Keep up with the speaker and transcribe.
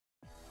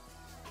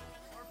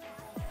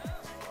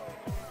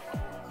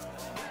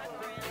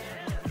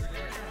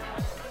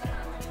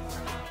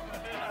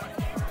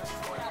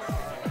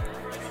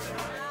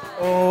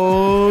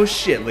Oh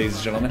shit, ladies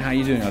and gentlemen, how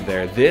you doing out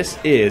there? This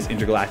is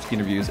Intergalactic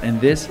Interviews, and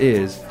this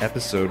is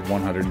episode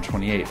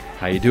 128.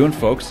 How you doing,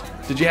 folks?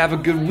 Did you have a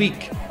good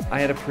week?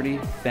 I had a pretty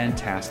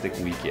fantastic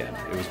weekend.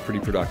 It was pretty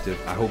productive.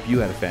 I hope you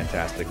had a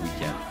fantastic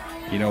weekend.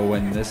 You know,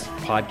 when this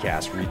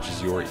podcast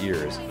reaches your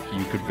ears,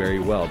 you could very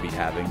well be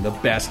having the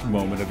best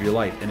moment of your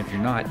life. And if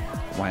you're not,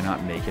 why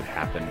not make it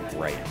happen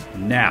right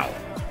now?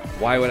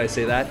 Why would I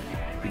say that?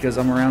 Because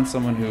I'm around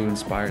someone who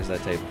inspires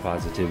that type of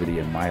positivity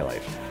in my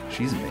life.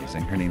 She's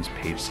amazing. Her name's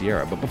Paige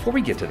Sierra. But before we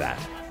get to that,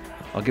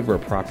 I'll give her a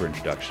proper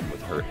introduction with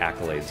her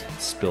accolades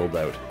spilled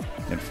out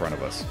in front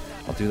of us.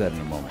 I'll do that in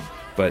a moment.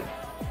 But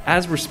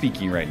as we're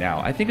speaking right now,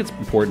 I think it's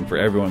important for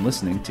everyone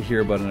listening to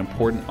hear about an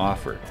important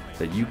offer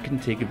that you can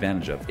take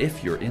advantage of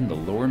if you're in the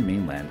Lower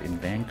Mainland in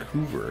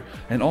Vancouver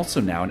and also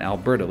now in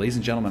Alberta. Ladies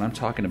and gentlemen, I'm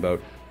talking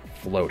about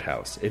Float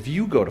House. If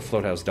you go to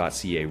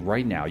floathouse.ca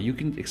right now, you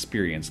can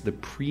experience the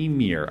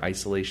premier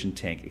isolation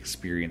tank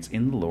experience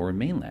in the Lower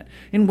Mainland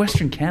in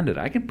Western Canada.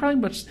 I can pretty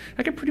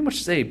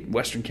much say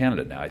Western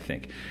Canada now, I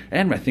think.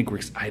 And I think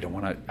I don't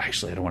want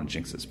to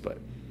jinx this, but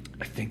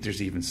I think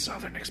there's even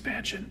Southern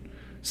expansion.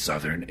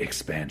 Southern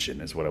expansion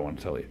is what I want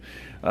to tell you.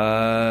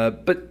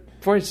 But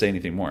before I say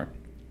anything more,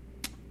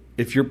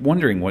 if you're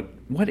wondering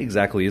what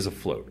exactly is a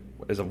float,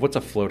 what's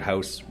a float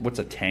house, what's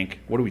a tank,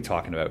 what are we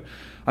talking about?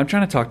 I'm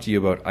trying to talk to you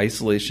about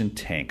isolation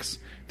tanks.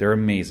 They're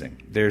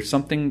amazing. They're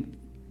something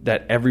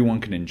that everyone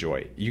can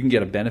enjoy. You can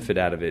get a benefit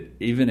out of it,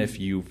 even if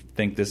you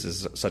think this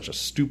is such a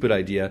stupid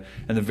idea.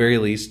 At the very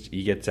least,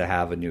 you get to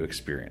have a new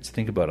experience.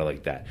 Think about it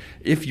like that.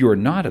 If you're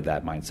not of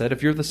that mindset,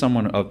 if you're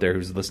someone out there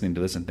who's listening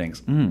to this and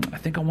thinks, I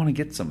think I want to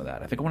get some of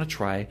that. I think I want to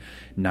try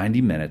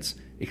 90 minutes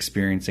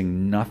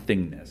experiencing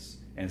nothingness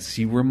and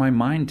see where my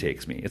mind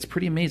takes me. It's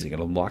pretty amazing. It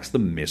unlocks the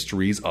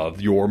mysteries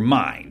of your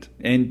mind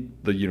and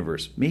the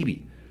universe.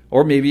 Maybe.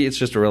 Or maybe it's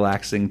just a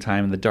relaxing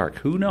time in the dark.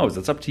 Who knows?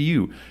 It's up to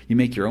you. You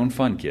make your own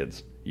fun,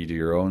 kids. You do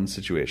your own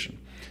situation.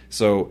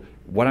 So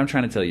what I'm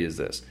trying to tell you is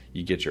this.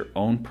 You get your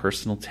own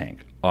personal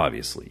tank,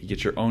 obviously. You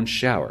get your own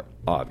shower,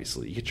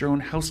 obviously. You get your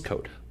own house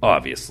coat,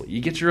 obviously. You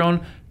get your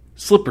own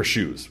slipper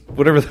shoes,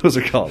 whatever those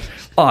are called,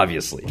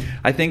 obviously.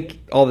 I think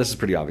all this is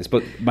pretty obvious.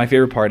 But my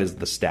favorite part is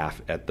the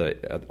staff at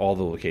all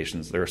the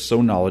locations. They're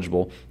so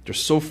knowledgeable. They're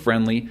so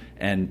friendly.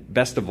 And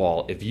best of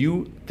all, if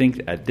you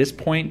think at this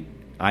point,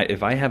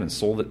 if I haven't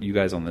sold you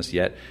guys on this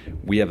yet,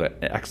 we have an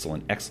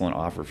excellent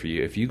offer for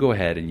you. If you go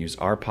ahead and use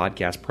our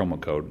podcast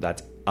promo code,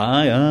 that's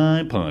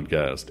II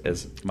Podcast,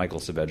 as Michael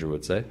Saavedra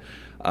would say.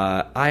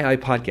 II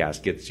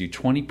Podcast gets you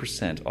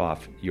 20%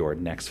 off your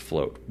next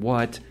float.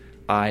 What?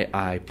 II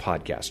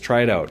Podcast.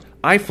 Try it out.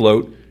 I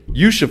float.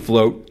 You should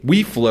float.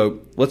 We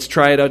float. Let's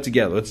try it out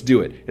together. Let's do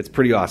it. It's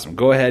pretty awesome.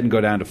 Go ahead and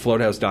go down to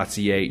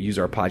floathouse.ca. Use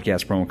our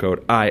podcast promo code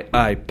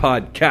II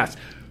Podcast.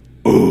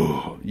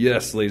 Oh,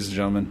 yes, ladies and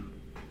gentlemen.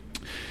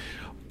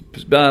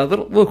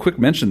 Little quick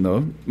mention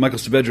though. Michael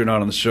Saavedra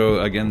not on the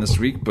show again this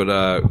week,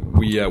 but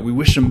we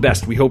wish him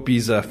best. We hope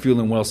he's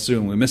feeling well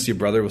soon. We miss you,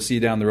 brother. We'll see you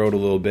down the road a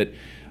little bit.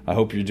 I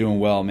hope you're doing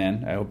well,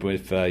 man. I hope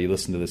if you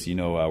listen to this, you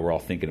know we're all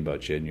thinking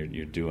about you, and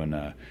you're doing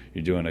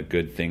a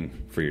good thing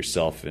for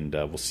yourself. And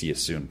we'll see you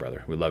soon,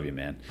 brother. We love you,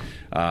 man.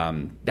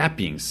 That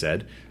being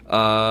said,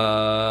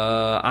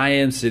 I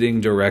am sitting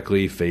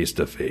directly face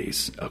to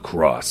face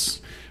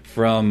across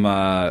from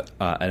an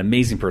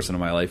amazing person in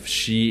my life.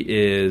 She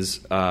is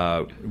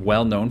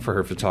well known for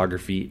her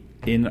photography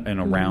in and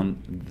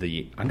around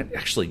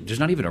there's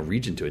not even a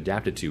region to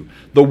adapt it to.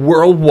 The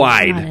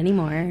worldwide. Not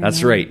anymore.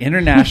 That's right.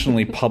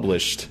 Internationally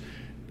published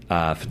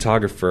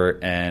photographer,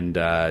 and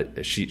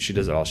she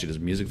does it all. She does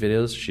music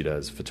videos. She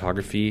does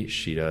photography.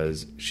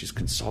 She's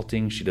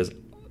consulting. She does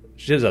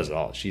it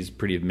all. She's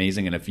pretty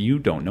amazing. And if you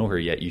don't know her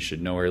yet, you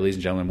should know her. Ladies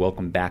and gentlemen,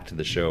 welcome back to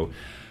the show,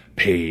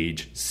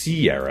 Paige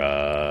Sierra.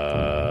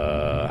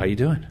 How you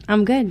doing?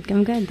 I'm good. Thank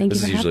you for having me.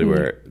 This is usually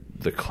where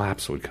the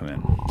claps would come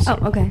in. So.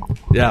 Oh, okay.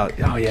 Yeah.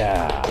 Oh,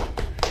 yeah.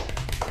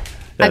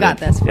 I got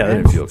this. Yeah, that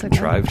didn't feel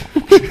contrived.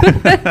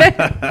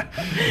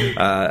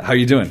 How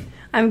you doing?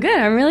 I'm good.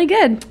 I'm really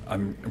good.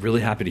 I'm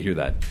really happy to hear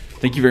that.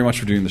 Thank you very much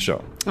for doing the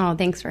show. Oh,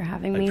 thanks for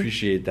having me. I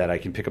appreciate that I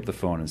can pick up the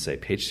phone and say,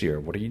 Paige Sierra,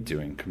 what are you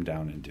doing? Come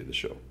down and do the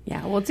show.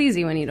 Yeah, well, it's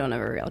easy when you don't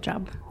have a real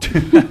job.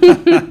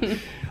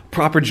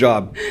 Proper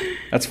job.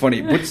 That's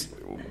funny.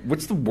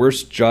 What's the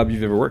worst job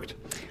you've ever worked?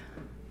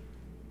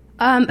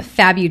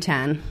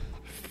 Fabutan.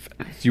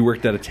 You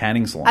worked at a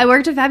tanning salon. I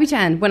worked at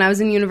Fabutan when I was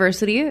in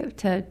university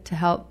to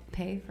help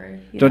pay for.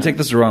 Don't take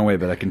this the wrong way,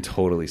 but I can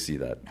totally see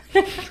that.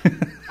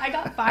 I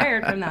got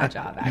fired from that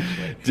job,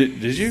 actually.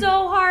 Did you? So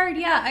hard,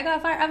 yeah. I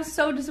got fired. I was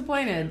so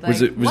disappointed. Like,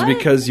 was it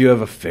because you have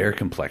a fair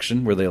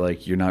complexion? Were they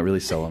like, you're not really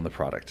selling the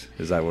product?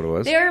 Is that what it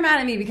was? They were mad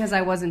at me because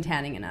I wasn't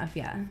tanning enough,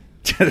 yeah.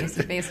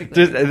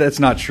 Basically. That's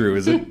not true,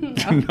 is it?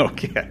 No.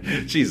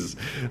 Okay. Jesus.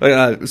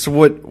 So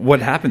what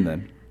happened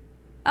then?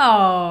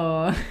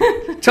 Oh.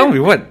 Tell me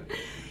what.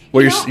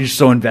 Well, you're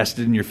so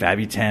invested in your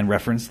Fabutan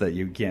reference that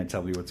you can't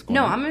tell me what's going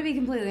on. No, I'm going to be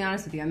completely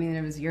honest with you. I mean,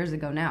 it was years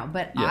ago now.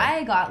 But yeah.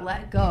 I got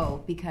let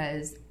go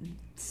because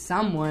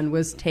someone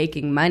was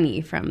taking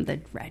money from the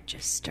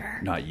register.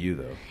 Not you,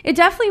 though. It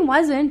definitely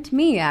wasn't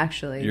me,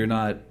 actually. You're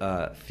not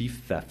a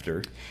thief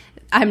thefter.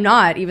 I'm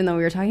not, even though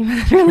we were talking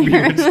about it We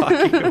earlier. were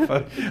talking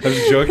about, I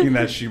was joking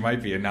that she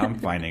might be, and now I'm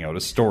finding out a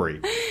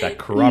story that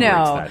corroborates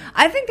No, that.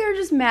 I think they were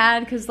just mad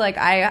because, like,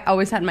 I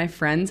always had my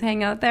friends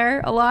hang out there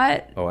a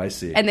lot. Oh, I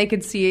see. And they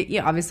could see it.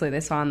 Yeah, obviously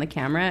they saw on the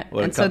camera.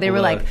 Well, and so they were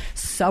couple like,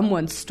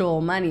 someone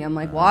stole money. I'm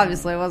like, well,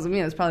 obviously it wasn't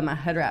me. It was probably my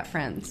hood rat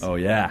friends. Oh,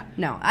 yeah.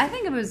 No, I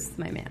think it was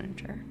my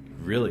manager.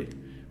 Really?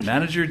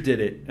 Manager did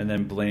it and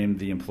then blamed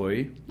the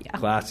employee? Yeah.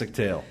 Classic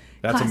tale.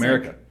 That's Classic.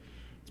 America.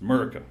 It's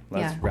America.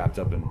 That's Yeah. wrapped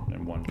up in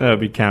one. That would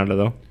be Canada,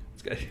 though.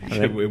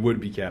 It would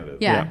be Canada.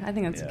 Yeah, Yeah. I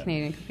think that's Yeah. a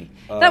Canadian company.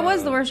 That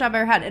was the worst job I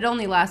ever had. It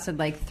only lasted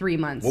like 3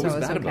 months, What so was it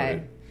was bad okay. about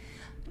it?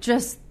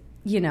 Just,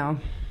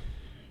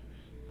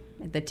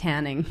 the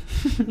tanning.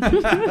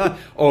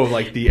 Oh,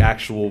 like the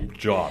actual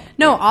job.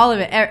 No, all of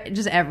it.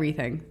 Just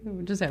everything.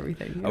 Just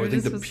everything. I would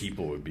think This the was-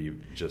 people would be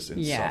just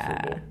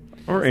insufferable. Yeah.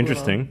 Or It's a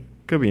interesting.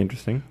 Could be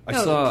interesting. I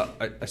No.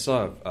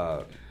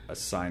 saw a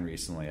sign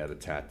recently at a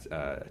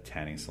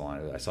tanning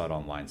salon. I saw it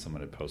online.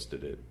 Someone had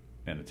posted it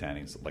in a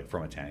tanning, like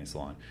from a tanning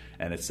salon,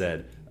 and it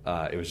said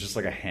it was just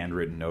like a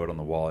handwritten note on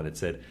the wall, and it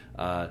said,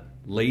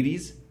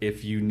 "Ladies,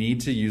 if you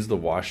need to use the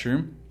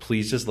washroom,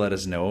 please just let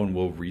us know, and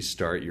we'll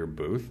restart your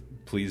booth.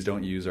 Please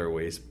don't use our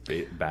waste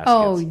baskets."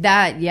 Oh,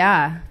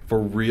 yeah. For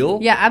real?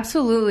 Yeah,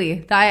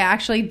 absolutely. I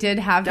actually did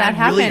have that,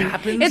 That really happen.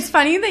 happens? It's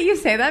funny that you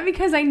say that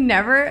because I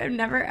never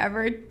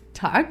ever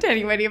talked to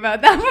anybody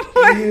about that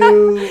before.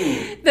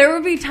 Ew. There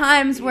would be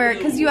times where,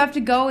 because you have to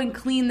go and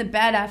clean the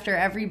bed after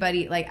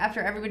everybody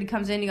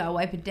comes in, you gotta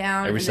wipe it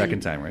down. Every and then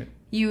second time, right?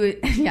 You would,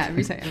 yeah,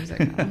 every second.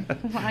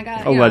 Well, I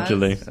got,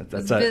 Allegedly. I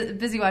was That's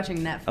busy watching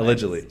Netflix.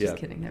 Allegedly, Just yeah.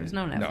 kidding. There was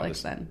no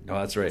Netflix then. No,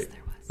 that's right. Yes,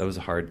 there was. That was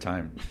a hard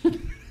time.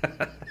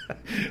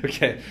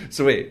 Okay,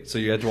 so wait, so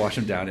you had to wash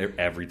them down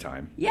every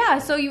time. Yeah,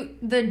 so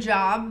the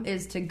job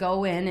is to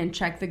go in and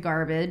check the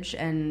garbage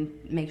and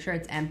make sure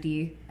it's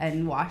empty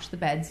and wash the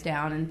beds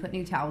down and put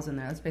new towels in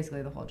there. That's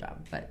basically the whole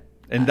job. But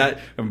And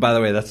by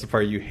the way, that's the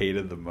part you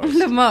hated the most.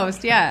 the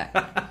most, yeah.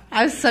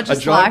 I was such a,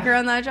 job- slacker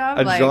on that job.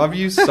 A job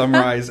you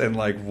summarize in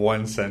like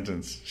one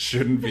sentence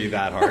shouldn't be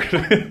that hard.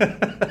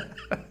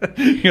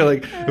 You're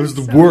like, it was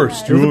the so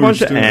worst. bad. There's a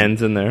bunch of Understand.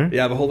 ands in there.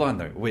 Yeah, but hold on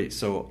there. Wait,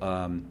 so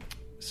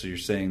you're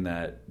saying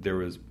that there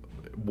was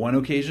one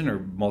occasion or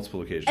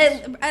multiple occasions?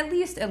 At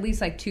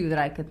least like 2 that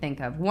I could think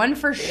of. One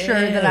for sure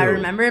that I Ew.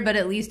 remember, but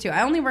at least 2.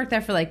 I only worked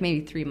there for like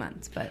maybe 3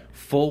 months, but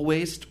Full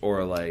waist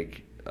or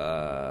like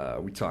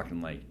are we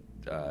talking like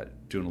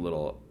doing a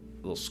little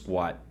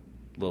squat,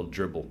 little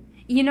dribble?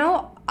 I'm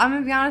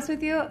gonna be honest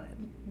with you.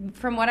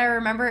 From what I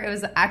remember, it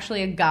was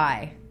actually a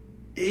guy.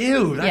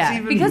 Ew, that's Yeah,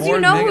 even because more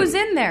you know negative. who's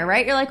in there,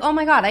 right? You're like, oh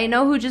my god, I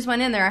know who just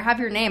went in there. I have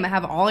your name. I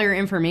have all your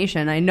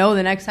information. I know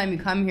the next time you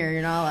come here,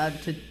 you're not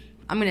allowed to.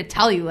 I'm going to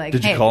tell you, like,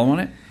 Did hey, you call him on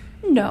it?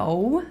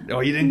 No. Oh,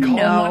 you didn't call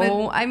him on it?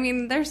 No. I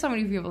mean, there's so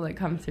many people that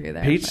come through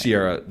there. Paige but-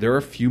 Sierra, there are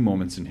a few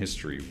moments in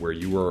history where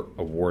you were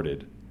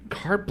awarded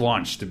carte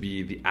blanche to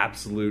be the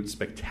absolute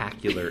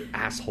spectacular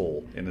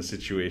asshole in a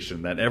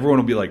situation that everyone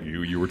will be like,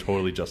 you were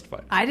totally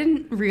justified. I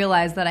didn't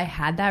realize that I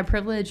had that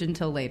privilege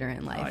until later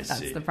in life. I That's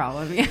see. the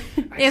problem.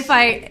 If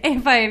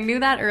I knew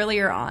that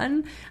earlier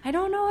on, I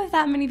don't know if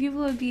that many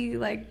people would be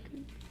like,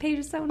 Paige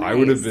is so nice. I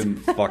would have been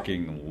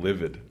fucking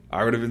livid.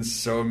 I would have been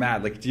so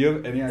mad. Like, do you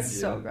have any idea?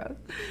 so gross.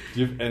 Do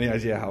you have any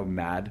idea how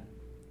mad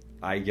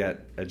I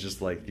get at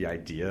just like the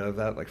idea of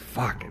that? Like,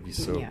 fuck, I'd be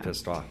so Yeah.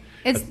 pissed off.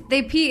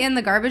 They pee in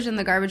the garbage, and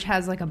the garbage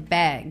has like a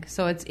bag,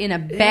 so it's in a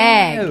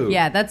bag. Ew.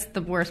 Yeah, that's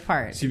the worst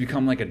part. So you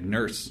become like a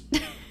nurse.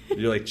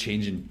 You're like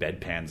changing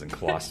bedpans and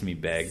colostomy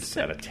bags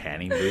at a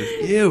tanning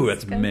booth. Ew,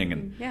 that's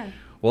minging. Yeah.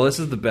 Well, this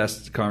is the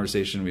best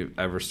conversation we've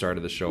ever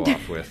started the show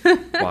off with,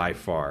 by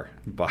far,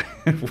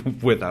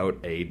 without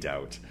a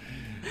doubt.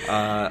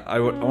 I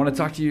want to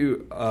talk to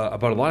you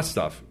about a lot of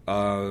stuff.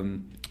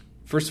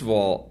 First of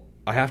all,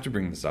 I have to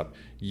bring this up.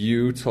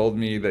 You told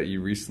me that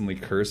you recently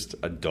cursed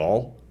a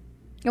doll.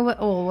 It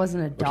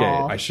wasn't a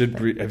doll. Okay, I should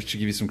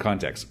give you some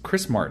context.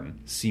 Chris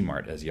Martin,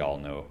 C-Mart, as y'all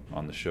know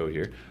on the show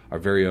here, our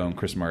very own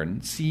Chris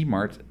Martin,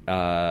 C-Mart,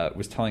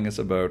 was telling us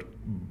about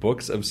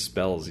books of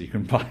spells you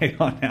can buy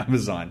on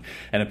Amazon,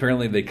 and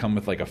apparently they come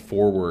with like a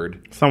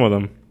foreword. Some of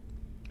them.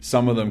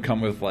 Some of them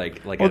come with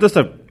like Well, just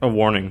a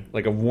warning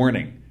like a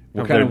warning.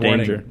 What of kind their of warning?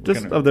 danger. What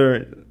Just kind of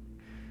their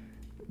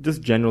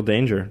just general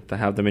danger to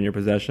have them in your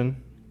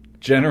possession.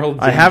 general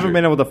danger. I haven't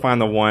been able to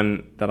find the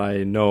one that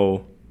I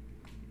know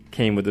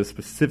came with a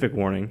specific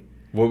warning.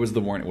 What was the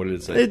warning? What did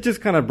it say? It just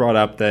kind of brought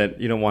up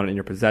that you don't want it in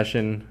your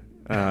possession.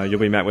 You'll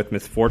be met with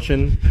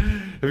misfortune.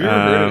 Have you ever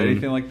heard of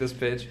anything like this,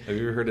 Paige? Have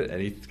you ever heard of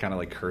any kind of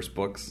like curse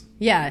books?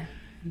 Yeah.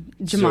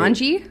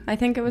 Jumanji, I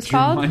think it was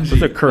called. Jumanji. It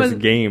was a cursed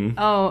Was- game.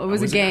 Oh, it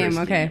was a game.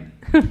 cursed Okay.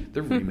 game.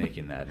 They're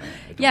remaking that.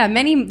 Yeah,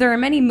 there are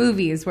many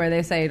movies where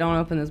they say don't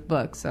open this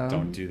book. So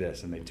Don't do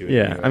this, and they do it.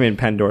 Yeah, anyway. I mean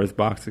Pandora's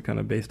Box is kind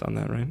of based on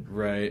that, right?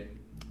 Right.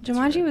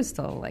 Jumanji was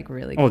still like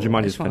really Oh, cool. Jumanji's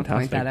I just want to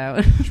point fantastic. that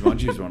out.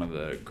 Jumanji is one of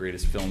the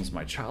greatest films of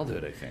my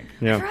childhood, I think.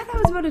 I Yeah. forgot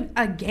that was about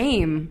a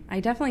game. I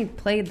definitely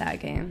played that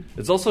game.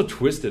 It's also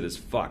twisted as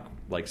fuck.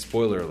 Like,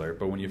 spoiler alert,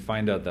 but when you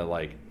find out that,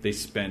 like, they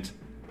spent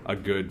a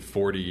good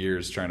 40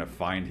 years trying to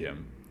find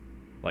him,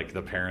 like,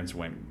 the parents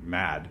went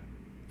mad,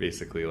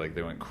 basically. Like,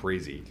 they went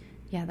crazy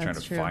Yeah, that's trying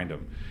to true. find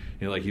him.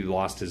 You know, like, he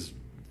lost his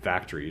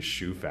factory, his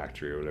shoe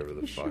factory or whatever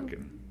the fuck.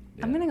 And,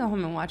 yeah. I'm gonna go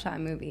home and watch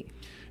that movie.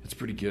 It's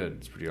pretty good.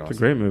 It's pretty awesome. It's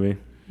a great movie.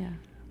 Yeah.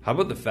 How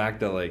about the fact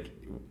that, like,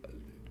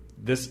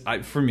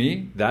 for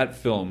me, that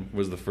film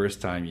was the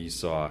first time you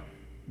saw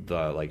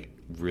the, like,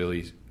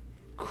 really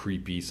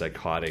creepy,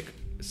 psychotic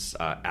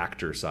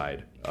actor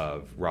side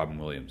of Robin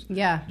Williams.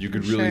 Yeah, You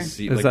could for really sure.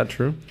 see. Is like, that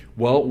true?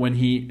 Well,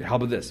 how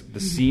about this? The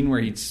scene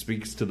where he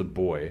speaks to the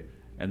boy,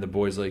 and the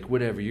boy's like,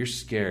 whatever, you're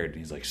scared. And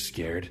he's like,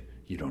 scared?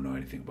 You don't know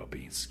anything about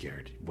being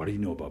scared. What do you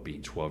know about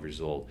being 12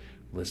 years old?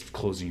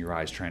 Closing your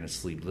eyes, trying to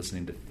sleep,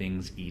 listening to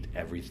things eat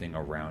everything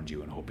around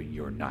you, and hoping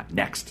you're not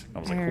next. I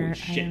was like, holy I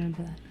shit.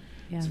 remember that.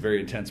 Yeah. It's a very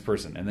intense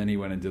person. And then he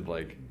went and did,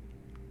 like,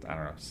 I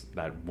don't know,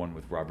 that one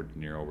with Robert De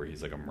Niro where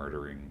he's like a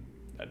murdering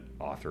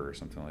author or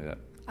something like that.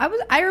 I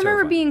remember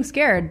Terrifying. being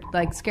scared,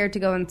 like scared to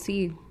go and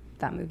see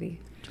that movie,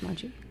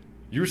 Jumanji.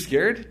 You were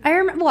scared? I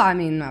remember. Well, I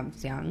mean, I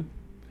was young.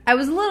 I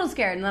was a little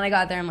scared, and then I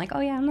got there. I'm like, oh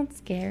yeah, I'm not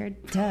scared.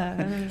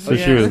 Duh. So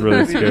she was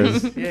really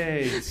scared.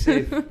 Yay, it's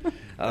safe.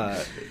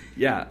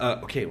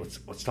 Okay,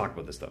 let's talk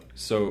about this though.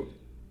 So,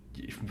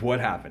 what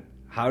happened?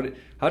 How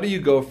do you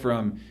go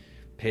from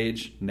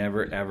Paige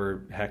never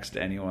ever hexed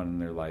anyone in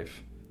their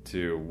life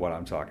to what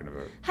I'm talking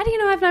about? How do you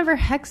know I've never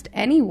hexed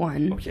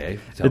anyone? Okay,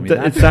 tell me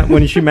that. It's that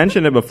when she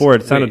mentioned it before,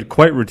 it sounded Wait.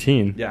 quite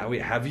routine. Yeah,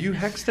 wait. Have you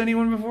hexed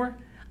anyone before?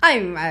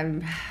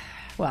 I'm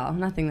well,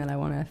 nothing that I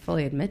want to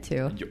fully admit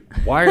to.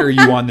 Why are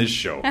you on this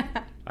show?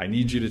 I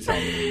need you to tell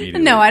me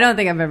immediately. No, I don't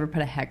think I've ever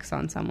put a hex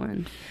on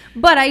someone.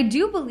 But I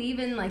do believe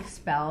in like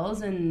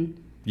spells and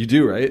You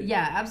do, right?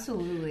 yeah,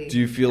 absolutely. Do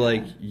you feel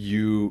like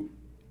you?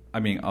 I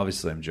mean,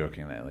 obviously, I'm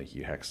joking that like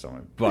you hex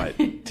someone, but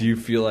do you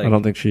feel like I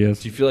don't think she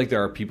is. Do you feel like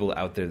there are people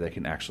out there that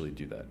can actually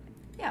do that?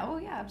 Yeah, oh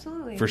yeah,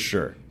 absolutely. For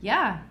sure.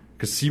 Yeah.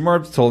 Because Seymour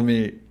told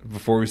me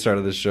before we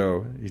started the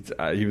show,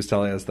 he was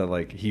telling us that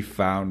like he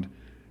found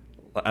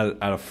at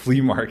a flea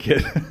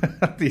market,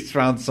 he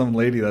found some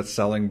lady that's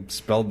selling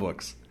spell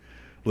books.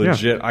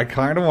 Legit. Yeah. I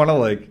kind of want to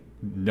like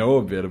know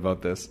a bit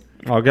about this.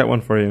 I'll get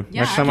one for you.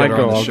 Yeah, Next time I I get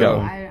her go, on the I'll show.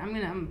 get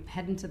one. I'm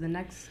heading to the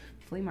next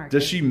flea market.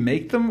 Does she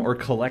make them or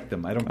collect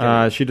them? I don't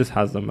get it. She just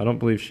has them. I don't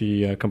believe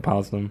she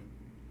compiles them.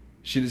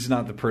 She's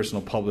not the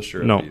personal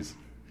publisher No. of these.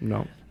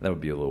 No. That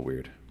would be a little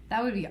weird.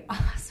 That would be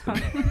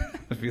awesome.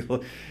 I'd be a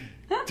little-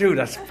 Dude,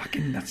 that's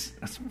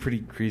pretty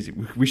crazy.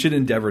 We should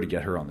endeavor to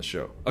get her on the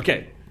show.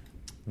 Okay.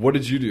 What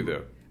did you do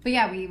though? But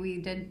yeah, we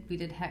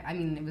did I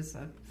mean, it was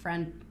a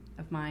friend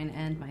of mine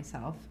and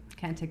myself.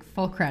 Can't take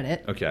full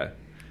credit. Okay.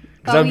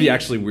 But Because that would be we-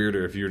 actually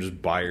weirder if you were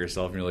just by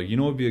yourself and you're like, you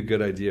know what would be a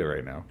good idea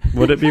right now?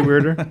 Would it be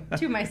weirder?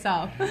 To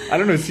myself. I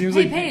don't know. It seems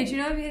Hey like... Paige, you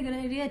know it'd be a good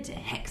idea to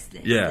hex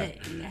this Yeah.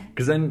 thing.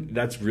 Because then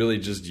that's really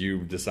just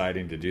you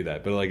deciding to do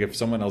that. But like if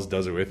someone else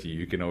does it with you,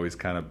 you can always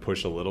kind of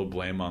push a little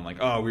blame on like,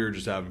 oh, we were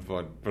just having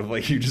fun. But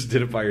like you just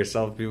did it by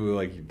yourself. People are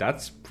like,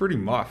 that's pretty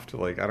muffed.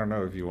 Like, I don't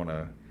know if you want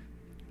to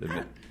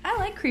admit. I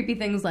like creepy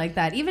things like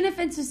that. Even if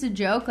it's just a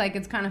joke, like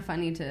it's kind of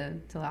funny to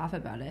laugh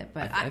about it.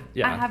 But I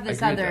have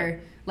this I agree with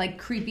other like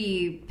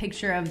creepy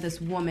picture of this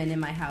woman in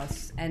my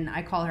house, and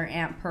I call her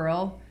Aunt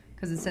Pearl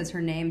because it says her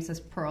name says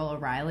Pearl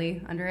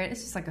O'Reilly under it.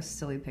 It's just like a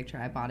silly picture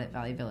I bought at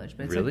Valley Village,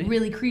 but it's Really? like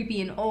really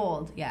creepy and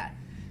old. Yeah,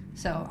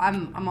 so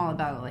I'm all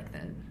about like the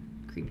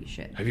creepy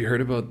shit. Have you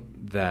heard about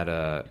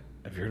that?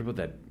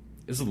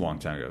 This is a long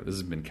time ago. This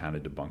has been kind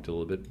of debunked a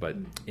little bit, but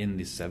in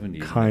the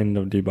 70s. Kind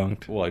of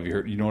debunked. Well, have you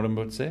heard? You know what I'm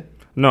about to say?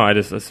 No, I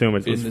just assume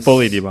it's In this-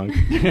 fully debunked,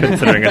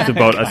 considering it's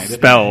about a Kinda.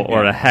 spell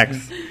or Yeah. a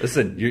hex.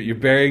 Listen, you're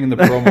burying the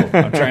promo.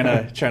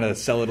 I'm trying to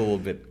sell it a little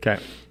bit. Okay.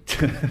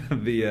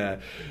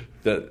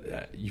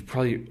 You've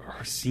probably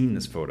seen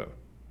this photo,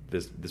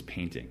 this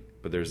painting,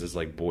 but there's this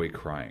like boy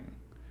crying,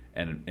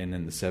 and in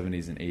the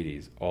 70s and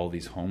 80s, all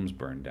these homes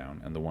burned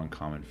down, and the one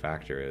common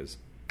factor is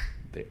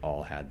they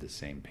all had the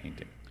same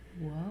painting.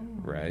 Whoa,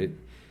 Right?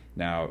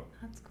 Now,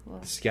 that's cool.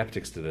 the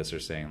skeptics to this are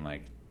saying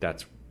like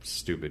that's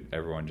stupid.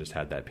 Everyone just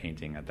had that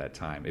painting at that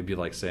time. It'd be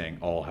like saying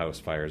all house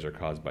fires are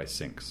caused by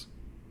sinks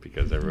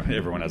because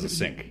everyone has a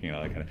sink, you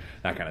know,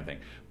 that kind of thing.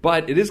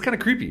 But it is kind of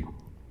creepy.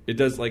 It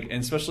does like,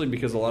 and especially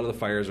because a lot of the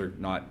fires are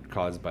not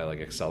caused by like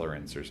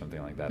accelerants or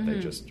something like that. They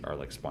just are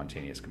like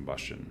spontaneous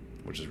combustion,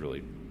 which is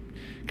really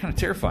kind of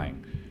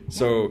terrifying.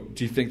 So,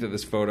 do you think that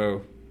this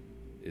photo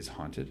is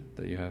haunted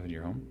that you have in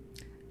your home?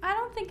 I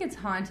don't think it's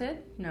haunted,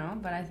 no,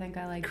 but I think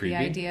I like Creepy?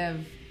 the idea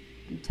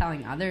of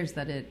telling others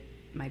that it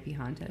might be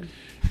haunted.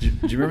 Do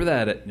you remember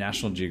that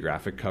National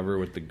Geographic cover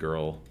with the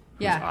girl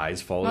whose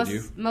eyes followed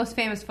you? Most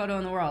famous photo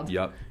in the world.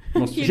 Yep.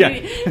 All you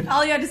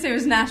had to say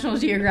was National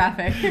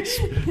Geographic.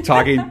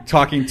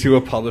 talking to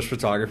a published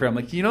photographer. I'm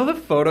like, you know the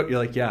photo? You're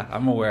like, yeah,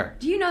 I'm aware.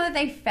 Do you know that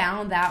they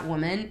found that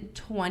woman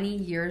 20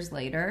 years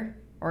later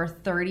or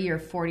 30 or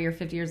 40 or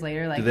 50 years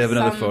later. Like, did they have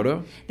another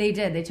photo? They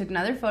did. They took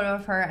another photo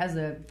of her as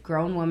a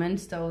grown woman,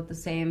 still with the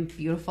same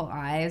beautiful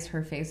eyes.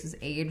 Her face is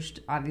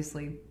aged,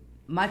 obviously,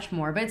 much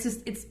more. But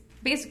it's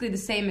basically the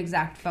same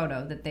exact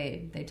photo that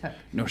they took.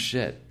 No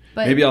shit.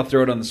 But maybe I'll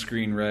throw it on the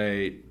screen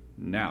right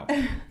now.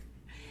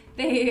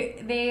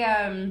 They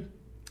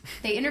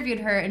interviewed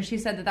her, and she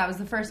said that was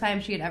the first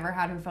time she had ever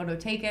had her photo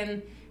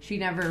taken. She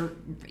never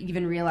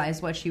even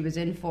realized what she was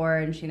in for,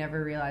 and she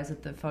never realized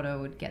that the photo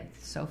would get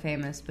so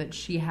famous. But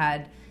she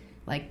had,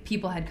 like,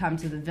 people had come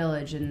to the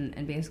village and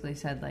basically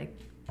said, like,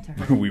 to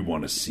her, we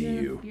want to see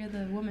you. You're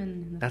the woman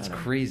in the That's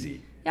photo.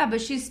 crazy. Yeah, but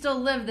she still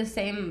lived the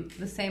same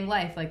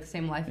life, like the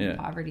same life Yeah. of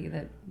poverty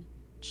that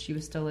she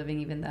was still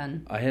living even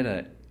then. I had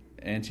an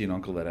auntie and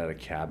uncle that had a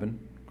cabin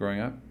growing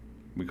up.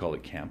 We call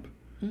it camp.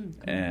 Cool.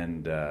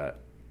 And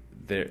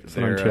It's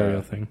an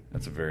Ontario thing.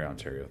 That's a very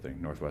Ontario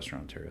thing, Northwestern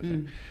Ontario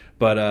thing.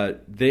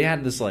 But they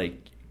had this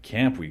like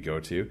camp we'd go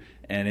to,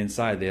 and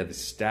inside they had the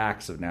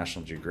stacks of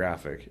National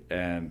Geographic.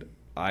 And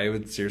I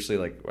would seriously,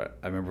 like,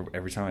 I remember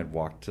every time I'd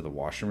walk to the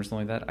washroom or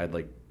something like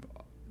that,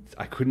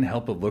 I couldn't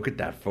help but look at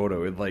that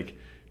photo. It like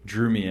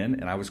drew me in,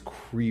 and I was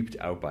creeped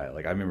out by it.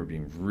 Like, I remember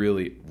being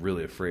really,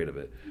 really afraid of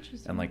it,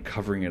 and like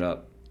covering it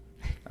up.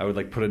 I would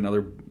like put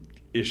another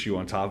issue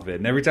on top of it,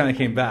 and every time I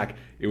came back,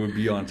 it would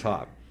be on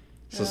top.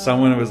 So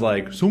someone was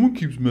like, "Someone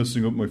keeps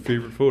messing up my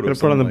favorite photo." Could have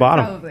put it on the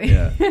bottom. Probably.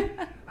 Yeah, I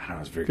don't know.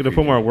 It's very. Could have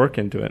put more work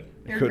into it.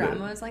 Your Could've.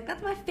 grandma was like,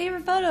 "That's my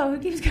favorite photo. Who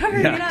keeps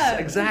covering it Yeah, up?"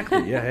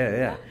 exactly.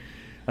 Yeah.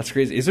 That's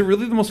crazy. Is it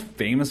really the most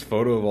famous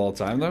photo of all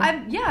time, though?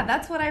 Yeah,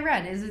 that's what I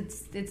read.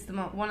 It's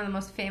one of the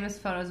most famous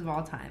photos of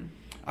all time.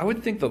 I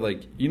would think that,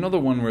 like, you know, the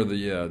one where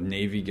the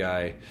Navy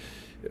guy,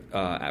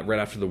 right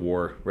after the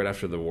war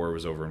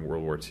was over in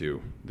World War II,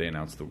 they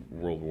announced the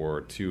World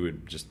War II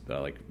had just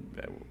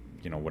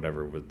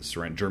whatever with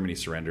Germany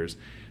surrenders.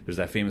 There's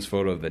that famous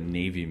photo of the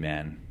Navy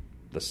man,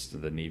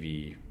 the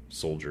Navy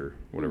soldier,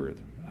 whatever.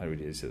 How would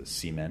you say the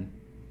seaman?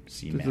 The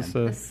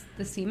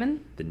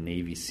seaman? The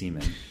Navy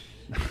seaman.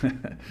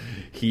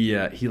 He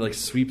like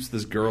sweeps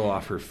this girl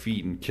off her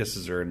feet and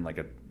kisses her in like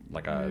a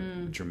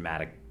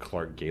dramatic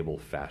Clark Gable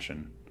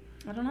fashion.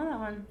 I don't know that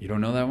one. You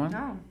don't know that one?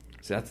 No.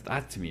 So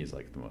that to me is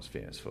like the most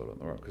famous photo in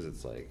the world, because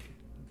it's like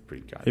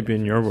pretty goddamn. Maybe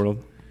in your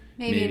world.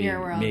 Maybe in your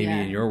world. Maybe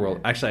yeah. in your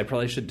world. Actually, I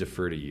probably should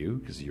defer to you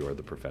because you are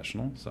the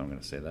professional. So I'm going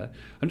to say that.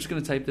 I'm just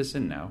going to type this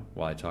in now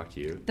while I talk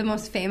to you. The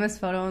most famous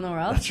photo in the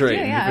world? That's right.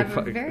 Yeah,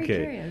 I'm very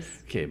curious.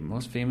 Okay,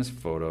 most famous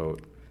photo.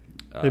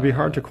 It'd be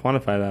hard to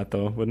quantify that,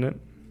 though, wouldn't it?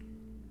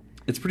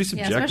 It's pretty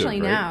subjective, yeah,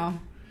 especially right? now.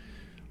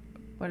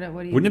 What do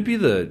you? Wouldn't it be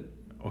the?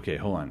 Okay,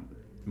 hold on.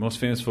 Most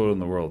famous photo in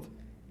the world.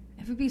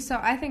 It would be so.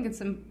 I think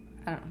it's. I don't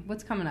know.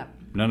 What's coming up?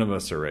 None of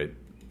us are right.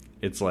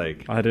 It's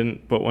like I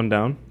didn't put one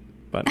down,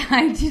 but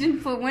I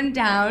didn't put one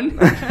down.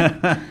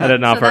 I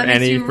didn't offer that makes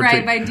any. you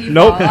right by default,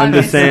 Nope, I'm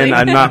just obviously. saying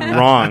I'm not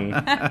wrong.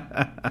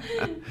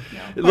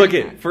 Look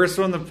at first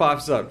one that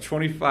pops up.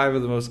 25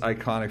 of the most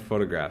iconic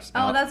photographs.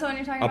 Oh, that's the one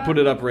you're talking about? I'll put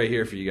it up right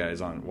here for you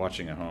guys on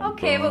watching at home.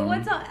 Okay, but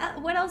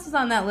Boom. what else is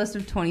on that list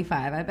of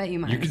 25? I bet you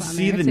might. You can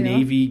see the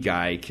Navy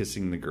guy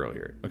kissing the girl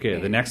here. Okay,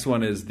 the next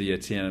one is the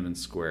Tiananmen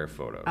Square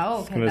photo. Oh, okay. I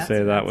was going to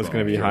say that was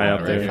going to be You're high right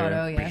up there. there.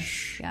 Photo,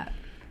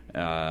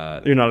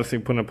 yeah. You're not actually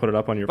going to put it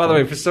up on your By phone.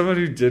 the way, for someone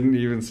who didn't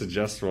even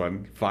suggest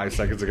one 5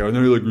 seconds ago, and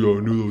they're like, "Yo, I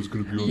knew that was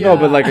going to be on." Yeah. No,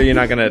 but like, are you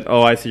not going to...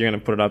 Oh, I see, you're going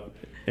to put it up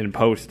in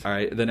post. All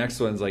right, the next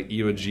one's like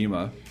Iwo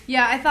Jima.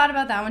 Yeah, I thought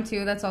about that one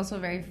too. That's also a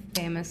very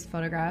famous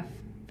photograph.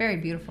 Very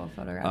beautiful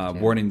photograph. Too.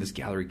 Warning: this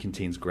gallery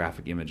contains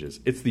graphic images.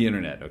 It's the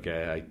internet,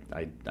 okay?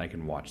 I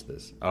can watch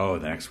this. Oh,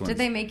 the next one. Did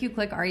they make you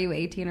click "Are you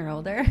 18 or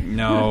older"?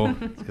 No,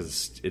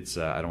 because it's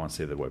I don't want to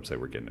say the website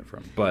we're getting it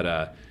from.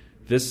 But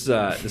this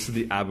is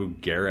the Abu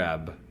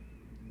Ghraib.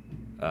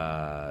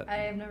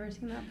 I have never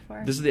seen that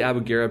before. This is the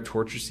Abu Ghraib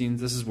torture scenes.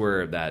 This is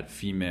where that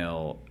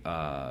female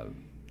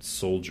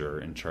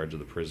soldier in charge of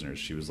the prisoners,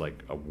 she was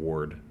like a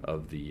ward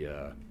of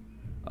the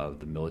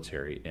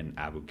military in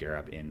Abu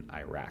Ghraib in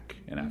Iraq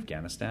and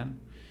Afghanistan.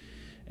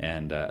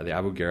 And the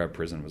Abu Ghraib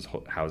prison was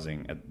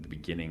housing at the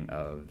beginning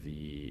of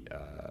the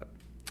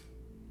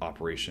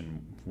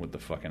operation with the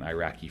fucking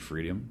Iraqi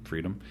freedom.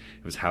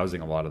 It was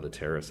housing a lot of the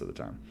terrorists at the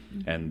time.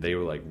 And they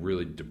were like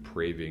really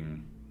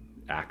depraving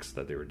acts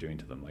that they were doing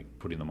to them, like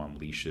putting them on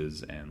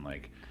leashes and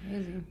like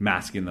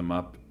masking them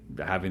up,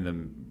 putting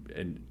them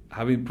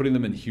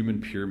in human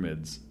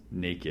pyramids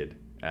naked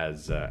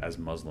as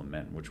Muslim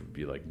men, which would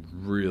be like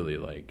really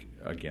like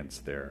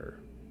against their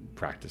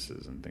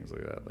practices and things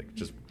like that. Like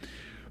just,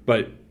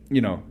 but you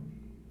know,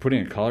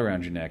 putting a collar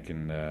around your neck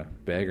and a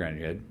bag around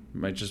your head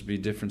might just be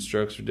different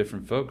strokes for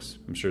different folks.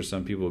 I'm sure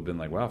some people have been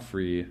like, wow,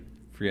 free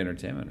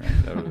entertainment,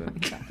 right? That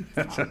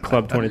would've been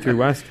Club 23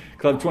 West.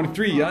 Club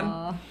 23,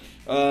 Jan.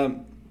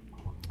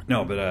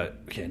 No, but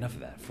okay, enough of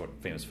that.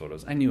 Famous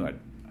photos. I knew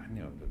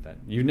about that.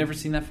 You've never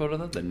seen that photo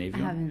though, the Navy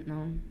I one? haven't.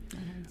 No.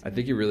 I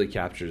think it really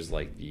captures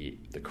like the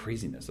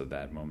craziness of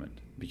that moment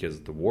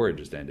because the war had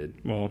just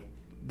ended. Well,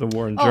 the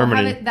war in Oh,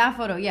 Germany. that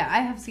photo. Yeah, I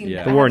have seen.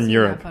 Yeah. that. The war I have in seen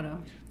Europe. That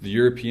photo. The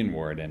European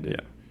war had ended,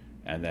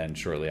 Yeah. and then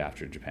shortly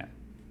after Japan.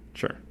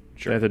 Sure.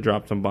 They had to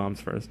drop some bombs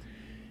first.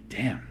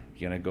 Damn,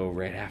 you're gonna go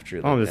right after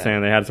it. I'm just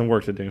saying they had some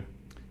work to do.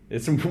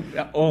 It's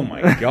oh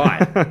my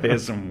god, they have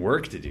some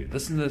work to do.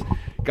 Listen to this,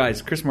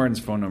 guys. Chris Martin's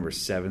phone number is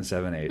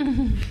 778.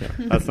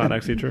 Yeah, that's not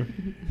actually true.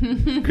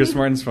 Chris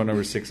Martin's phone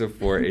number is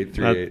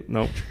 604-838.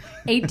 Nope.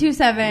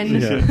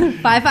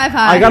 827-555.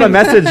 I got a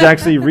message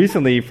actually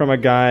recently from a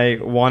guy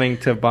wanting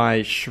to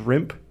buy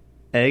shrimp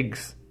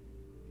eggs.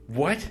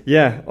 What?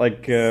 Yeah,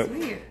 Sweet.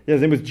 yeah,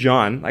 his name was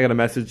John. I got a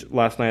message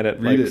last night at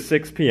Read like it.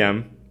 6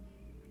 p.m.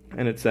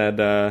 and it said,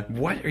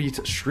 What are you?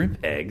 Shrimp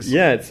eggs?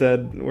 yeah, it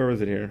said, where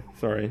was it here?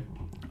 Sorry.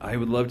 I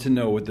would love to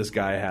know what this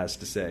guy has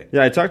to say.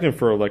 Yeah, I talked to him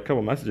for like a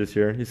couple messages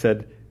here. He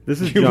said,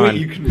 "This is John."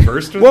 You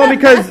conversed with Well, him?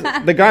 because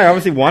the guy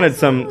obviously wanted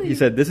some. He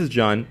said, "This is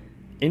John,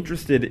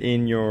 interested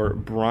in your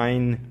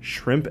brine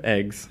shrimp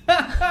eggs."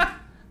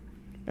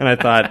 And I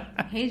thought,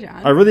 Hey,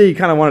 John. I really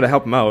kind of wanted to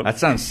help him out. That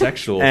sounds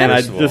sexual. And I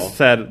first of just all.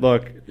 said,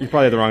 "Look, you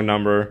probably have the wrong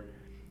number,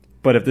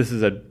 but if this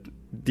is a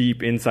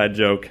deep inside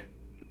joke,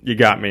 you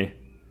got me."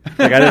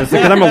 Like I didn't,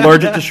 because I'm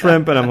allergic to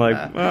shrimp, and I'm like,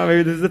 oh,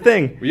 maybe this is a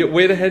thing.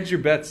 Way to hedge your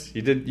bets.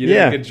 You did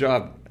Yeah. a good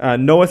job.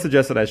 Noah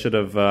suggested I should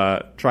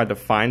have tried to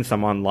find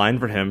some online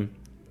for him,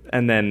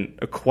 and then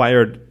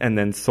acquired and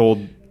then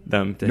sold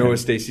them to Noah him.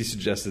 Stacy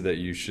suggested that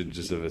you should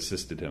just have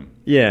assisted him.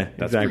 Yeah,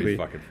 That's exactly. pretty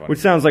fucking funny. Which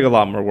sounds like a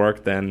lot more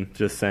work than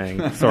just saying,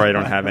 sorry, I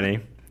don't have any.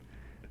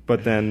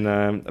 But then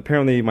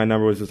apparently my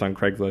number was just on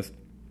Craigslist.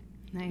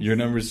 Nice. Your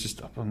number's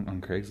just up on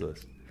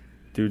Craigslist.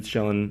 Dudes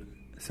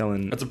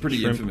selling That's a pretty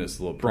shrimp, infamous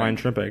little brine prank.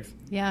 shrimp eggs.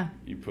 Yeah.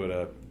 You put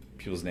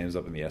people's names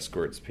up in the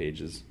escorts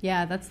pages.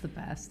 Yeah, that's the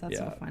best. That's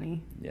so Yeah.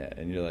 funny. Yeah,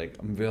 and you're like,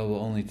 I'm available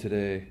only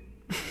today.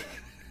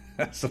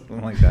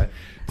 Something like that.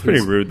 It's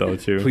pretty rude, though,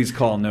 too. Please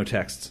call, no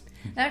texts.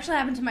 That actually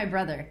happened to my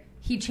brother.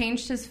 He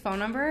changed his phone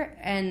number,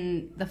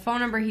 and the phone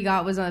number he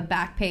got was on a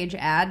back page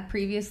ad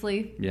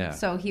previously. Yeah.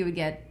 So he would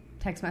get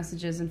text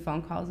messages and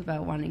phone calls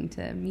about wanting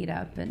to meet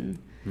up and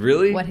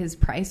Really? what his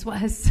price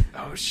was.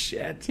 Oh,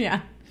 shit.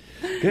 Yeah.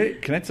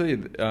 Can I tell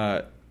you,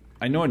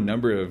 I know a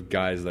number of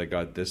guys that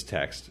got this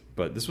text,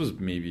 but this was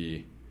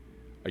maybe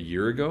a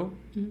year ago.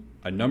 Mm-hmm.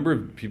 A number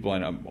of people, I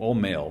know, all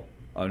male,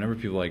 a number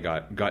of people I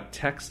got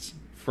texts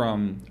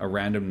from a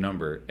random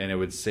number, and it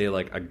would say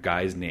like a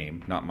guy's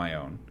name, not my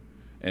own.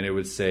 And it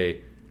would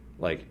say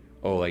like,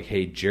 oh, like,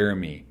 hey,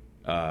 Jeremy,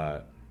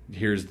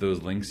 here's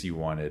those links you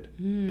wanted,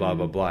 blah,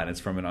 blah, blah. And it's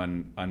from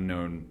an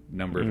unknown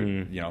number,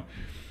 you know.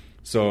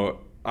 So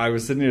I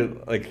was sitting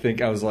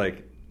here I was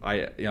like,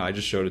 I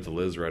just showed it to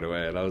Liz right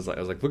away, and I was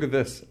like, look at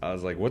this. I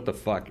was like, what the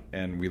fuck?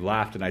 And we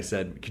laughed, and I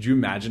said, could you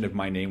imagine if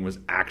my name was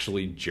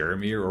actually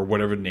Jeremy or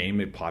whatever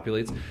name it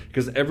populates?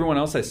 Because everyone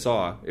else I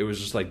saw, it was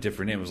just like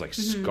different names. It was like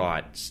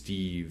Scott,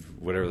 Steve,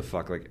 whatever the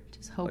fuck. Like,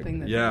 Just hoping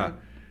that yeah. they would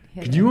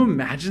hit Could it. you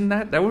imagine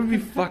that? That would be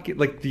fucking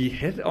like the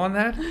hit on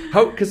that.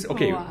 How? Because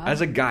okay, Wow.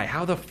 as a guy,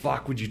 how the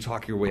fuck would you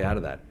talk your way out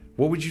of that?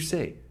 What would you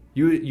say?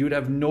 You would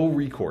have no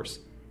recourse.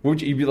 What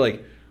would you'd be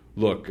like?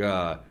 Look,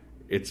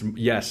 it's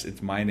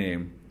my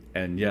name.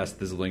 And yes,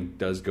 this link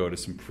does go to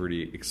some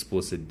pretty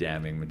explicit,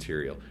 damning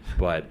material,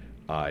 but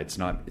it's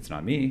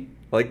not me.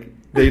 Like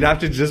they'd have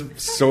to just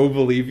so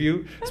believe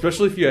you,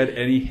 especially if you had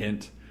any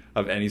hint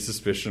of any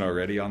suspicion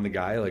already on the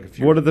guy. Like if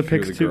you, What are the if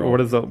you're pics to? girl. Or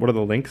what are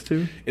the links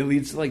to? It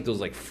leads to like those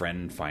like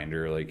friend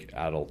finder, like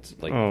adult,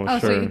 like. Oh, Oh,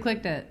 sure. so you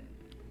clicked it.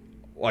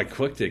 Well, I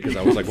clicked it because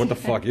I was like, "What the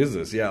fuck is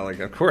this?" Yeah, like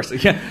of course.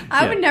 Yeah.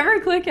 I Yeah. would never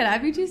click it.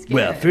 I'd be too scared.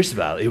 Well, first of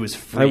all, it was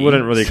free. I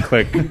wouldn't really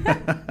click.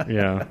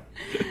 Yeah.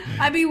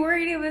 I'd be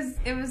worried it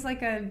was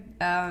like a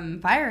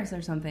virus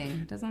or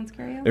something. Doesn't that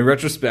scare you? In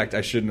retrospect,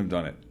 I shouldn't have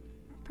done it,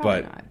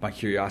 Probably but not. my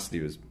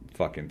curiosity was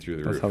fucking through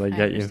the That's roof. how they I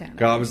get you. understand.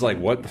 God, I was like,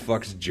 "What the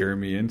fuck's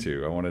Jeremy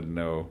into?" I wanted to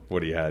know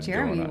what he had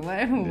Jeremy, going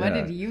on. what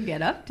Yeah. did you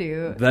get up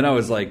to? Then I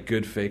was like,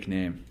 "Good fake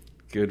name,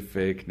 good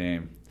fake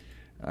name."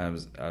 I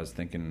was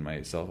thinking to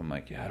myself, I'm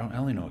like, "Yeah, I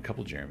only know a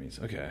couple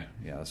Jeremys. Okay,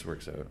 yeah, this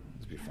works out.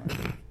 This will be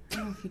fine."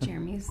 Oh, a few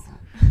Jeremys.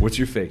 What's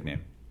your fake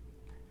name?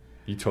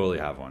 You totally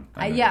have one.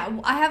 I know. Yeah,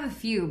 I have a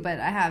few, but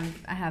I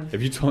have.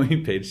 If you told me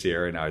Paige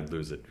Sierra now, I'd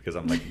lose it because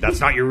I'm like, that's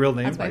not your real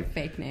name. That's my Like,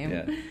 fake name.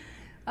 Yeah.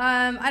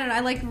 I don't know.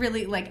 I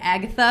really like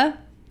Agatha.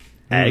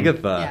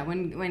 Agatha. Yeah,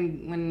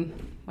 when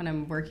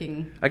I'm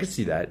working. I could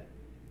see that.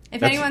 If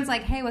That's- anyone's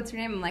like, "Hey, what's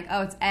your name?" I'm like,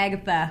 "Oh, it's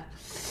Agatha."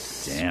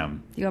 Damn.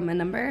 Do you want my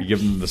number? You give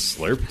them the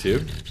slurp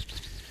too.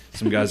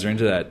 Some guys are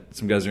into that.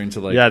 Some guys are into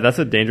like Yeah, that's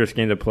a dangerous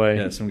game to play.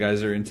 yeah. Some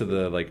guys are into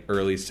the like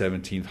early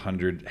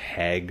 1700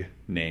 hag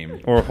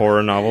name. Or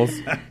horror novels.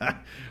 It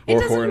Or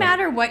doesn't horror-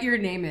 matter what your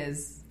name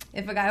is.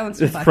 If a guy wants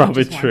to It's fuck,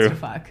 probably he just true. wants to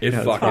fuck. It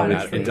Yeah, fucking honestly,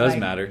 matters. It does like-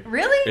 matter.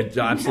 Really? It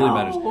absolutely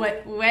matters.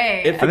 What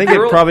way? If I think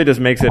Girl- it probably just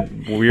makes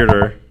it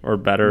weirder or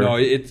better. No,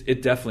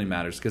 it definitely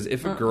matters because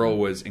if a girl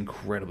was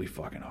incredibly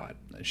fucking hot,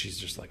 and she's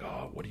just like,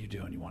 "Oh, what are you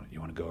doing? You want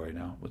to go right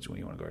now?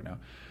 You want to go right now?"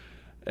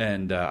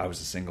 And I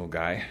was a single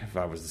guy. If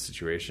I was the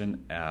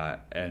situation,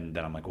 and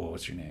then I'm like, "Well,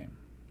 what's your name?"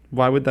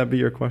 Why would that be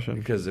your question?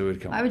 Because it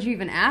would come. Why would you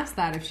even ask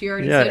that if she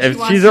already? Yeah, said she if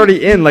wants she's to-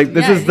 already in, like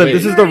this is the wait.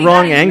 this You is the already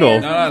wrong got angle.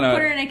 this. No.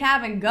 Put her in a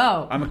cab and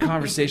go. I'm a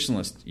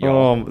conversationalist.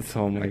 Y'all.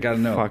 Oh my I gotta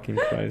know. fucking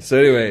Christ. So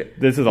anyway,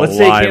 This is a let's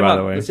say it lie, came by up.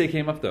 the way. Let's say it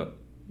came up though.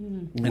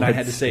 And I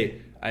had to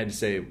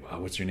say,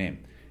 what's your name?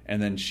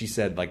 And then she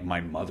said like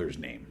my mother's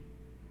name.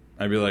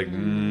 I'd be like,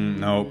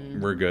 no,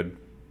 we're good.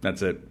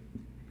 That's it.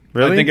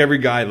 Really? I think every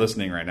guy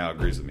listening right now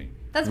agrees with me.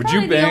 That's Would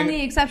probably you the bang?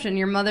 only exception.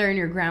 Your mother and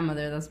your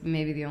grandmother. That's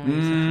maybe the only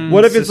exception.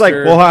 What if it's like,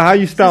 Sister. well, how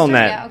you spelling Sister,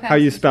 that? yeah, okay. How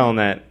you spelling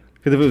that?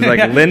 Because if it was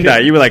like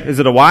Linda, you were like, is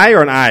it a Y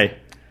or an I?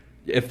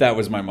 If that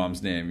was my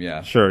mom's name,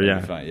 yeah. Sure, that'd yeah.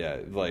 be fine. Yeah,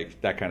 like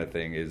that kind of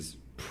thing is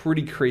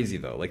pretty crazy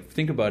though. Like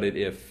think about it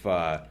if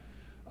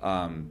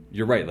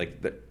you're right,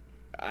 like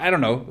I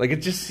don't know, like it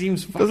just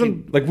seems fucking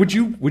Doesn't- like would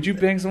you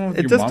bang someone with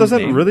It your just mom's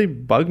doesn't name? really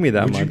bug me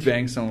that Would much. you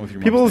bang someone with your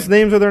mom's People's name?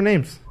 names are their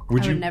names. I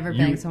would never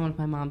bang someone with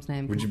my mom's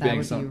name. Would you That bang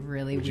would some? be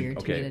really would you- weird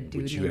to okay, get a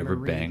dude would you named ever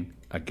Marie. bang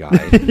a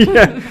guy?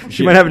 Yeah,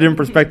 she might have a different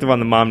perspective on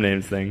the mom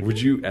names thing.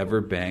 Would you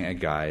ever bang a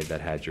guy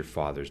that had your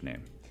father's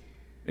name?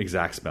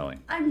 Exact spelling.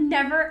 I've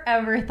never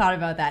ever thought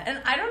about that,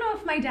 and I don't know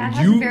if my dad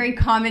has You- a very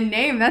common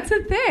name. That's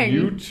a thing.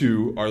 You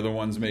two are the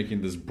ones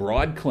making this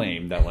broad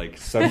claim that like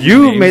such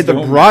You names made the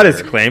don't broadest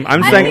matter. claim.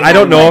 I'm I saying think I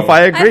don't I know would. if I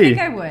I agree. think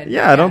I would.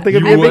 Yeah, I don't think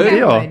it'd You be a big would?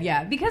 deal. I would,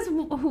 yeah, because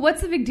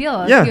what's the big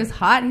deal? If Yeah. he was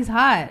hot, he's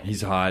hot,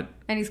 He's hot,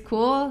 and he's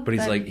cool. but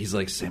then- he's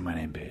like, say my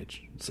name,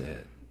 Paige. Say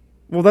it.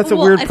 Well, that's a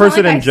Well, weird it's not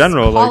person like in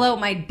general. I call Like, out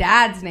my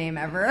dad's name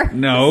ever.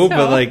 No, So-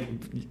 but like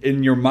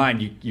in your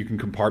mind, you can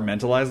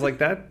compartmentalize like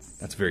that.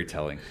 That's very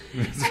telling.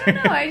 I don't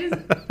know. I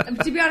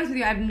just, to be honest with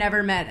you, I've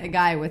never met a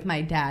guy with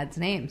my dad's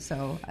name.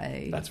 So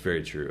That's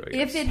very true. I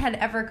if guess. it had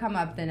ever come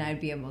up, then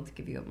I'd be able to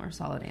give you a more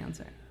solid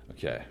answer.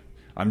 Okay,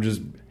 I'm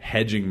just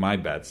hedging my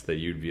bets that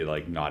you'd be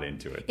like not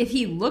into it. If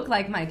he looked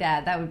like my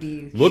dad, that would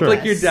be Look Sure.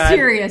 like your dad.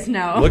 serious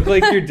no. Look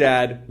like your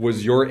dad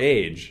was your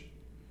age,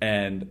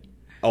 and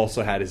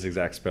also had his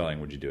exact spelling.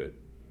 Would you do it?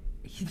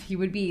 He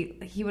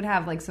would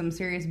have like some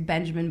serious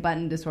Benjamin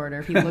Button disorder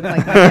if he looked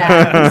like my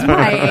dad was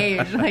my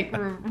age, like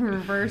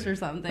reverse or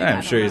something.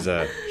 I'm sure he's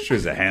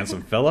a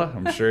handsome fella.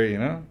 I'm sure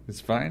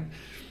it's fine.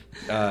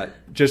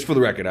 Just for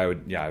the record, I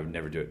would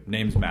never do it.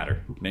 Names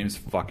matter. Names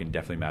fucking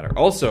definitely matter.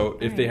 Also,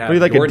 if they have are you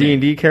like your a name-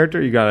 D&D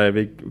character? You gotta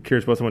be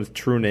curious about someone's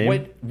true name.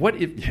 What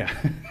if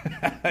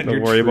Don't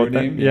your worry true about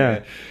that. name?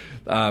 Yeah.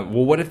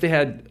 Well, what if they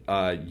had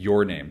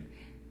your name?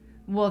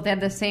 Well, if they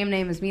had the same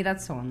name as me,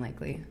 that's so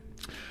unlikely.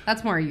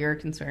 That's more your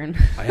concern.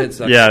 I had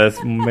sex. Yeah, that's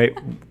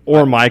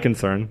or my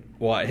concern.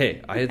 Well, I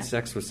had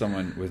sex with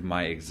someone with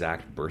my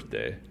exact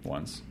birthday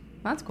once.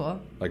 That's cool.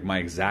 Like my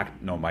exact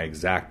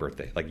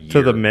birthday. Like To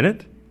year. the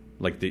minute?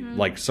 Like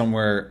like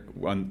somewhere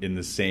in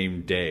the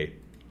same day,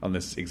 on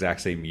this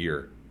exact same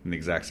year, in the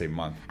exact same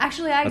month.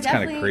 Actually, I That's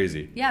definitely kinda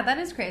crazy. Yeah, that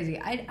is crazy.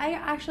 I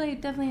actually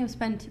definitely have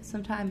spent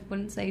some time.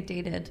 Wouldn't say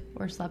dated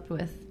or slept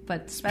with,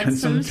 but spent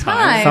some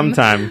time.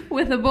 Sometime.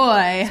 with a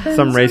boy.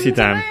 Some racy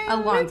time. A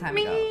long time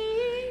with ago.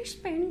 me,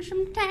 spend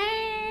some time.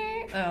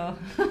 Oh,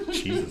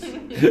 Jesus.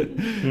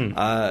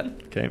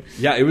 Okay.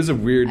 Yeah, it was a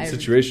weird I-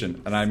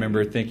 situation, and I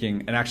remember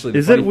thinking, and actually,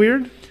 Is it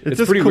weird? It's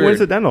just pretty weird.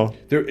 coincidental.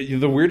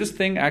 The weirdest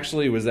thing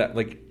actually was that,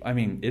 like, I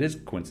mean, it is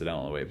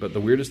coincidental in a way, but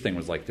the weirdest thing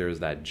was like there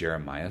was that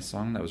Jeremiah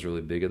song that was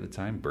really big at the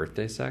time,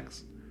 "Birthday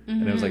Sex,"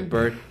 and it was like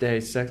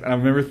birthday sex, and I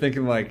remember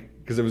thinking like,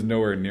 because it was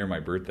nowhere near my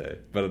birthday,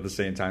 but at the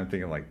same time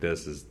thinking like,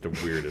 this is the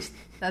weirdest.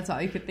 that's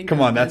all you could think. Come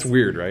of. on, that's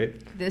weird, right?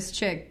 This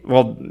chick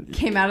Well,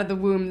 came out of the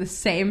womb the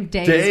same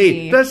day as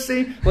me. That's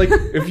same. Like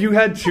if you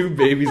had two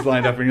babies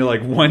lined up, and you're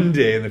like, one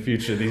day in the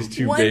future, these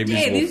two One babies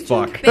day, will these two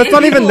fuck. babies that's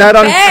not even will that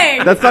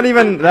bang. that's not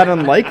even that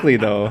unlikely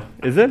though,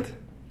 is it?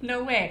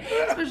 No way,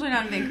 especially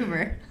not in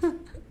Vancouver.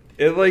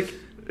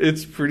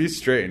 It's pretty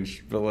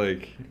strange, but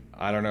like,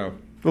 I don't know.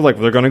 Well, like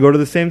they're gonna go to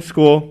the same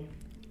school.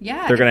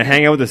 Yeah, They're gonna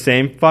hang out with the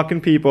same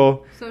fucking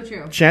people. So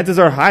true. Chances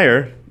are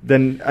higher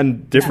than a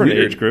different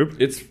Weird. age group.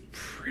 It's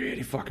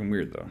pretty fucking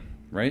weird though,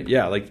 right?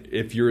 Yeah, like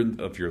if you're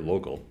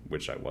local,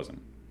 which I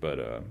wasn't,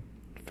 but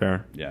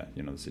Fair. yeah,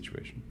 you know the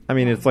situation. I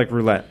mean, it's like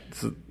roulette.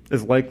 It's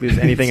as likely as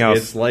anything else.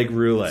 It's like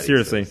roulette.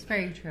 Seriously. It's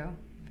very true.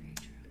 Very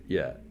true.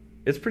 Yeah,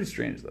 it's pretty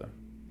strange though.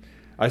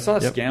 I saw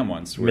a Yep. scam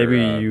once where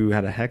Maybe you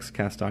had a hex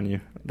cast on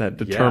you that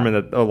determined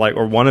that,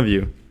 or one of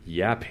you,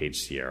 Yeah, Paige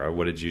Sierra.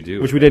 What did you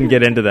do? which we didn't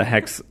get into the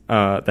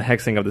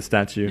hexing of the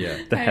statue, Yeah.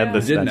 the I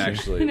headless didn't statue.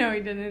 actually. No, he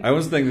didn't. I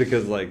was thinking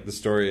because like the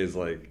story is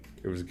like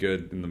it was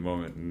good in the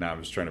moment, and now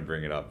I'm just trying to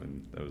bring it up,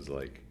 and it was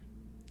like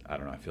I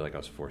don't know. I feel like I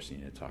was forcing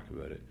you to talk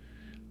about it.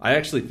 I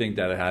actually think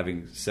that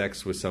having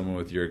sex with someone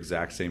with your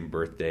exact same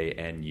birthday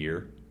and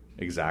year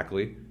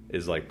exactly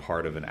is like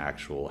part of an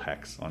actual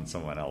hex on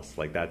someone else.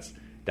 Like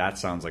that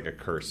sounds like a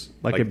curse.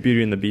 Like a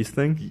Beauty and the Beast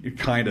thing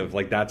Kind of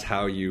like that's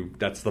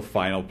the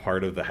final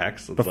part of the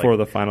hex. It's before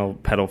like, the final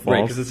petal right,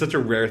 falls. because it's such a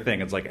rare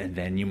thing. It's like, and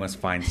then you must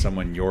find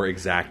someone your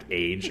exact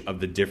age, of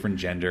the different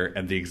gender,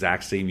 and the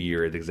exact same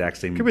year, the exact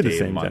same Could be the day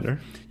same of month. gender.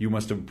 You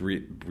must have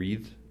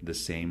breathed the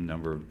same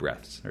number of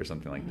breaths, or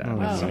something like that. Oh, like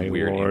my some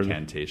weird Lord.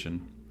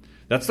 incantation.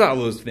 That's not how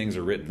those things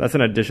are written. That's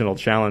an additional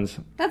challenge.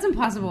 That's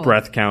impossible.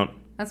 Breath count.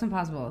 That's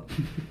impossible.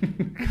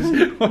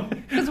 How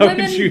Because would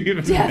women you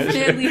even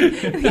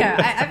definitely.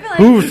 Yeah, I feel like.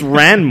 Who's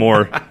ran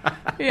more?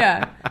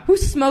 Yeah. Who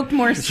smoked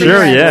more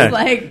cigarettes? Sure, yeah.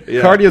 Like,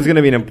 Cardio is going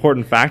to be an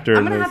important factor.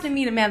 I'm going to have to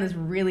meet a man that's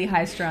really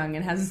high strung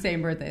and has the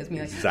same birthday as me.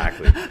 Like,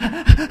 Exactly.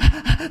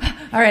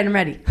 all right, I'm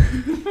ready.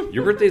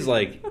 Your birthday's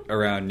like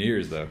around New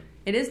Year's, though.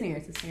 It is New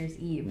Year's. It's New Year's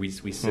Eve. We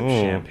sipped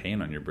Oh.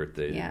 champagne on your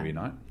birthday, Yeah. did we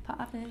not?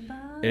 Poppin'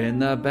 bottles. In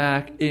the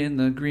back, in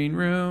the green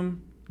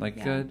room, like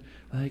Yeah.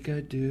 a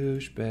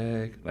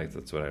douchebag. Like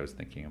that's what I was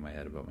thinking in my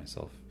head about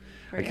myself.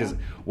 Were you? Because,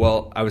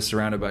 well, I was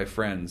surrounded by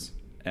friends,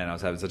 and I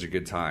was having such a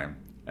good time.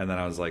 And then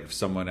I was like, if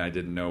someone I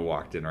didn't know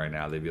walked in right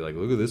now, they'd be like,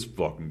 "Look at this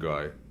fucking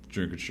guy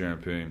drinking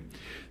champagne."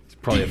 It's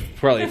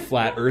probably a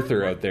flat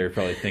earther out there,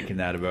 probably thinking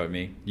that about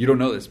me. You don't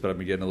know this, but I've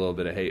been getting a little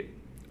bit of hate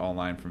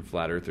online from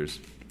flat earthers.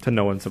 To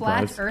no one's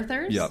Flat surprise.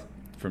 earthers? Yep,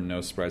 from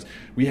No Surprise.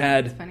 We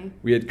That's funny.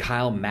 had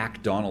Kyle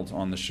MacDonald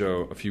on the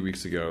show a few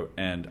weeks ago,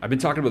 and I've been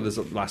talking about this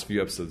the last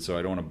few episodes, so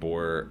I don't want to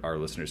bore our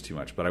listeners too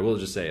much, but I will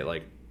just say,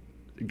 like,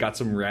 got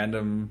some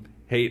random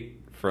hate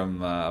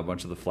from a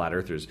bunch of the flat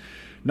earthers.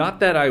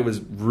 Not that I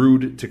was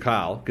rude to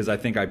Kyle, because I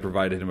think I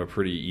provided him a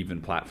pretty even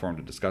platform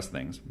to discuss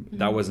things.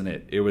 That wasn't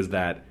it. It was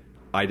that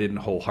I didn't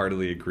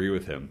wholeheartedly agree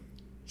with him.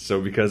 So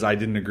because I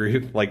didn't agree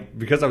with, like,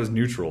 because I was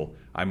neutral,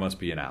 I must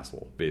be an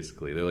asshole,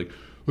 basically. They're like,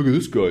 "Look at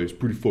this guy, he's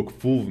pretty fucking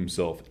full of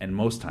himself." And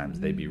most times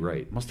they'd be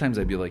right. Most times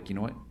I'd be like, you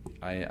know what?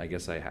 I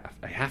guess I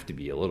have to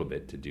be a little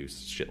bit to do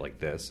shit like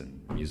this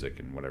and music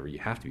and whatever. You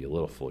have to be a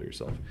little full of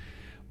yourself.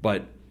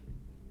 But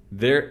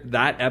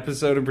that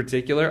episode in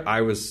particular,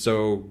 I was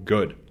so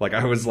good. Like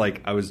I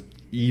was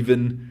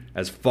even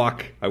as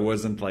fuck. I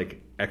wasn't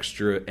like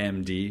extra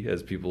MD,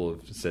 as people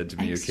have said to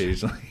me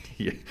occasionally.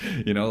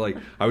 You know, like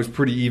I was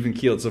pretty even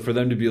keeled. So for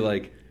them to be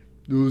like,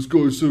 "Oh, this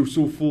guy's so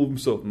full of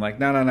himself," I'm like,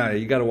 no,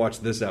 you got to watch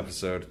this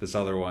episode, this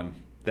other one.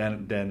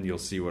 Then you'll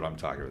see what I'm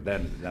talking about.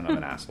 Then I'm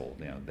an asshole.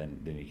 You know, then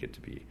you get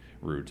to be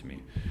rude to me.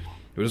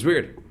 It was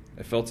weird.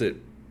 I felt it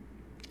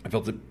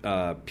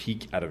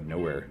peak out of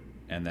nowhere.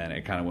 And then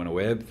it kind of went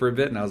away for a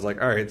bit, and I was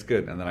like, all right, it's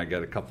good. And then I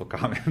get a couple of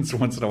comments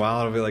once in a while,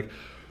 and I'll be like,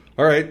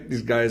 all right,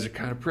 these guys are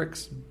kind of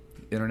pricks.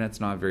 The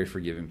internet's not a very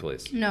forgiving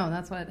place. No,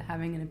 that's what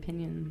having an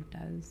opinion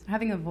does.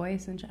 Having a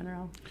voice in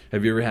general.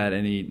 Have you ever had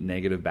any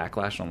negative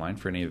backlash online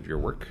for any of your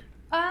work?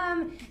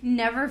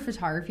 Never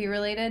photography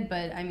related,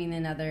 but I mean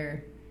in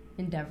other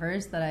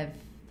endeavors that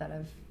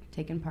I've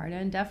taken part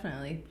in,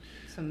 definitely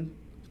some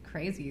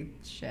crazy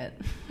shit.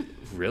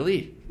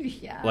 Really?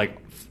 Yeah. Like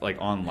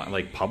online,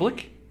 like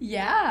public?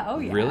 Yeah. Oh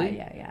yeah. Really?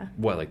 Yeah.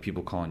 What, like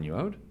people calling you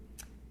out?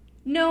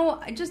 No,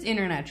 just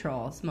internet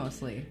trolls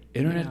mostly.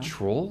 Internet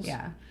trolls?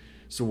 Yeah.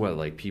 So what,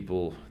 like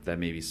people that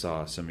maybe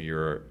saw some of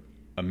your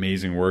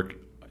amazing work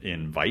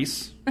in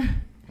Vice?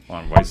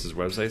 On Vice's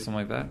website, something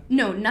like that?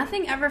 No,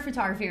 nothing ever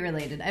photography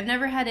related. I've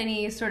never had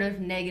any sort of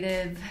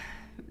negative,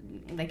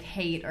 like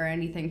hate or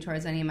anything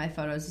towards any of my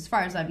photos, as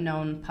far as I've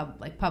known.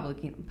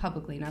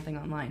 Publicly, nothing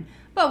online.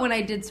 But when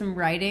I did some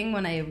writing,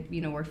 when I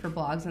worked for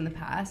blogs in the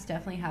past,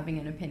 definitely having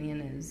an opinion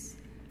is.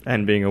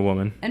 And being a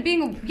woman. And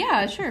being a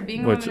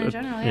woman in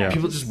general. Yeah.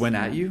 People just went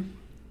at you?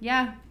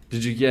 Yeah.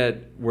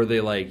 Were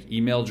they like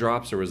email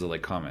drops or was it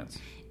like comments?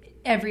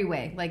 Every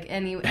way, like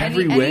any way?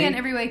 and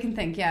every way you can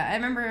think. Yeah, I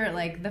remember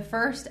like the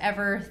first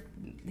ever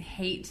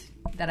hate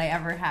that I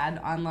ever had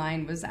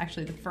online was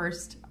actually the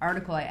first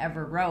article I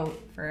ever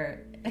wrote for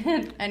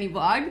any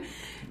blog,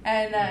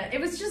 and it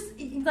was just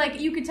like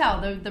you could tell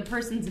the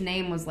person's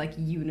name was like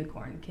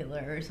Unicorn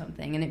Killer or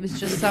something, and it was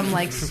just some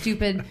like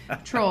stupid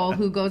troll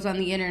who goes on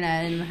the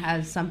internet and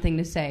has something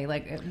to say.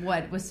 Like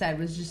what was said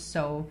was just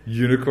so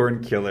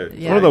Unicorn Killer.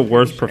 Yeah, One of the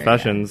worst sure,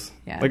 professions.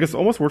 yeah. Like it's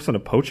almost worse than a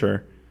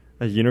poacher.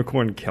 A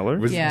unicorn killer?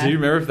 Yeah. Do you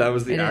remember if that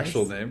was the It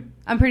actual is. name?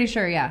 I'm pretty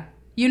sure, yeah.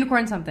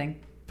 Unicorn something.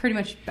 Pretty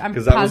much, I'm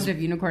 'Cause that positive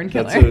was- unicorn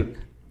That's killer.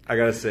 I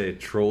gotta say,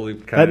 trolly.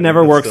 That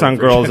never works on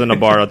girls in a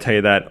bar. I'll tell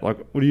you that. Like,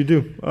 what do?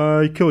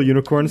 You kill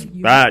unicorns.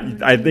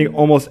 I think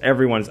almost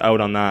everyone's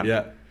out on that.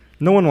 Yeah.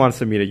 No one wants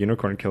to meet a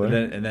unicorn killer.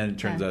 And then it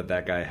turns out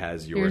that guy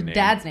has your name.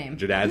 dad's name.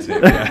 Your dad's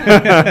name.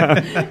 Yeah.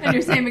 And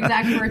your same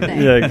exact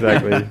birthday. Yeah,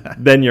 exactly.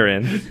 Then you're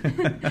in.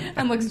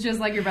 And looks just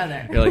like your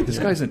brother. You're like, this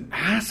guy's an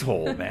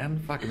asshole, man.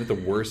 Fuck, I met the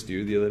worst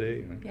dude the other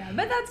day. Yeah,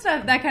 but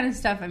that kind of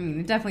stuff, I mean,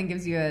 it definitely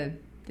gives you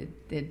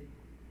it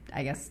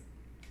I guess,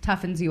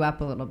 toughens you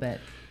up a little bit.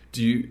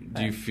 Do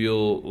you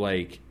feel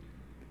like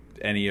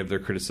any of their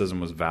criticism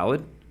was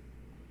valid?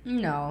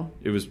 No.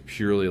 It was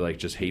purely like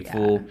just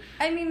hateful.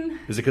 Yeah. I mean,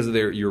 Is it because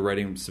you were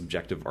writing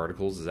subjective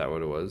articles? Is that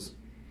what it was?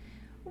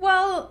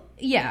 well,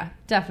 yeah,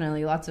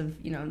 definitely. Lots of,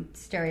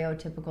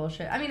 stereotypical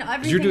shit. I mean, Because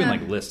everything. you're doing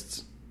like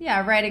lists.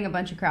 Yeah, writing a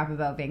bunch of crap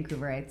about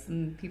Vancouverites,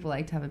 and people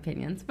like to have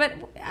opinions. But,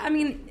 I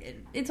mean,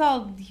 it's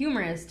all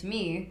humorous to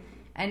me.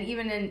 And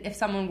even if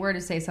someone were to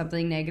say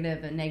something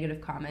negative, a negative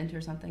comment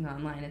or something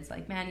online, it's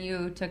like, man,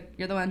 you're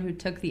the one who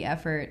took the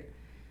effort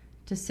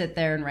to sit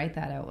there and write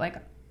that out. Like,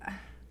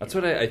 That's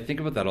what I think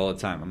about that all the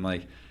time. I'm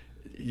like,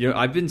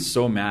 I've been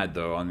so mad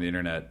though on the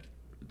internet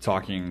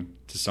talking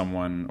to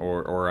someone,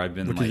 or I've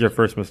been Which like, is your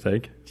first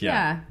mistake.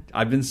 Yeah.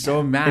 I've been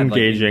so mad,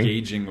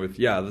 Engaging with,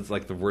 that's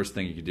like the worst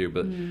thing you could do.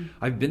 But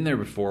I've been there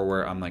before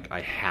where I'm like,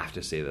 I have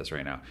to say this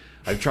right now.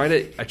 I try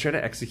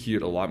to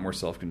execute a lot more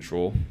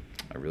self-control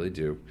I really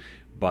do.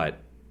 But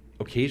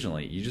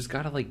occasionally, you just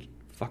gotta like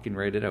fucking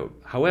write it out.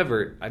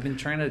 However, I've been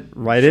trying to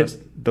Write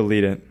it,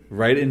 delete it.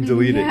 write it and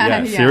delete it.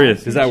 Yeah,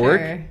 serious. Does that for work?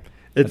 sure. It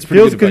That's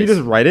pretty feels good because you advice.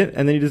 just write it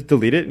and then you just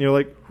delete it and you're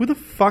like, who the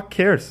fuck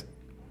cares?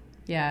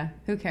 Yeah,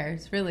 who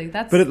cares? Really,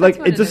 that's. But it, that's like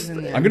what it is just in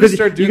the I'm end. gonna because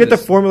start doing you get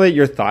this. to formulate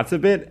your thoughts a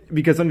bit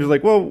because I'm just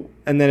like, well,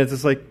 and then it's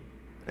just like,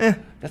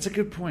 That's a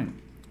good point.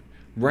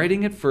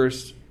 Writing it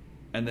first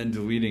and then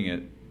deleting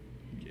it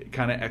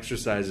kind of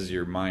exercises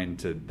your mind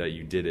to that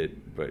you did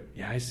it. But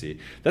yeah, I see.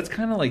 That's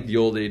kind of like the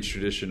old age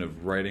tradition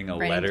of writing a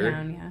Write it letter.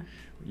 down, yeah.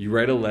 You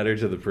write a letter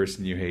to the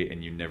person you hate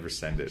and you never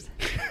send it.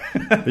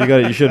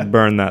 you should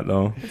burn that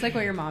though. It's like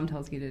what your mom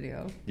tells you to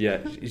do. Yeah,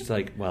 it's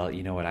like, well,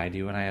 you know what I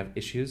do when I have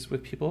issues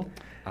with people?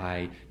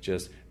 I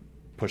just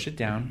push it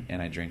down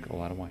and I drink a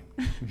lot of wine.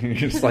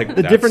 It's like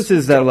The difference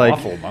is that, like,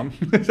 awful, Mom.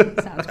 Sounds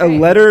A great.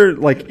 letter,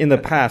 like in the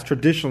past,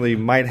 traditionally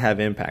might have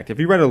impact. If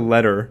you write a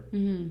letter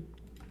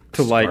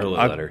to like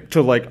Scarlet letter.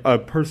 to like a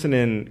person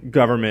in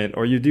government,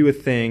 or you do a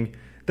thing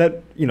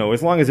that, you know,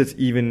 as long as it's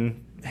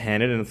even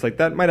handed, and it's like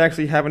that might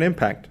actually have an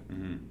impact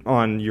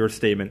on your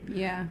statement.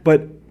 Yeah.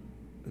 But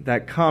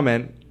that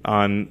comment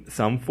on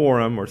some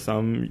forum or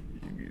some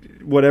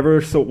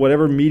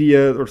whatever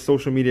media or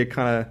social media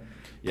kind of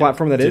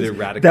platform that to is, the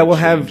radical that will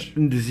have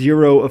change.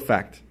 zero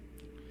effect.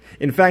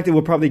 In fact, it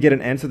will probably get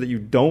an answer that you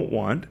don't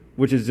want,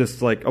 which is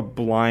just like a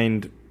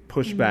blind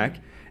pushback.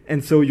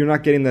 And so you're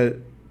not getting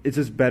it's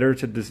just better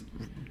to just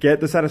get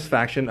the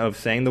satisfaction of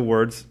saying the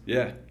words,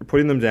 Yeah.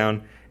 putting them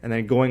down, and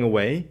then going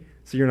away,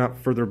 so you're not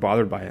further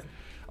bothered by it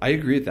I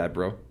agree with that,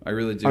 bro. I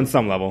really do. on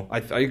some level. I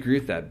agree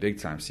with that big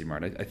time,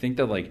 C-Mart. I think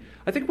that, like,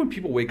 I think when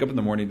people wake up in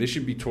the morning, they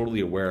should be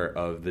totally aware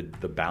of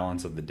the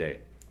balance of the day.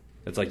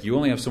 It's like you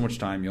only have so much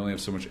time, you only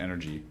have so much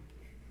energy.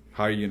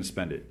 How are you going to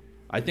spend it?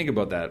 I think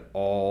about that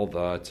all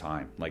the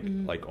time,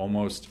 like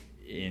almost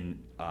in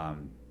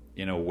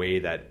a way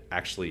that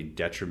actually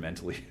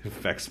detrimentally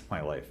affects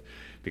my life,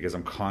 because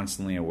I'm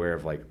constantly aware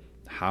of like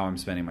how I'm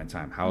spending my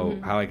time,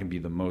 how I can be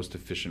the most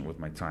efficient with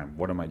my time.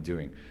 What am I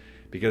doing?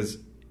 Because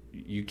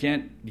you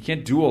can't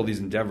do all these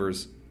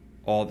endeavors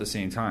all at the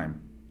same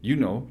time. You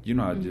know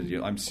how to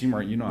do. I'm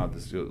C-Mart. You know how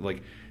this.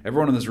 Like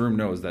everyone in this room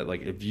knows that.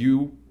 Like if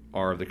you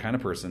are the kind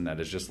of person that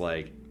is just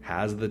like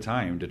has the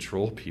time to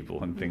troll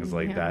people and things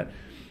like that,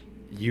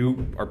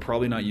 you are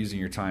probably not using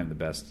your time the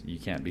best you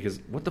can. Because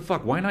what the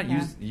fuck? Why not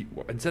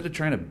instead of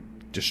trying to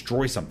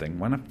destroy something?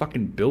 Why not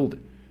fucking build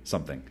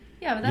something?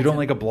 Yeah, but you don't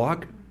like a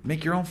blog?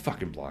 Make your own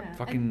fucking blog.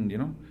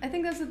 Yeah. I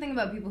think that's the thing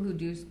about people who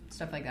do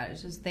stuff like that.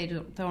 It's just they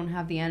don't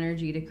have the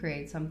energy to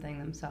create something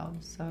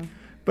themselves. So,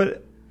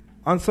 But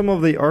on some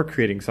of they are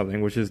creating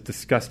something, which is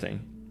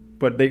disgusting.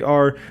 But they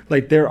are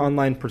like their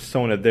online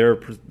persona,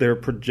 their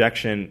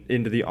projection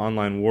into the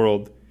online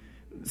world.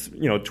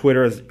 You know,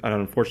 Twitter is an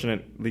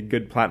unfortunately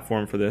good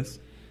platform for this,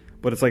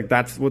 but it's like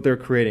that's what they're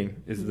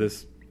creating is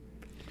this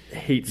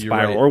hate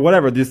spiral right. or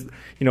whatever. This,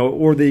 you know,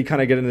 or they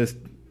kind of get in this.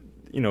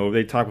 You know,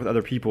 they talk with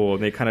other people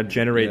and they kind of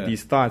generate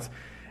these thoughts.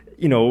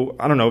 You know,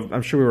 I don't know.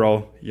 I'm sure we were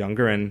all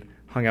younger and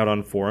hung out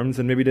on forums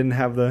and maybe didn't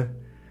have the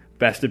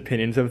best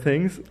opinions of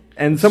things.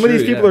 And some of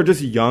these people are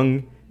just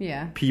young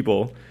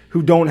people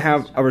who don't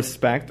have a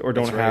respect or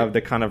don't have the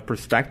kind of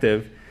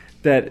perspective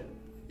that,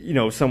 you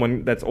know,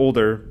 someone that's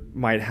older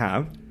might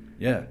have.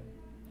 Yeah.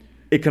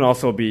 It can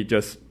also be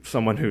just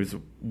someone who's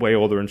way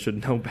older and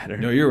should know better.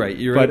 No, you're right.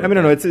 But I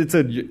mean, no, it's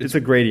a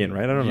gradient,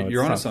 right? I don't know.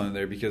 You're onto something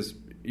there because,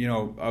 you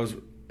know,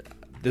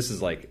 this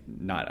is like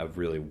not a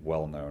really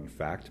well-known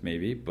fact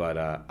maybe, but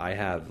I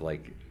have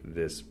like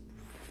this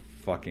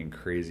fucking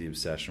crazy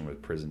obsession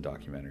with prison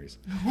documentaries.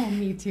 Oh,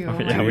 me too. Oh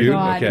yeah, my we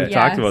God. okay.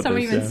 talked about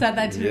Someone this, even said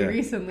that to me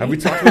recently. Have we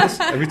talked about this?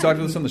 Have we talked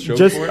about this on the show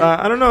Just, before?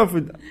 I don't know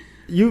if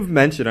you've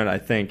mentioned it. I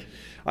think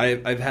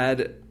I've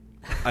had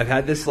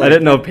this. Like, I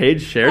didn't know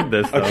Paige shared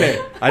this. Though.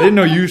 Okay, I didn't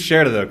know you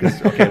shared it though.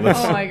 Because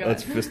Oh my God.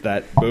 let's fist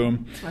that.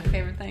 Boom. It's my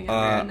favorite thing ever.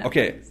 on Netflix.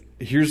 Okay,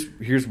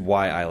 here's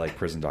why I like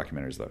prison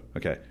documentaries though.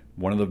 Okay,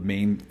 one of the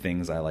main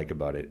things I like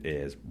about it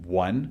is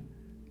one,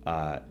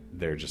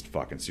 they're just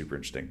fucking super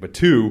interesting. But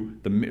two,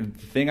 the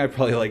thing I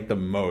probably like the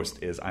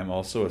most is I'm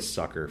also a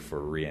sucker for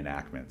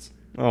reenactments.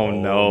 Oh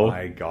no! Oh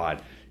my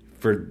God.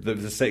 For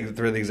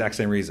the exact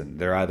same reason.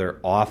 They're either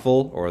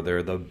awful or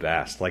they're the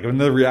best. Like when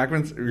the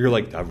reenactments, you're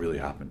like, that really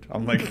happened.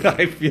 I'm like,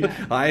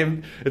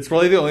 it's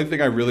probably the only thing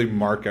I really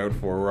mark out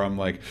for where I'm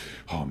like,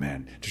 oh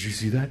man, did you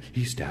see that?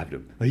 He stabbed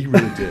him. Like, he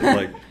really did.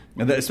 Like,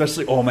 and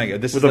especially, oh my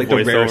God, this With is like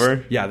a the rarest.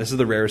 voiceover? Yeah, this is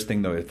the rarest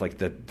thing though. If like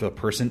the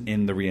person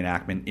in the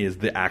reenactment is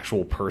the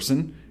actual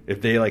person.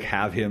 If they like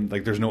have him,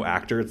 like there's no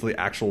actor, it's the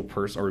actual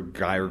person or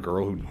guy or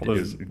girl who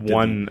is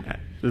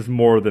There's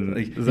more than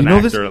there's an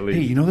this, actor at least.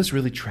 Hey, you know this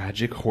really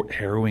tragic,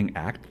 harrowing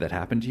act that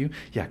happened to you?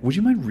 Yeah, would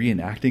you mind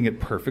reenacting it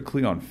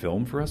perfectly on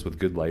film for us with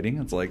good lighting?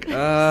 It's like,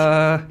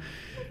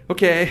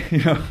 okay,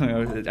 you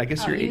know, I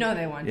guess you know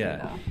they want to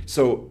though.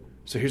 So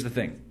here's the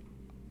thing.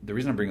 The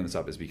reason I'm bringing this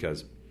up is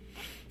because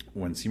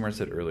when C-Mart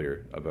said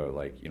earlier about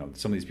like, you know,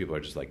 some of these people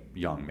are just like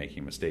young,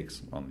 making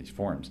mistakes on these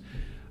forums.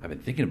 I've been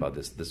thinking about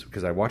this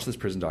because I watched this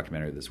prison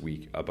documentary this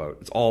week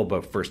it's all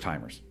about first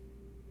timers.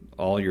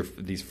 all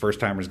these first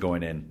timers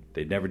going in,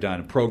 they'd never done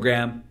a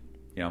program.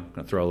 You know, I'm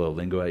gonna throw a little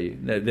lingo at you.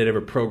 They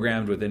never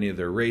programmed with any of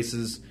their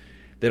races.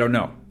 They don't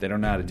know. They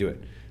don't know how to do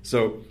it.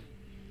 So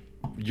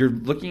you're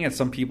looking at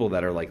some people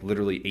that are like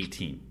literally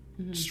 18,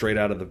 straight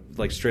out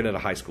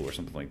of high school or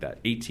something like that.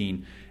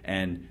 18,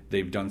 and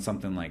they've done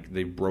something like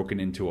they've broken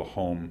into a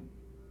home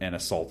and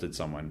assaulted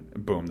someone.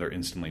 Boom, they're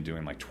instantly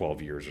doing like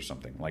 12 years or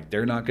something. Like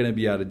they're not going to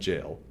be out of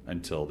jail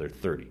until they're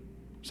 30,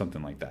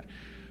 something like that.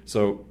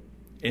 So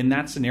in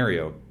that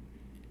scenario,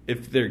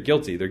 if they're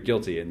guilty, they're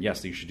guilty, and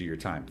yes, you should do your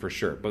time for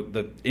sure. But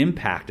the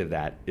impact of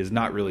that is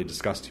not really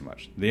discussed too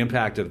much. The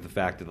impact of the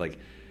fact that like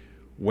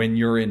when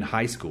you're in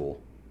high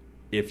school,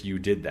 if you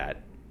did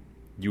that,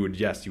 you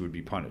would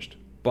be punished.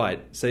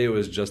 But say it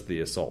was just the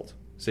assault.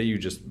 Say you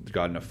just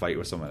got in a fight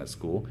with someone at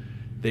school,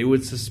 they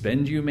would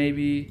suspend you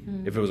maybe.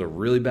 If it was a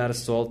really bad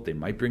assault, they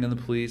might bring in the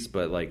police.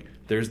 But like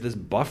there's this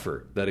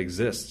buffer that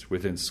exists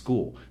within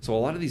school. So a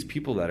lot of these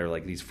people that are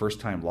like these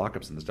first-time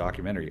lockups in this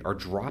documentary are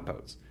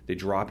dropouts. They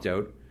dropped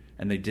out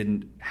and they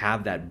didn't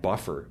have that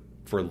buffer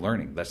for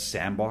learning. That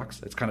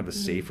sandbox, it's kind of a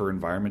safer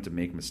environment to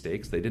make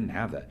mistakes. They didn't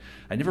have that.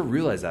 I never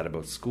realized that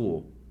about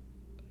school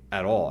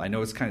at all. I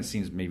know it kind of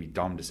seems maybe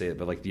dumb to say it,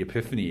 but like the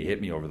epiphany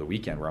hit me over the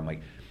weekend where I'm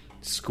like,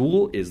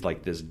 school is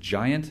like this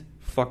giant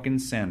fucking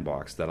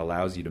sandbox that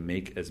allows you to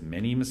make as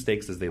many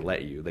mistakes as they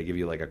let you. They give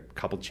you like a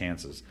couple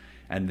chances,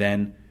 and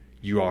then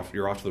you're off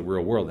to the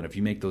real world. And if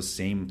you make those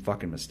same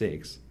fucking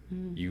mistakes,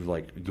 you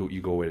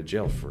go away to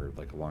jail for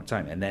like a long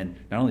time. And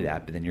then not only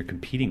that, but then you're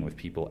competing with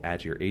people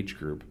at your age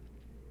group.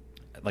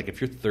 Like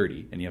if you're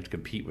 30 and you have to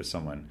compete with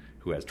someone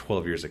who has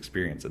 12 years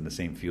experience in the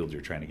same field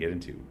you're trying to get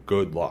into,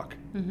 good luck.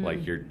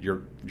 Like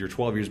you're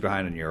 12 years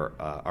behind on your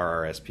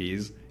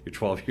RRSPs. You're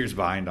 12 years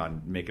behind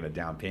on making a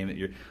down payment.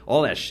 You're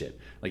all that shit.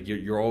 Like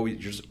you're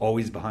just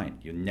always behind.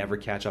 You'll never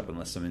catch up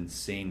unless some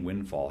insane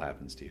windfall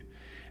happens to you.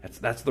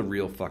 That's the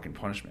real fucking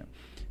punishment.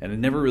 And it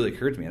never really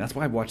occurred to me. And that's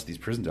why I watch these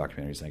prison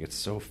documentaries and I get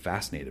so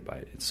fascinated by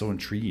it. It's so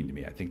intriguing to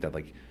me. I think that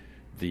like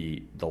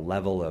the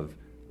level of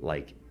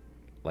like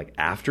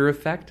after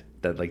effect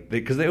that like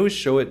because they always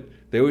show it.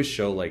 They always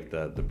show like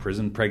the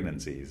prison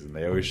pregnancies, and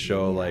they always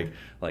show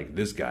like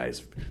this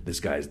guy's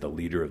the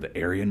leader of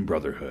the Aryan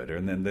Brotherhood,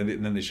 and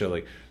then they show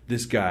like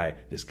this guy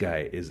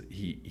is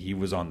he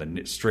was on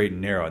the straight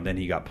and narrow, and then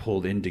he got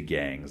pulled into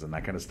gangs and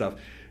that kind of stuff.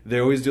 They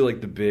always do like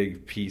the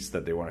big piece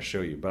that they want to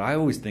show you, but I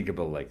always think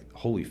about like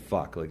holy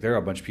fuck, like there are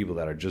a bunch of people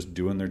that are just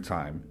doing their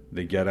time.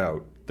 They get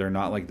out. They're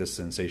not like this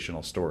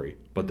sensational story,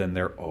 but then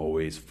they're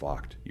always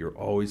fucked. You're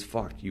always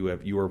fucked. You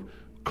are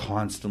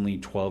constantly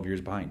 12 years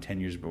behind, 10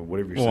 years,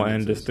 whatever your sentence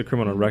and just the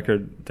criminal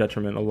record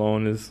detriment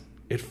alone is...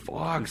 It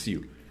fogs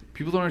you.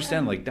 People don't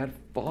understand, like, that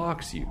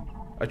fogs you.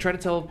 I try to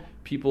tell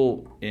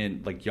people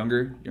in, like,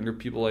 younger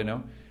people I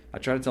know, I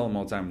try to tell them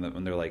all the time that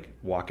when they're, like,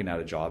 walking out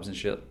of jobs and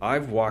shit.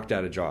 I've walked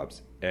out of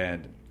jobs,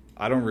 and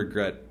I don't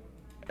regret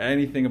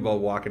anything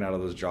about walking out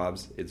of those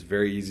jobs. It's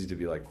very easy to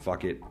be like,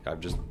 fuck it.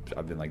 I've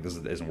been like, this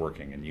isn't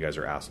working, and you guys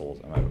are assholes.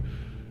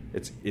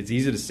 It's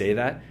easy to say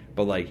that,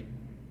 but, like,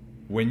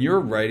 when you're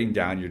writing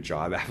down your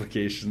job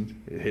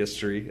application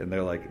history and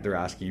they're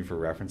asking you for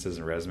references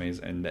and resumes,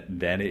 and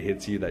then it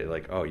hits you that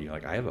like, oh, you're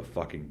like, I have a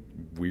fucking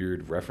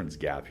weird reference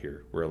gap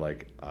here where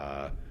like,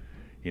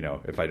 you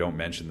know, if I don't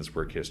mention this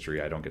work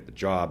history, I don't get the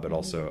job, but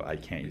also I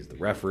can't use the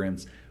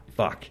reference.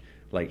 Fuck.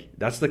 Like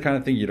that's the kind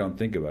of thing you don't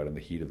think about in the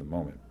heat of the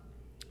moment.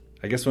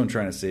 I guess what I'm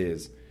trying to say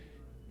is,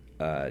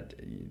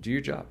 do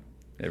your job.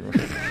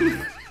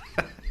 Everyone.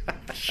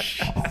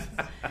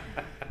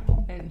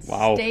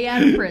 Wow. Stay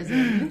out of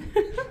prison.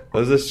 That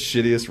was the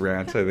shittiest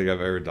rant I think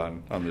I've ever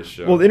done on this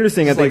show. Well, the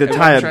interesting, I think, to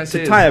tie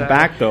it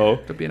back, though,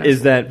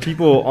 is that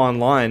people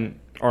online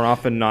are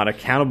often not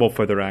accountable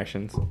for their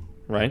actions,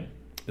 right?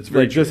 It's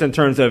very true. Just in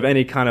terms of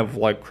any kind of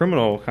like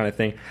criminal kind of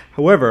thing.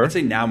 However, I'd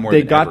say now more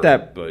than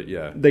ever, but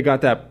yeah. They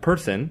got that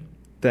person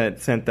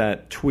that sent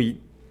that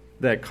tweet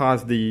that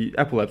caused the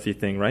epilepsy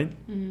thing, right?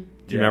 Mm-hmm.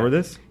 Do you remember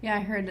this? Yeah, I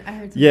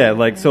heard. Yeah,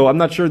 like, so I'm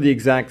not sure the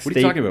exact state. What are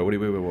you talking about?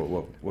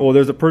 Whoa. Well,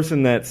 there's a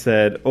person that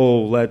said,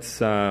 oh, let's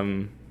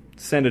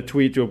send a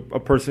tweet to a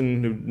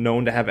person who's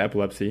known to have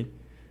epilepsy.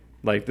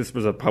 Like, this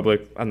was a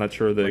public, I'm not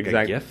sure the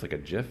exact. Like a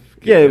GIF?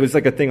 Yeah, it was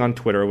like a thing on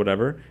Twitter or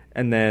whatever.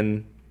 And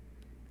then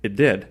it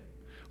did.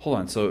 Hold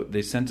on. So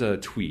they sent a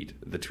tweet.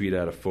 The tweet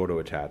had a photo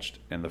attached,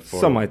 and the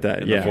photo, something like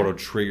that. The photo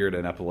triggered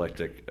an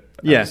epileptic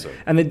episode.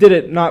 Yeah, and they did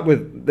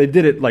it they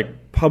did it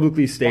like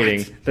publicly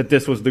stating that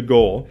this was the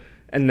goal,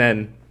 and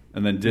then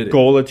did it.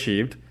 Goal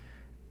achieved,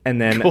 and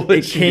then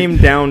it came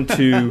down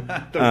to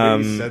the way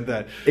you said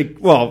that.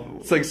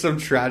 It's like some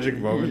tragic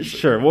moment.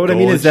 Sure. What I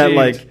mean is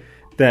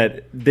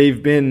that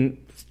they've been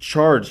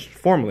charged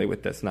formally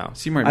with this now.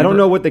 Seymour, I don't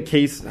know what the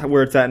case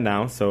where it's at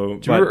now. So,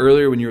 do you remember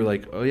earlier when you were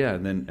like, "Oh yeah,"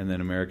 and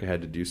then America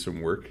had to do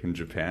some work in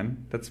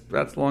Japan? That's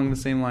along the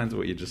same lines of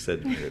what you just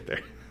said to me right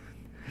there.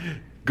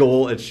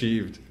 Goal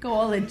achieved.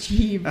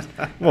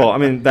 Well, I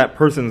mean, that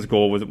person's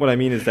goal was. What I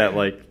mean is that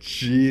like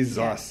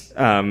Jesus.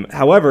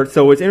 However,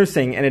 so it's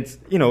interesting, and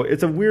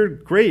it's a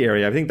weird gray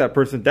area. I think that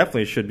person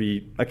definitely should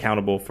be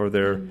accountable for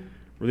their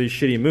really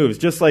shitty moves.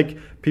 Just like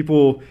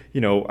people,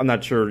 I'm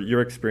not sure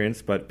your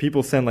experience, but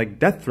people send like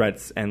death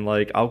threats and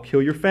like, I'll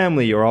kill your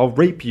family or I'll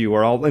rape you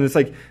and it's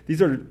like,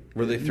 these are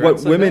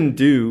what women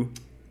do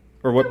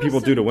or what people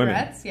do to women.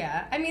 Threats,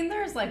 yeah. I mean,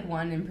 there's like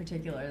one in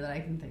particular that I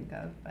can think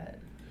of, but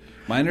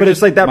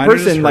it's like that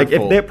person, like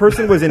if that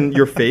person was in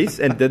your face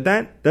and did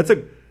that, that's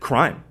a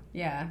crime.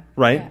 Yeah.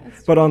 Right? Yeah,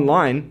 but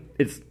online,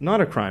 it's not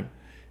a crime.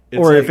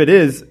 Or like, if it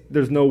is,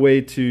 there's no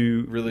way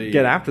to really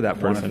get after that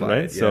person,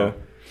 right? Yeah. So,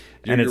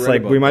 and it's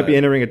like we might be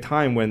entering a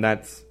time when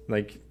that's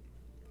like,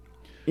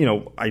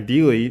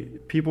 ideally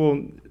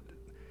people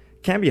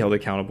can be held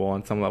accountable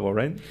on some level,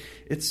 right?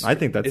 I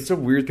think that's it's a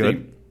weird good.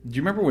 thing. Do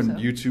you remember when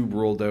YouTube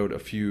rolled out a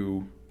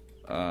few,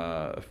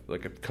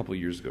 like a couple of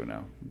years ago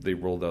now? They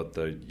rolled out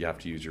you have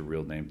to use your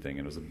real name thing,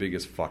 and it was the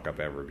biggest fuck up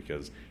ever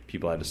because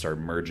people had to start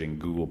merging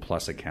Google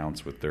Plus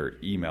accounts with their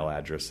email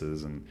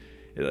addresses, and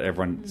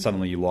everyone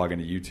suddenly you log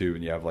into YouTube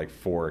and you have like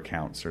 4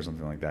 accounts or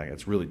something like that.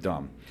 It's really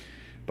dumb.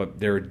 But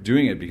they're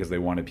doing it because they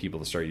wanted people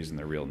to start using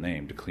their real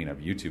name to clean up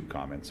YouTube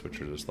comments,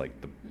 which are just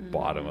like the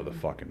bottom of the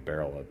fucking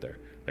barrel out there.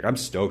 Like, I'm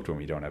stoked when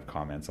we don't have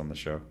comments on the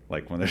show.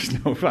 Like, when there's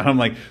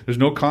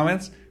no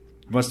comments,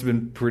 must have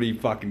been pretty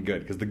fucking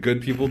good because the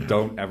good people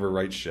don't ever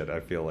write shit, I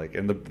feel like.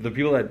 And the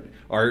people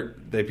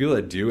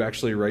that do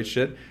actually write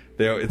shit,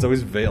 it's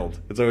always veiled.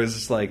 It's always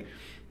just like,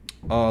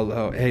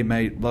 oh, hey,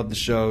 mate, love the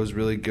show. It was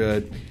really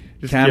good.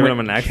 Just giving them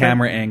an accent?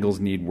 Camera angles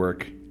need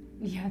work.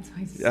 Yeah, it's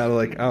always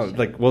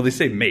well, they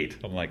say mate.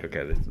 I'm like,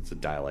 okay, it's a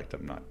dialect.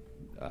 I'm not.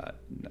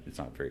 It's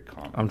not very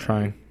common. I'm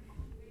trying.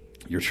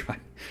 You're trying,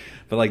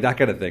 but like that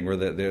kind of thing where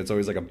it's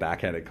always like a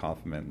backhanded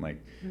compliment,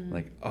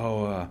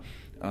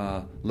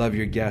 love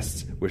your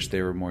guests. Wish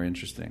they were more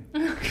interesting.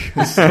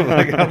 So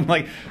I'm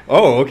like,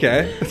 oh,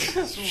 okay,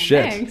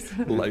 shit. Thanks.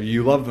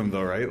 You love them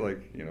though, right?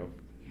 Like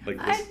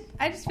this.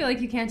 I just feel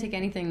like you can't take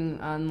anything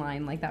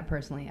online like that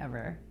personally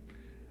ever.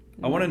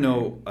 I want to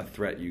know a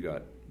threat you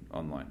got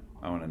online.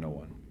 I want to know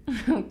one.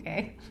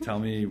 Okay. Tell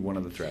me one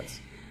of the threats.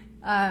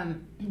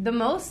 The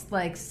most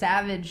like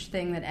savage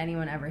thing that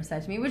anyone ever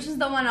said to me, which is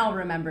the one I'll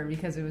remember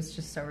because it was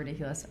just so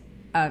ridiculous,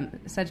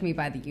 said to me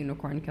by the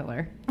Unicorn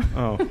Killer.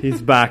 Oh,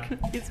 he's back.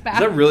 He's back. Is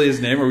that really his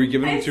name? Are we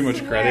giving him too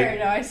much credit?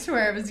 No, I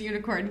swear it was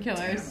Unicorn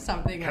Killer,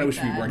 something like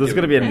that. There's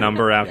going to be a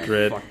number after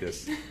it. Fuck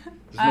this.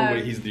 There's no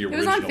way he's the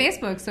original. It was on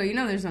Facebook, so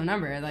there's no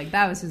number. Like,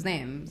 that was his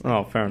name.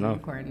 Oh, fair enough.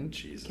 Unicorn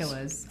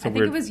Killers. I think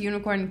it was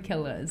Unicorn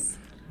Killers.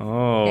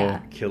 Oh. Yeah.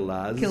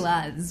 Killers?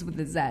 Killers with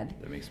a Z.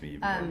 That makes me even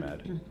more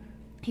mad.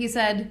 He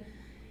said,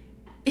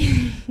 let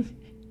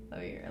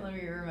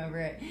me remember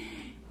it.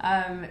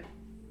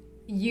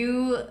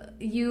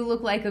 You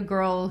look like a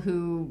girl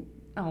who,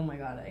 oh my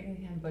god,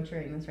 I'm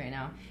butchering this right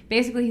now.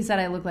 Basically, he said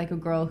I look like a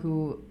girl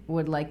who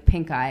would like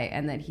pink eye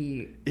and that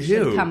he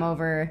should come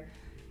over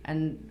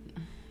and...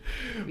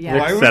 Yeah.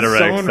 Why would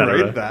someone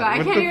write that? So I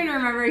can't even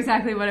remember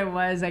exactly what it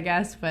was, I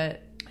guess,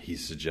 but...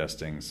 He's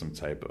suggesting some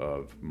type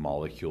of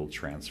molecule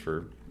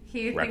transfer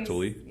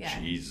rectally. Yeah,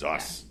 Jesus.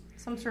 Yeah.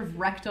 Some sort of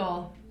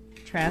rectal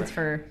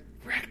transfer.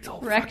 Rectal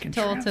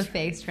to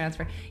face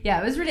transfer.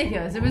 Yeah, it was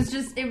ridiculous. It was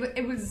just,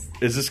 it was...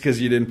 Is this because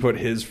you didn't put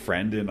his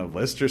friend in a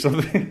list or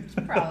something?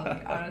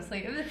 Probably, honestly.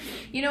 It was,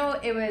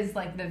 it was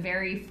like the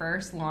very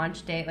first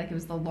launch day. Like, it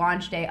was the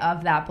launch day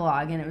of that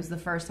blog, and it was the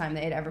first time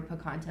they had ever put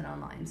content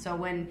online. So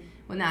when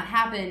that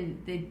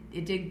happened,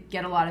 it did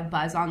get a lot of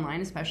buzz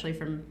online, especially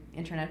from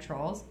internet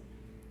trolls.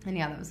 And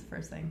yeah, that was the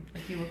first thing.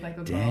 Like, you look like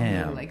a girl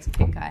who likes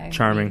pink eye.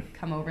 Charming.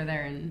 Come over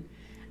there and...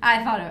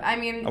 I thought it... I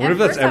mean, I wonder if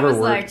that's ever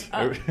worked.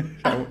 Like,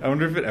 I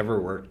wonder if it ever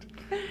worked.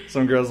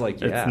 Some girl's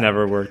like, yeah. It's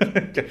never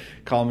worked.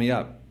 Call me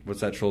up. What's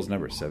that troll's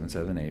number?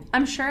 778.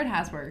 I'm sure it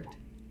has worked.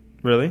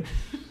 Really?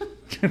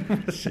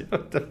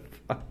 What the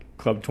fuck?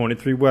 Club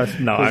 23 West.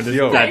 No, that's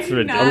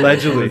ridiculous.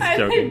 Allegedly. I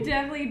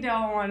definitely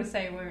don't want to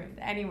say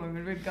any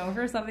women would go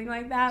for something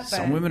like that. But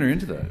some women are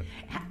into that.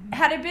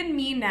 Had it been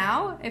me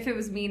now, if it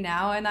was me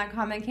now and that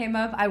comment came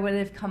up, I would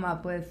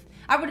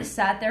have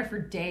sat there for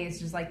days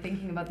just like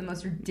thinking about the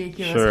most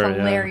ridiculous,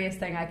 hilarious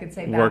thing I could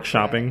say back.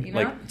 Workshopping.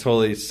 Like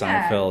totally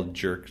Seinfeld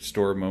jerk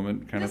store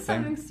moment kind just of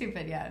thing. Something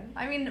stupid, yeah.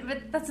 I mean,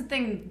 but that's the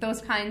thing.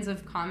 Those kinds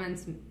of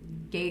comments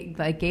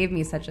gave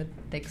me such a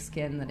thick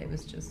skin that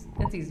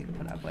it's easy to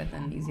put up with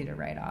and easy to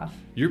write off.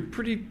 You're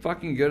pretty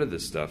fucking good at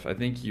this stuff. I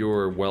think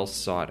you're well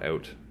sought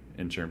out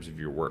in terms of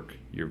your work.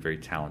 You're very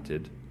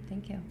talented.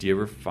 Thank you. Do you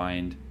ever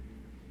find...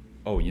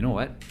 Oh, you know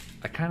what?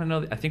 I kind of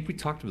know... I think we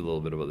talked a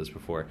little bit about this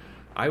before.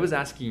 I was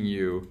asking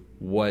you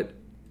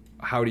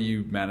how do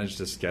you manage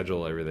to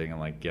schedule everything and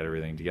like get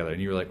everything together?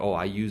 And you were like, oh,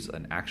 I use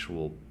an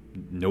actual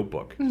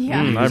notebook.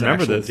 Yeah. I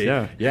remember this,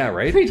 Yeah,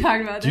 right? We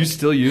talked about this. Do you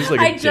still use like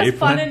a I day just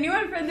plan? bought a new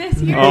one for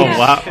this year. Oh,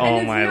 wow. And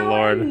Oh, my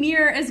Lord.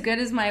 Near as good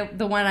as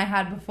the one I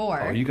had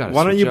before. Oh, you got.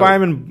 Why don't you buy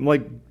them in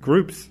like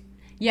groups?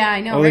 Yeah,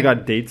 I know. Oh, right? they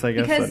got dates, I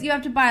guess. Because you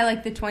have to buy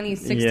like the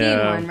 2016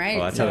 Yeah. one, right?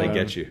 Well, that's how they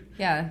get you.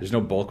 Yeah. There's no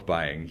bulk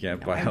buying. You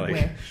can't buy I like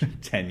wish.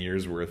 10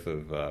 years worth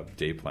of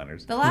day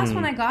planners. The last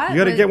one I got. You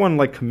got to was- get one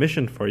like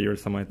commissioned for you or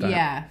something like that.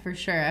 Yeah, for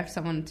sure. I have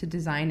someone to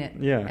design it.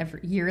 Yeah.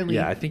 Yearly.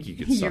 Yeah, I think you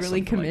could suss yearly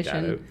something commission.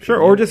 like that out.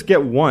 Sure, or just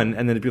get one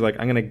and then it'd be like,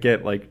 I'm going to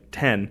get like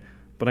 10,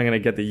 but I'm going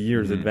to get the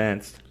years Mm-hmm.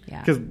 advanced. Yeah.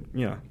 Because,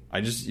 yeah. I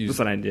just use Just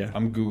an idea.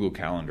 I'm Google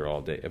Calendar all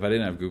day. If I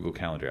didn't have Google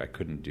Calendar, I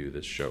couldn't do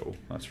this show.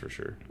 That's for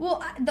sure.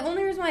 Well, the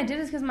only reason why I did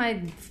is because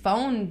my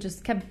phone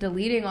just kept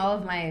deleting all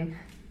of my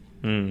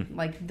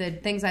like the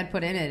things I'd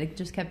put in it. It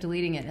just kept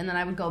deleting it, and then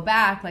I would go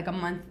back like a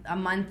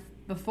month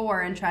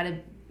before and try to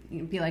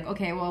be like,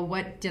 okay, well,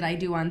 what did I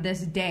do on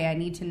this day? I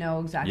need to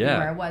know exactly Yeah.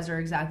 where I was or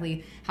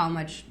exactly how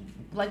much,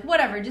 like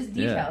whatever, just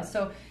details. Yeah.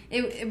 So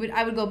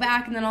I would go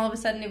back, and then all of a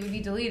sudden it would be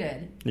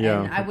deleted,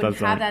 Yeah, and I it wouldn't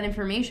does have that. that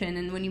information.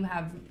 And when you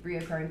have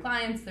reoccurring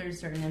clients, there's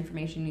certain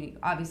information you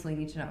obviously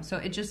need to know. So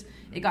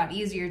it got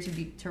easier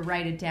to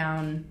write it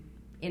down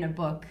in a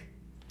book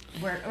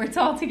where it's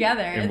all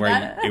together. And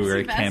where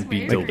it can't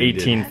be Like deleted.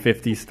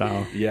 1850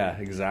 style. Yeah,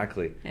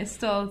 exactly. It's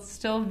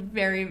still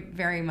very,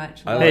 very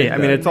much. I like Hey, that. I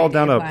mean, it's all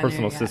down to a Planner,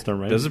 personal yeah. system,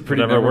 right? That was a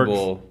pretty Whatever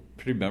works.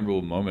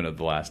 memorable moment of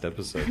the last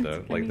episode,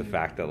 though. Like the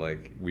fact that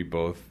like we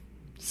both,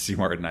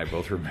 Seymour and I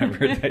both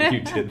remembered that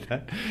you did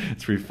that.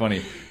 It's pretty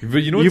funny.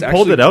 But you know, You what's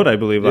pulled actually- it out, I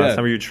believe, last Yeah.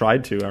 time you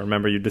tried to. I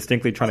remember you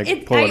distinctly trying to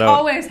pull I it out.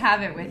 always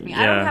have it with me. I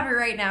Yeah. don't have it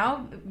right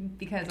now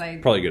because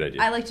Probably a good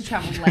idea. I like to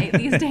travel light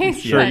these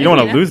days. Sure, but, you don't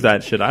want know. to lose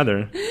that shit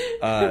either.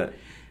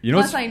 You know,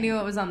 Plus, what's- I knew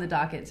it was on the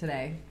docket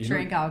today. You know-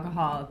 Drink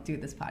alcohol, do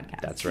this podcast.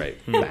 that's right.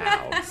 Hmm.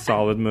 Wow.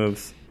 Solid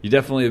moves. You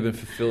definitely have been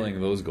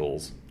fulfilling those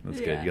goals. That's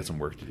good. Yeah. You got some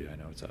work to do. I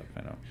know it's up.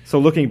 I know. So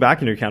looking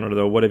back in your calendar,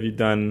 though, what have you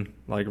done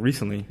like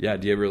recently? Yeah.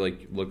 Do you ever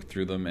like look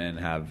through them and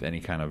have any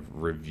kind of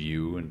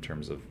review in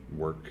terms of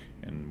work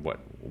and what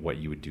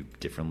you would do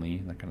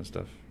differently, that kind of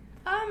stuff?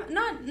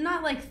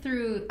 Not like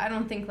through. I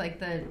don't think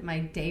like my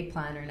day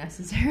planner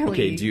necessarily.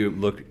 Okay. Do you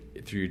look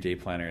through your day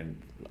planner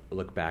and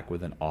look back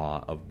with an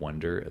awe of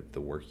wonder at the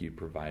work you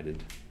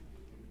provided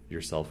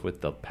yourself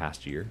with the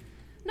past year?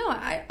 No,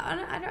 I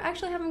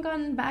actually haven't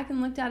gone back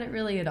and looked at it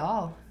really at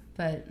all.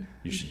 But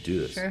You should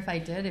do this. Sure, if I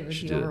did, it would You be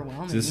should do it.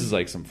 overwhelming. So this is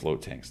like some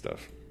float tank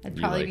stuff. I'd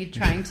You, probably like- be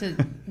trying to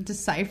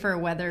decipher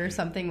whether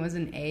something was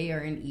an A or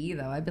an E,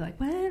 though. I'd be like,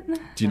 what?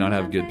 Do you not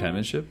have good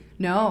penmanship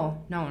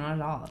No, not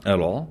at all. at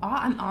all?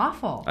 I'm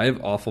awful. I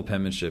have awful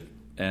penmanship,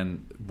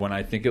 and when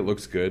I think it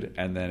looks good,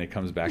 and then it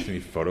comes back to me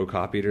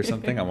photocopied or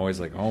something, I'm always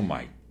like, oh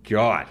my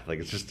god, like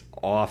it's just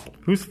awful.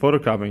 Who's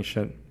photocopying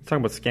shit? You talking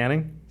about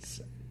scanning?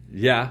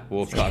 Yeah,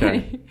 well, it's not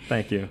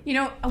Thank you. You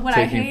know what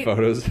I taking hate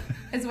photos.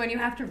 is when you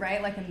have to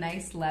write like a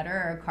nice letter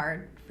or a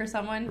card for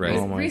someone. Right.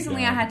 Oh my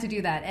Recently, I God. had to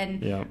do that,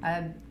 and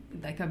Yeah.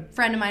 like a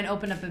friend of mine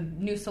opened up a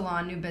new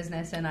salon, new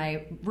business, and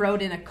I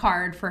wrote in a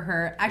card for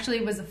her. Actually,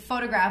 it was a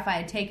photograph I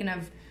had taken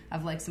of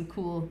like some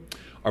cool.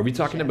 Are we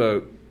talking Shit.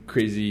 about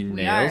crazy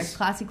We are nails?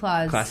 classy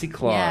claws. Classy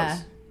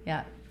claws.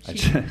 Yeah.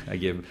 I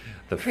give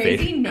the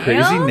Crazy fake nails?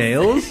 crazy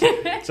nails.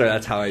 Sorry,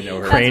 that's how I know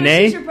her. That's what Crane?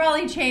 she should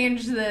probably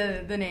change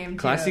the name.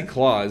 Classy to.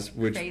 Claws,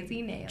 which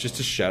Crazy nails.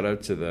 just a shout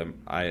out to them.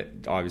 I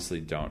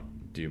obviously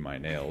don't do my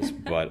nails,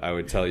 but I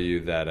would tell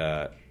you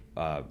that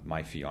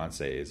my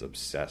fiance is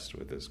obsessed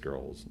with this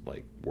girl's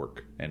like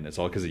work, and it's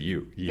all because of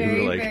you. You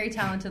very like, very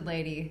talented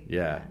lady.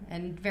 Yeah.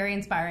 and very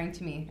inspiring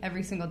to me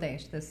every single day.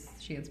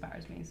 She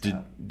inspires me.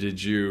 So.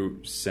 Did you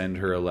send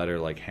her a letter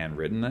like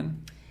handwritten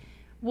then,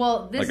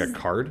 Well, this like is, a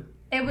card?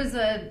 It was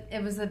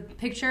a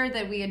picture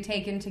that we had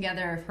taken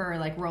together of her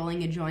like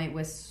rolling a joint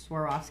with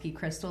Swarovski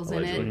crystals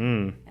Allegedly.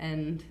 in it.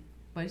 And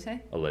what do you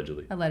say?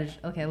 Allegedly.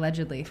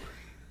 Allegedly.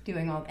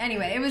 Doing all.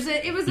 Anyway, it was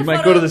a You photo.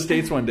 might go to the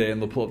States one day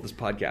and they'll pull up this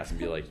podcast and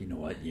be like, you know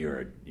what, you're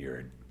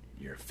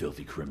a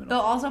filthy criminal. They'll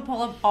also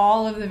pull up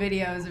all of the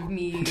videos of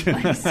me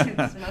like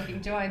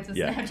smoking joints with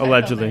Yeah. Snapchat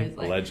Allegedly. filters,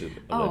 like, Allegedly.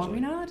 Oh, are Allegedly.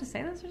 we not allowed to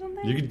say this or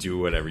something? You can do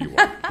whatever you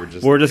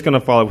want. We're just gonna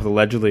follow up with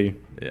allegedly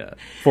yeah.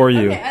 for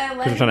you Okay, I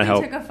because we're trying to allegedly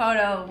help. took a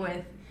photo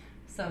with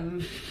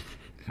some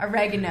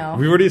oregano.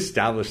 We've already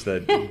established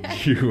that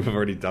you have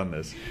already done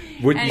this.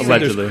 What, you Anyway. said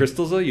there's Allegedly.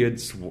 crystals though? You had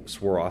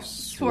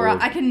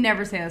Swarovski. I can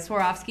never say that.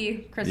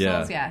 Swarovski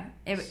crystals, Yeah.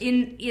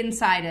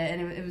 inside it,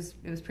 and it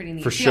was pretty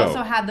neat. For she show.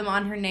 also had them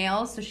on her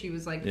nails, so she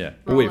was like Yeah.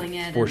 But rolling wait,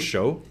 it. for and-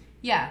 show?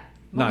 Yeah,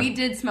 but Not- we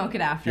did smoke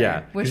it after.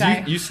 Yeah, which 'cause I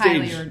you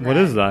highly staged- regret. What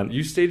is that?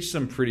 You staged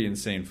some pretty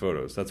insane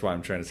photos. That's why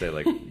I'm trying to say,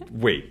 like,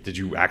 wait, did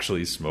you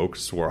actually smoke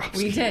Swarovski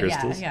We did,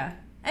 crystals? yeah.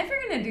 If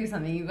you're gonna do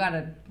something, you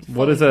gotta.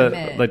 What fully is a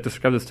commit. like?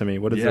 Describe this to me.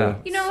 What is Yeah.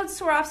 You know,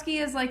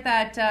 Swarovski is like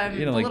that.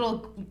 You know, the like-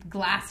 little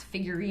glass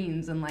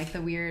figurines and like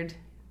the weird.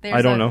 There's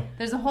I don't know.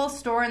 There's a whole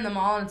store in the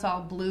mall, and it's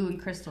all blue and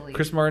crystal-y.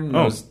 Chris Martin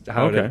Oh, knows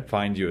how to okay.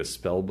 find you a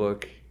spell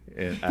book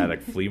at a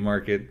flea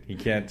market. He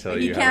can't tell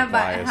He you how can't to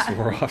buy a buy-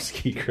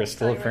 Swarovski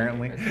crystal, Tell you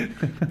apparently.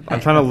 I'm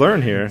trying to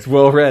learn here. It's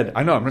well read.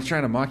 I know. I'm not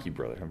trying to mock you,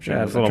 brother. I'm trying,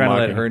 Yeah, it's a I'm little trying to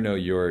let mocking. her know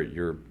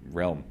your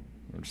realm.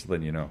 I'm just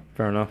letting you know.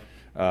 Fair enough.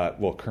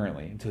 Well,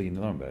 currently, until you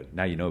know about it.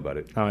 Now you know about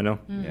it. How I know.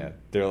 Mm. Yeah,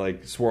 they're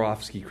like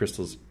Swarovski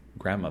crystals.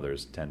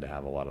 Grandmothers tend to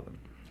have a lot of them.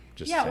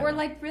 Just Yeah, saying. or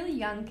like really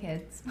young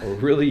kids. Or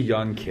really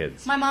young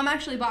kids. My mom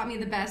actually bought me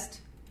the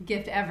best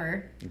gift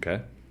ever,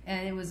 Okay.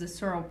 and it was a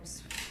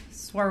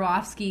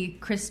Swarovski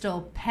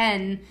crystal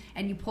pen,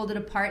 and you pulled it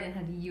apart and it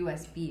had a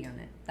USB on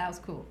it. That was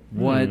cool.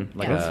 What?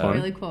 Like Yeah, that's it fun. was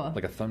really cool.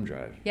 Like a thumb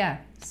drive. Yeah,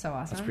 so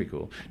awesome. That's pretty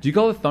cool. Do you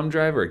call it a thumb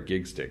drive or a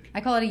gig stick?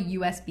 I call it a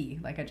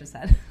USB, like I just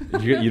said.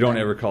 You don't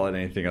ever call it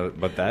anything other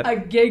but that? A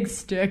gig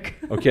stick.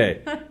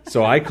 Okay,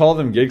 so I call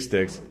them gig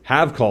sticks,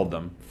 have called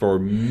them for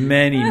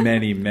many,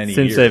 many, many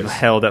Since years. they've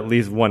held at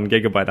least 1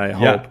 gigabyte, I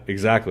hope. Yeah,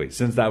 exactly.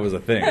 Since that was a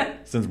thing.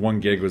 Since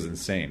 1 gig was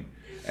insane.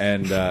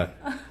 And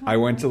I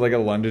went to like a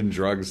London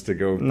Drugs to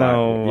go buy.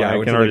 No, Yeah, I I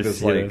went can to already like this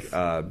see like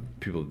this.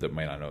 people that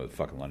might not know what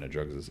fucking London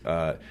Drugs is.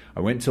 I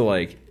went to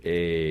like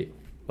a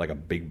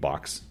big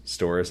box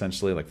store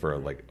essentially, like for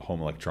like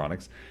home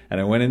electronics. And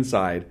I went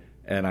inside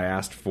and I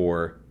asked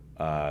for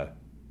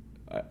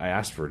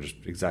just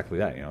exactly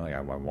that, you know, like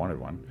I wanted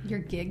one. Your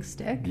gig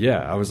stick? Yeah,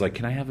 I was like,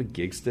 "Can I have a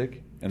gig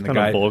stick?" And the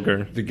Kinda guy,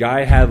 vulgar. the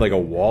guy had like a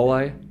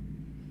walleye.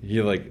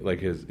 He like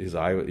his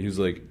eye. He was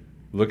like,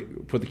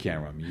 "Look, put the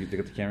camera on me." You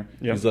got the camera?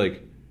 Yep. He's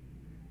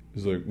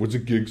like, "What's a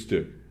gig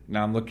stick?"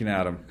 Now I'm looking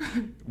at him.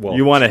 Well,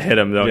 You want to hit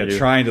him, don't yeah, you?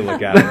 trying to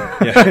look at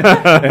him.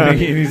 Yeah, and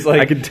he's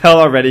like, I can tell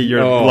already your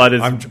No, blood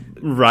is I'm-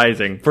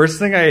 rising. First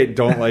thing I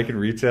don't like in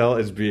retail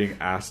is being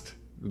asked,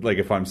 like,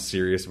 if I'm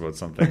serious about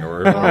something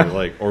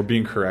or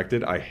being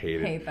corrected. I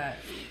hate I it. hate that.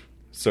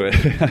 So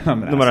No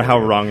matter how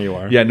wrong you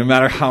are. Yeah, no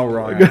matter how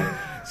wrong I am.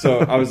 So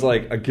I was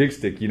like, a gig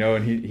stick, you know,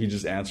 and he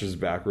just answers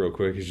back real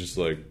quick. He's just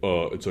like,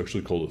 it's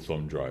actually called a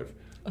thumb drive.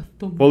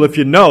 Well, if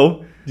you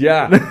know,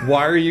 Yeah,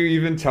 why are you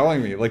even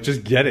telling me? Like,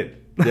 just get it.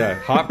 Yeah,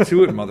 hop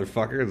to it,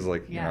 motherfucker. It's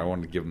like, you know, Yeah. I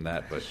wanted to give him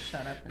that, but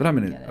Shut up. but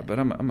and get it.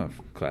 I'm a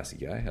classy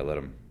guy. I let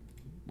him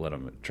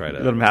try to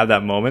let him have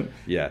that moment.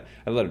 Yeah,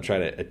 I let him try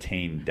to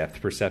attain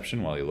depth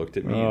perception while he looked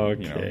at me.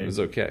 And, you know, Okay. it was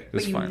okay. It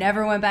was But you fine.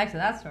 never went back to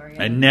that story.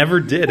 I never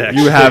did.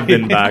 Actually, You have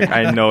been back.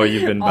 I know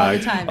you've been all back.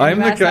 the time. I'm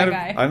You the ask that kind of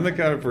guy. I'm the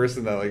kind of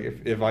person that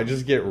like if I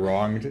just get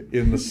wronged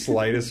in the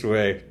slightest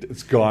way,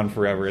 it's gone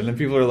forever. And then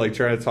people are like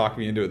trying to talk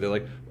me into it. They're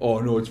like, "Oh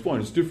no, it's fine.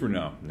 It's different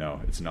now."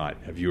 No, it's not.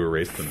 Have you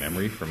erased the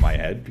memory from my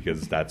head?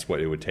 Because that's what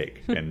it would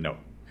take. And no,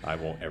 I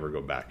won't ever go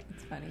back.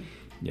 It's funny.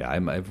 Yeah, I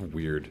have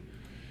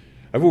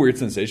a weird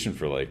sensation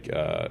for like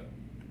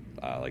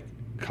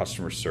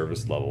customer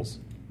service levels.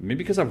 Maybe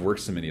because I've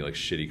worked so many like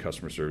shitty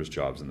customer service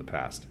jobs in the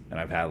past, and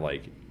I've had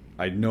like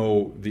I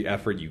know the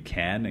effort you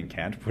can and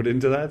can't put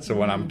into that. So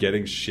when I'm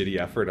getting shitty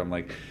effort, I'm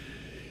like,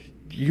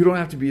 you don't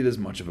have to be this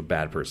much of a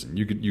bad person.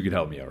 You could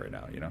help me out right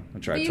now. You know,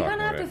 and try But to you talk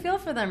kind of about have to it. feel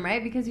for them,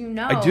 right? Because you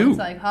know, I do. it's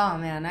like, oh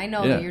man, I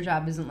know Yeah. that your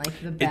job isn't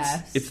like the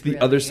best. It's the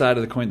really. other side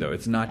of the coin, though.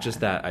 It's not just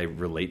that I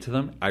relate to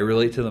them. I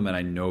relate to them, and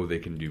I know they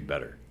can do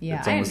better. Yeah,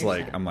 it's I almost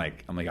like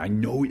understand. I'm like I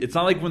know. It's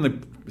not like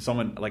when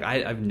someone like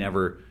I've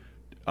never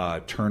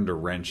turned a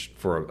wrench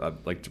for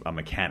a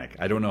mechanic.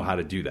 I don't know how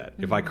to do that.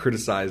 If I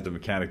criticized a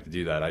mechanic to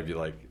do that, I'd be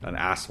like an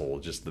asshole,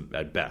 just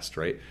at best,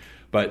 right?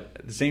 But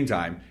at the same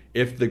time,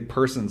 if the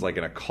person's like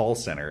in a call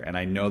center and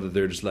I know that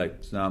they're just like,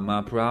 it's not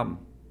my problem.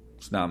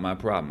 It's not my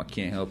problem. I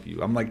can't help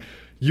you. I'm like,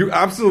 you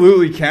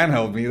absolutely can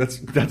help me. That's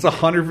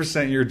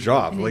 100% your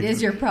job. And Like, it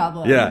is your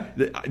problem. Yeah,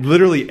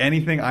 literally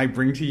anything I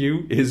bring to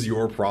you is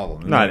your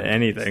problem. Not Like,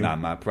 anything. It's not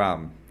my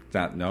problem. It's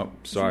not. Nope.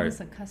 Sorry. Is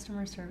this a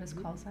customer service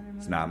call center?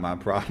 It's not my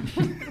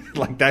problem.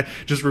 Like that,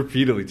 just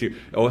repeatedly too.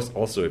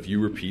 Also, if you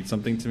repeat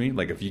something to me,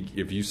 like if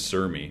you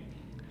sir me,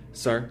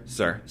 sir,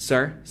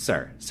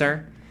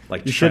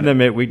 like You shouldn't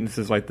admit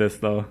weaknesses like this,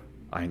 though.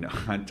 I know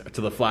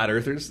to the flat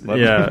earthers.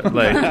 Yeah,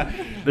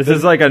 like this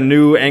is like a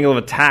new angle of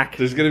attack.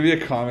 There's gonna be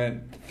a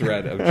comment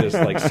thread of just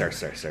like sir,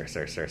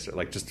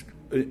 like just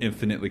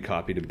infinitely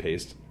copied and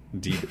paste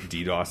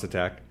DDoS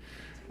attack.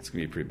 It's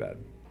gonna be pretty bad.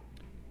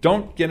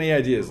 Don't get any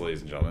ideas,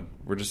 ladies and gentlemen.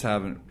 We're just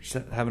having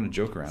a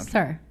joke around.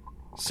 Sir.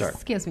 Sir.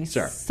 Excuse me.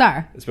 Sir.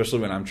 Sir. Especially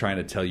when I'm trying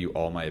to tell you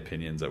all my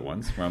opinions at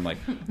once. Where I'm like,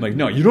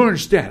 no, you don't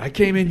understand. I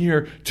came in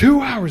here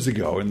 2 hours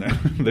ago, and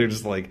they're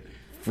just like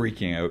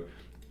freaking out.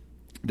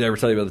 Did I ever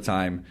tell you about the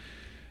time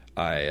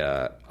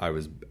I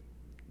was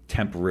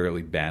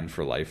temporarily banned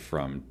for life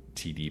from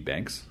TD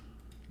Banks?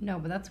 No,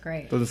 but that's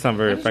great. Doesn't sound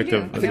very What did you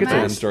effective. do? I think I Am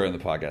told I- the story on the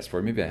podcast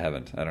before. Maybe I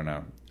haven't. I don't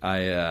know.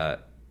 I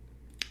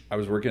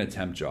was working a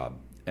temp job,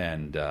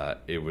 and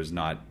it was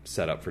not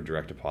set up for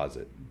direct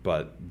deposit,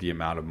 but the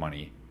amount of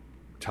money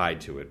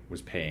tied to it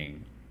was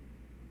paying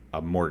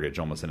a mortgage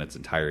almost in its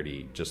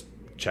entirety, just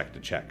check to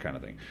check kind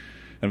of thing.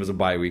 And it was a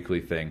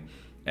bi-weekly thing.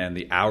 And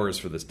the hours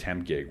for this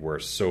temp gig were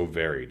so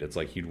varied. It's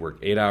like you'd work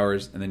 8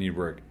 hours, and then you'd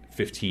work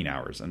 15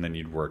 hours, and then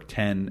you'd work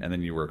 10, and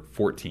then you'd work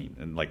 14.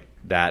 And like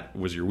that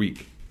was your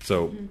week.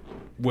 So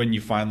when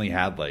you finally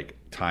had like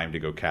time to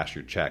go cash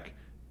your check,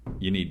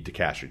 you need to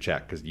cash your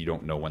check because you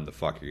don't know when the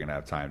fuck you're going to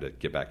have time to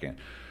get back in.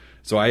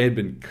 So I had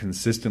been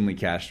consistently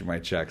cashing my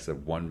checks at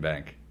one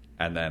bank,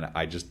 and then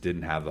I just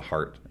didn't have the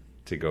heart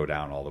to go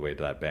down all the way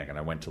to that bank. And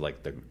I went to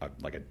like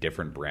a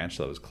different branch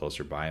that was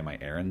closer by in my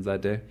errands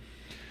that day.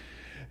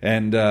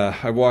 And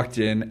I walked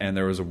in, and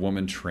there was a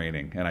woman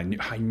training, and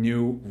I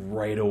knew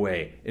right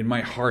away in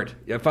my heart.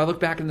 If I look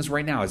back on this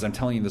right now, as I'm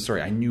telling you the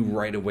story, I knew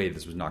right away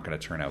this was not going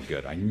to turn out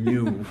good. I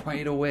knew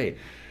right away.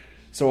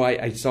 So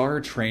I saw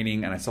her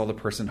training, and I saw the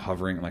person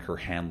hovering, like her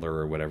handler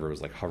or whatever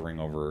was like hovering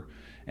over her,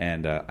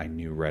 and I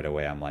knew right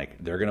away. I'm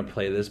like, they're going to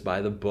play this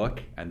by the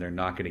book, and they're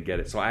not going to get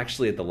it. So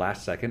actually, at the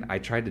last second, I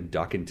tried to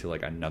duck into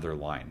like another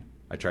line.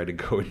 I tried to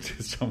go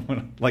into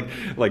someone, like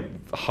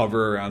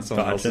hover around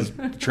someone else's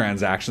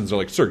transactions. They're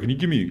like, sir, can you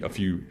give me a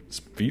few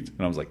feet?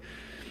 And I was like,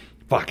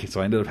 fuck.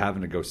 So I ended up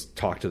having to go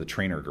talk to the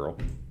trainer girl.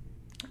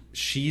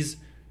 She's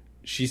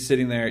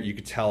sitting there. You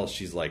could tell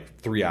she's like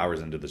 3 hours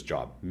into this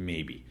job,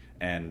 maybe.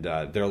 And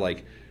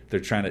they're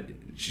trying to,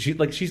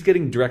 she's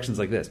getting directions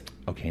like this.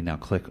 Okay, now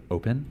click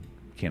open.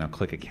 Okay, now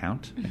click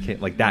account. Okay,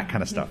 like that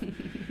kind of stuff.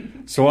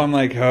 So I'm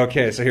like,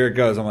 okay, so here it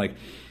goes. I'm like,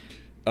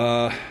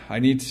 I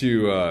need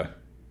to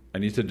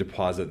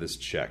deposit this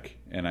check,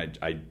 and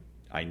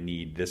I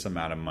need this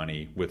amount of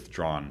money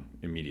withdrawn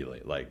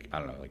immediately. Like, I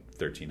don't know, like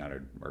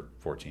 $1,300 or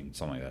 $1,400,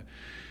 something like that.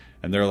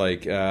 And they're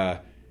like,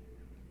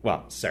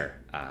 well, sir,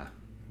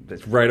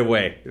 right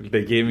away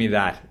they gave me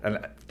that,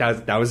 and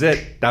that was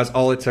it. That was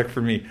all it took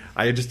for me.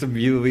 I just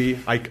immediately,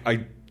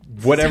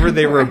 whatever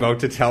they were about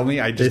to tell me,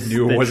 I just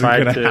knew it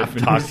wasn't going to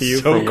happen. Talk to you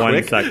so for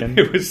quick. 1 second.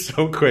 It was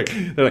so quick.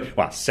 They're like,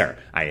 well, sir,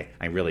 I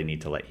really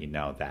need to let you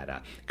know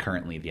that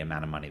currently the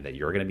amount of money that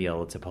you're going to be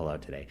able to pull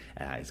out today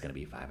is going to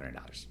be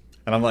 $500.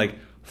 And I'm like,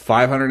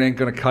 500 ain't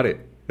going to cut it,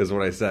 is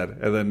what I said.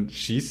 And then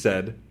she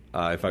said,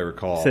 if I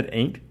recall, said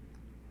ain't.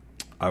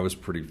 I was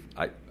pretty.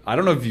 I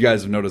don't know if you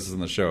guys have noticed this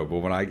in the show, but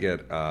when I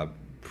get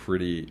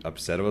pretty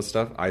upset about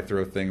stuff, I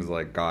throw things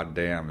like "God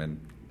damn" and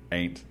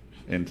 "ain't"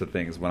 into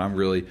things. When I'm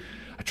really,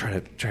 I try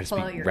to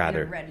speak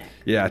rather.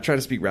 Yeah, I try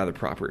to speak rather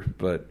proper.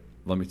 But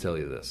let me tell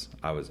you this: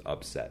 I was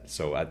upset.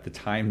 So at the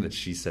time that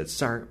she said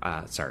 "sir,"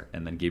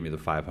 and then gave me the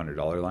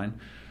 $500 line,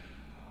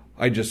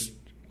 I just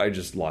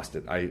lost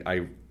it.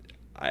 I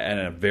and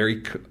a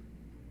very.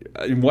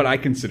 In what I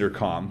consider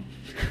calm,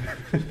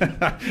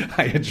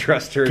 I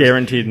addressed her.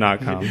 Guaranteed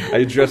not calm. I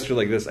addressed her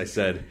like this. I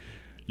said,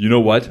 you know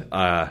what?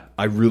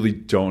 I really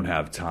don't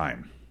have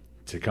time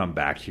to come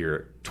back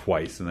here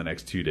twice in the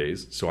next 2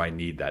 days. So I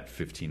need that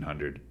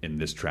 $1,500 in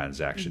this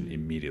transaction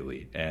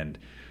immediately. And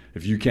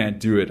if you can't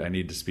do it, I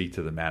need to speak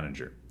to the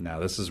manager. Now,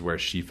 this is where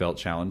she felt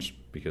challenged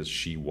because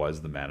she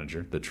was the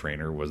manager. The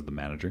trainer was the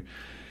manager.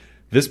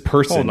 This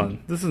person. Hold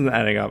on. This isn't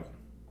adding up.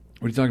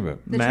 What are you talking about?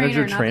 The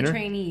Manager, trainer, not the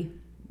trainee.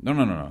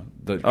 No.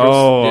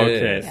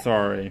 Okay.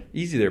 Sorry.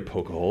 Easy there,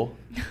 poke a hole.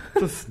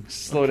 Just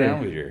slow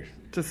down with your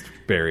just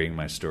burying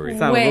my story.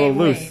 Sounds a little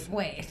loose.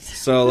 Wait.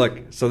 So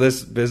look,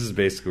 this is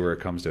basically where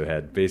it comes to a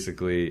head.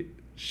 Basically,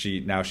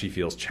 she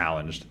feels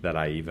challenged that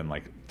I even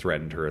like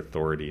threatened her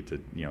authority to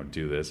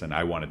do this, and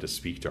I wanted to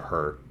speak to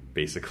her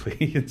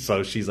basically. And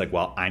so she's like,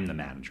 "Well, I'm the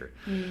manager."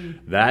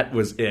 That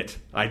was it.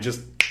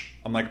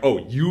 I'm like, "Oh,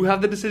 you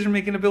have the decision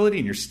making ability,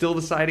 and you're still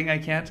deciding I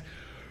can't."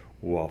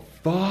 Well,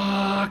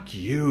 fuck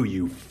you,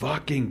 you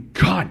fucking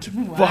cunt.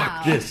 Wow.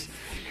 Fuck this.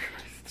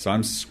 So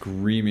I'm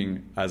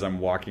screaming as I'm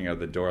walking out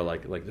the door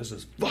like this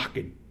is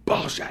fucking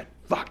bullshit.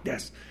 Fuck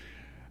this.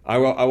 I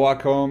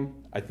walk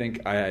home. I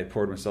think I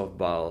poured myself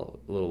a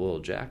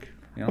little Jack.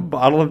 You know? A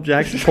bottle of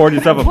Jack? You poured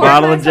yourself a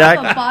bottle of Jack?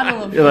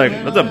 You're like,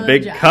 that's a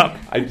big Jack. cup.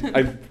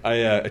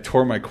 I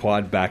tore my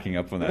quad backing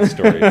up on that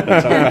story.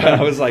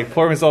 I was like,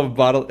 pour myself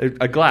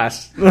a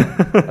glass,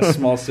 a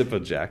small sip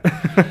of Jack.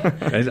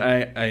 And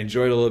I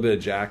enjoyed a little bit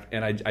of Jack,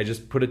 and I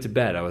just put it to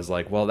bed. I was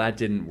like, well, that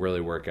didn't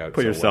really work out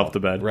Put so yourself well. to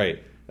bed.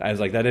 Right. I was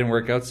like, that didn't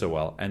work out so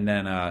well. And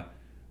then I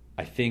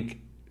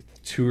think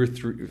 2 or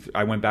 3,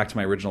 I went back to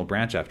my original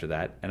branch after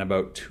that, and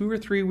about 2 or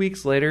 3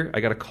 weeks later, I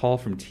got a call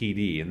from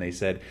TD, and they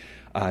said,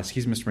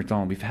 excuse me, Mr.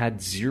 McDonald, we've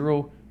had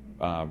 0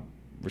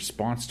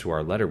 response to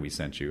our letter we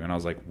sent you. And I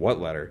was like, what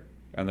letter?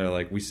 And they're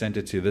like, we sent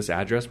it to this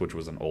address, which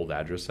was an old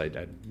address.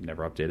 I'd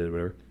never updated it,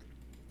 whatever.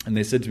 And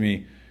they said to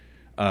me,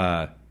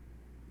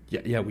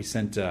 yeah, we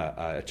sent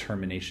a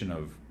termination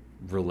of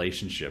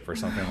relationship or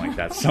something like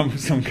that.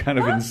 Some kind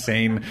of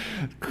insane,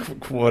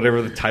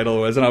 whatever the title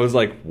was. And I was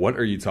like, what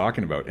are you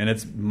talking about? And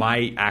it's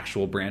my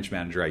actual branch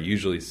manager I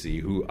usually see,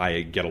 who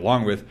I get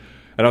along with.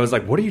 And I was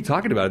like, what are you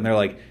talking about? And they're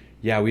like,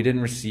 yeah, we didn't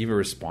receive a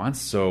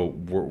response, so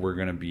we're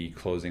going to be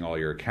closing all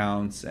your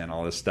accounts and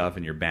all this stuff,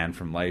 and you're banned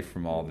from life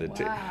from all the...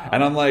 Wow.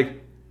 And I'm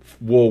like,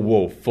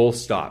 whoa, full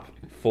stop.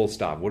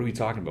 What are we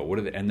talking about?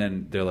 And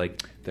then they're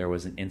like, there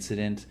was an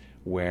incident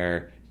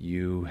where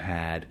you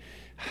had,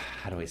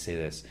 how do I say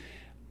this,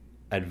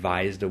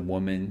 advised a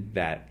woman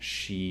that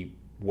she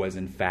was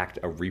in fact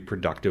a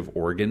reproductive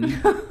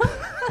organ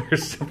or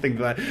something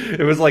like that.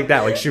 It was like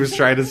that. Like she was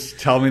trying to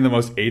tell me in the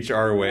most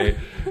HR way,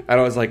 and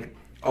I was like,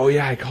 oh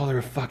yeah, I called her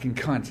a fucking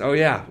cunt. Oh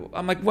yeah.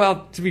 I'm like,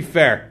 well, to be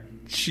fair,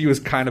 she was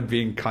kind of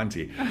being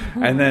cunty.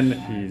 And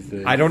then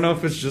Jesus. I don't know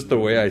if it's just the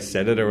way I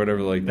said it or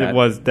whatever like that. It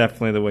was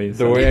definitely the way you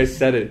said it. The way I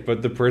said it,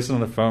 but the person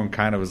on the phone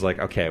kind of was like,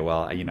 okay,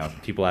 well,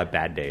 people have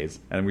bad days.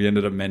 And we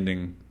ended up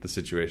mending the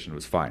situation. It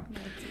was fine.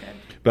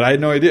 But I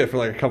had no idea. For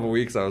like a couple of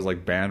weeks, I was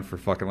like banned for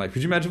fucking life.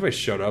 Could you imagine if I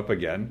showed up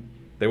again?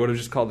 They would have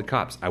just called the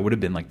cops. I would have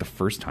been like the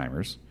first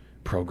timers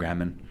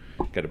programming.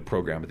 Got to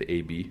program with the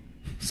AB,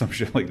 some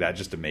shit like that,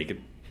 just to make it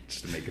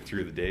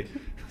through the day.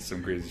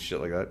 Some crazy shit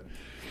like that.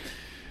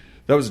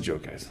 That was a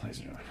joke, guys. Ladies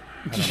and gentlemen.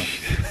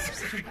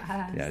 I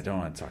don't know. Yeah, I don't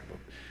want to talk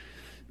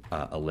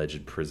about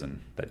alleged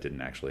prison that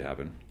didn't actually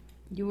happen.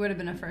 You would have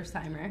been a first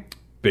timer.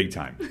 Big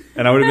time.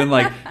 And I would have been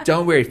like,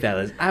 don't worry,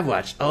 fellas. I've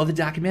watched all the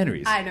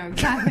documentaries. I know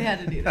exactly how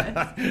to do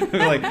this.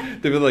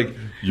 They'd be like,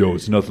 yo,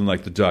 it's nothing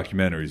like the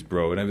documentaries,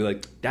 bro. And I'd be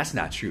like, that's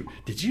not true.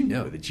 Did you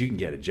know that you can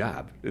get a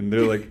job? And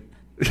they're like,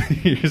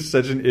 you're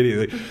such an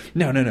idiot. Like,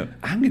 no.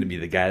 I'm going to be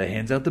the guy that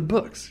hands out the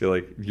books. You're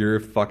like, you're a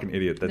fucking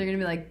idiot. They're going to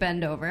be like,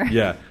 bend over.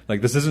 Yeah.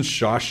 Like, this isn't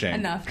Shawshank.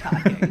 Enough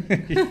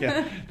talking.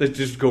 Yeah. They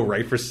just go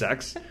right for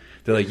sex.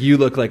 They're like, you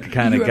look like the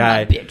kind of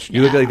guy.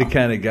 You look like the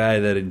kind of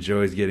guy that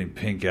enjoys getting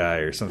pink eye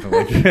or something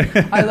like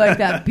that. I like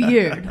that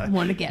beard.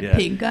 Want to get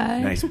pink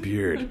eye? Nice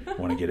beard.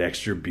 Want to get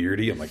extra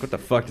beardy? I'm like, what the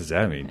fuck does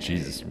that mean?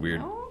 Jesus,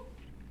 weird.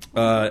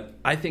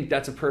 I think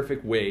that's a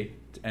perfect way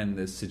to end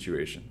this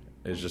situation.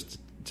 Is just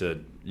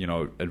to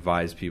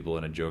advise people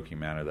in a joking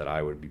manner that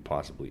I would be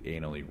possibly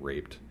anally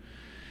raped.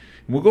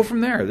 And we'll go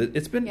from there.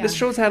 This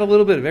show's had a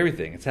little bit of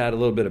everything. It's had a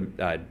little bit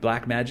of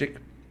black magic.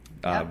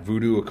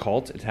 Voodoo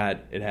occult. It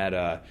had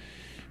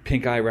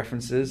pink eye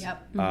references.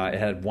 Yep. It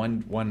had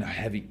one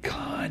heavy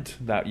cunt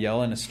that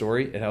yell in a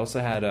story. It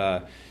also had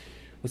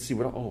let's see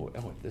what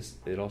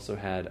it also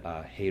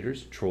had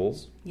haters,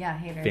 trolls. Yeah,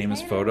 haters.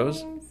 Famous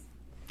photos.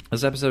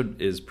 This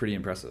episode is pretty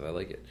impressive. I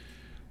like it.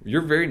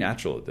 You're very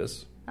natural at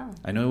this. Oh.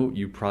 I know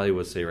you probably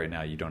would say right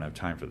now you don't have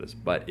time for this,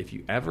 but if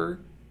you ever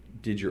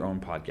did your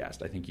own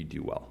podcast, I think you'd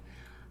do well.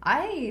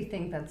 I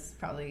think that's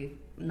probably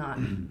not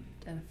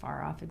a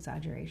far off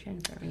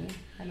exaggeration for me.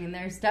 I mean,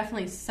 there's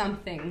definitely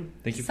something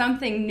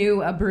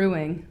new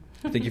brewing.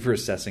 Thank you for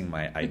assessing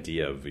my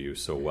idea of you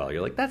so well.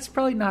 You're like, that's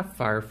probably not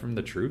far from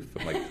the truth.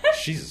 I'm like,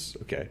 Jesus,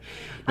 okay.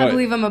 No, I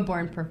believe I'm a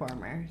born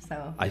performer,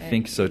 so I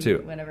think so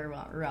too. Whatever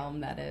realm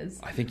that is.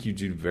 I think you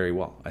do very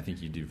well. I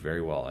think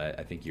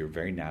you're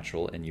very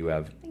natural, and you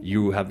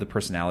have the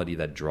personality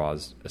that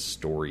draws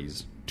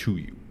stories to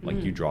you.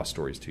 Like you draw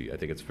stories to you. I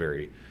think it's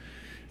very.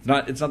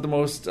 It's not the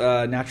most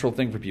natural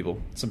thing for people.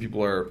 Some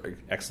people are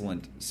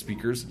excellent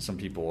speakers. Some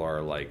people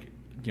are like,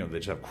 they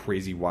just have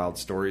crazy wild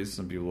stories.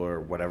 Some people are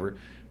whatever.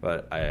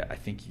 But I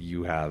think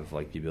you have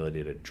like the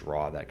ability to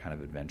draw that kind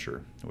of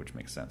adventure, which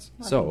makes sense.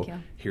 Well, so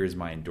here's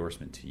my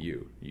endorsement to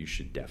you. You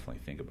should definitely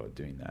think about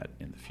doing that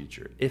in the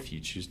future if you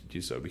choose to do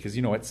so. Because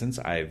you know what? Since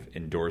I've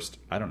endorsed,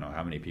 I don't know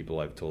how many people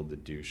I've told to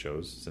do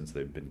shows since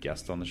they've been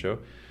guests on the show.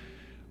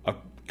 A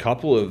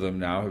couple of them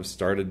now have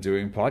started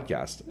doing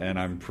podcasts, and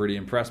I'm pretty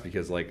impressed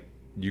because like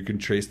you can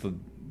trace the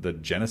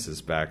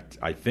genesis back,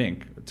 I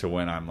think, to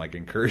when I'm like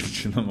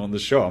encouraging them on the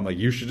show. I'm like,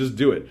 you should just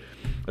do it.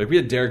 Like we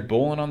had Derek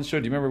Bolin on the show.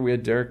 Do you remember we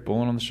had Derek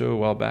Bolin on the show a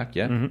while back?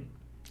 Yeah. Mm-hmm.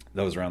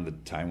 That was around the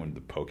time when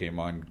the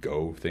Pokemon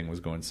Go thing was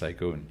going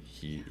psycho, and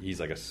he's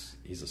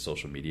a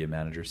social media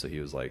manager, so he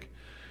was like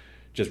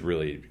just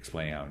really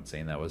explaining how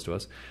insane that was to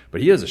us.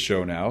 But he has a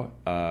show now,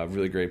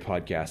 really great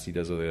podcast he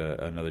does with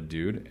another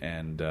dude,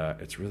 and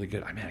it's really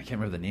good. I can't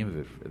remember the name of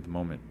it at the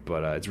moment,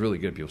 but it's really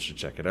good. People should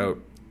check it out.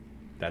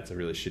 That's a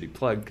really shitty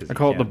plug. I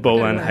call it the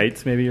Boland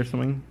Heights, maybe, or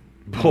something.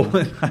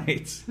 Boland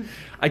Heights.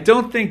 I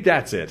don't think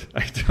that's it.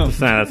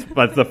 That's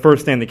the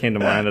first thing that came to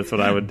mind. That's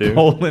what I would do.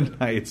 Boland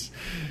Heights.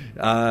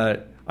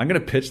 I'm going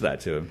to pitch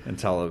that to him and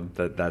tell him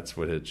that that's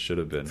what it should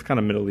have been. It's kind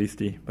of Middle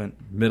Easty, but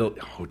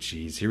oh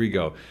geez, here we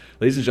go.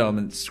 Ladies and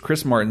gentlemen,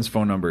 Chris Martin's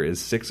phone number is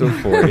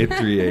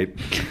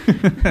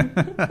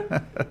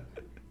 604-838.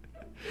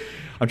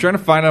 I'm trying to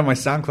find out my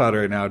SoundCloud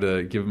right now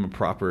to give him a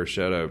proper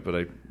shout out,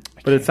 but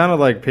But it sounded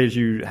like, Paige,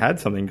 you had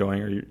something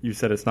going, or you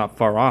said it's not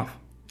far off.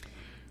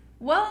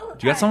 Well,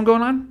 do you got something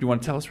going on? Do you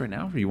want to tell us right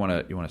now, or you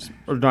want to?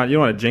 Or not? You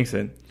don't want to jinx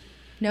it.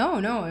 No,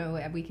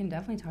 we can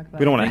definitely talk about it.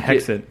 We don't want to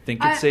hex it.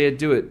 Think it, say it,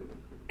 do it.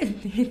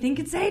 Think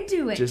it, say it,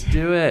 do it. Just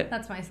do it.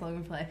 That's my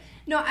slogan play.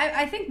 No,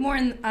 I think more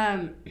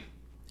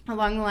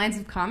along the lines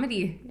of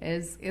comedy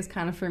is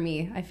kind of for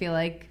me. I feel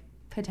like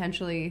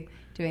potentially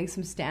doing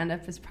some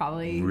stand-up is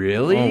probably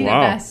really the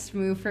best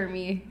move for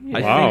me.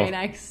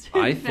 Next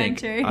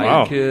adventure.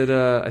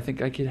 I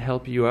think I could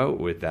help you out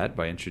with that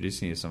by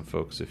introducing you to some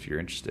folks if you're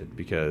interested,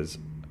 because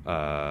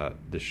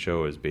the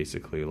show is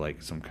basically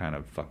like some kind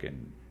of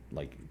fucking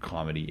like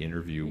comedy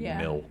interview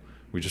mill.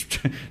 We just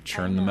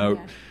churn them out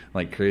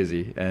like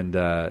crazy, and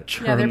they're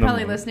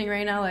probably listening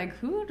right now, like,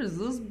 who does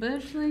this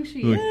bitch think she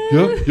is?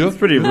 Yeah, it's a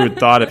pretty rude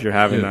thought if you're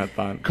having that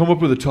thought. Come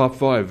up with a top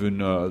 5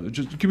 and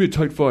just give me a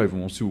tight 5,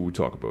 and we'll see what we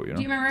talk about. You know?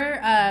 Do you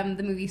remember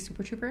the movie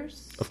Super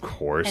Troopers? Of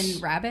course.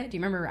 And Rabbit? Do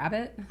you remember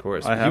Rabbit? Of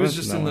course. He was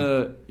just in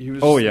the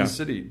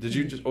city. Did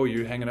you just? Oh,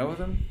 you were hanging out with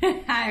him?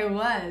 I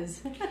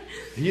was.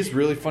 He's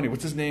really funny.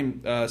 What's his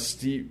name?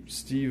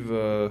 Steve.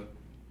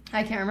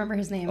 I can't remember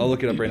his name. I'll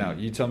look it up right now.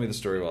 You tell me the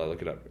story while I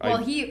look it up. Well,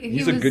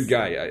 he's a good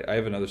guy. I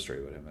have another story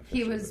about him.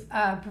 He was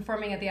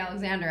performing at the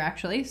Alexander,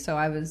 actually. So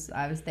I was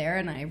there,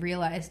 and I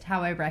realized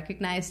how I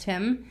recognized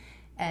him,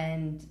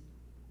 and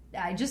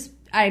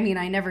I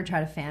never try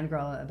to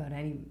fangirl about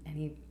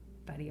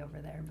anybody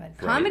over there, but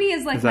comedy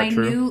is like my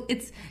new,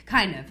 it's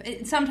kind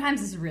of,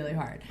 sometimes it's really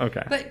hard.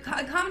 Okay. But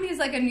comedy is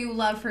like a new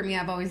love for me.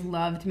 I've always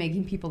loved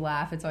making people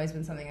laugh. It's always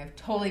been something I've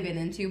totally been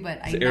into, but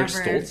I never... Eric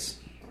Stoltz?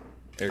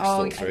 Eric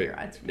Stoltz,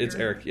 right? It's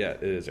Eric, yeah,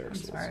 it is Eric I'm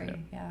Stoltz.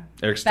 Sorry, yeah.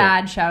 Eric Stoltz.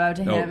 Bad shout out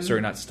to him. No,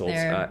 sorry, not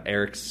Stoltz.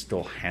 Eric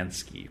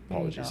Stolhansky.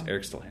 Apologies.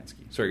 Eric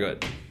Stolhansky. Sorry, go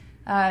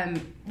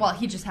ahead. Well,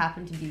 he just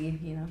happened to be,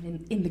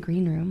 in the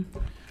green room.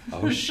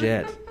 Oh,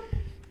 shit.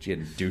 Did you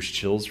get douche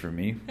chills from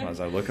me? As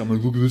I look, I'm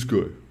like, look at this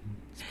guy.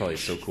 It's probably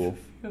so cool.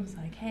 I was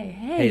like,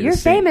 hey, you're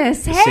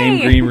famous. Hey. The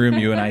same green room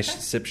you and I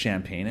sip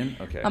champagne in?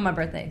 Okay. On my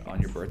birthday. On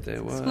your birthday?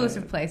 What?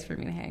 Exclusive place for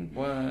me to hang.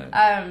 What?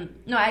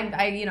 No,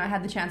 I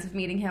had the chance of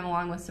meeting him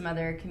along with some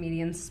other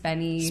comedians.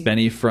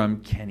 Spenny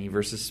from Kenny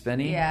versus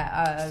Spenny?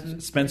 Yeah.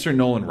 Spencer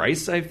Nolan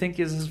Rice, I think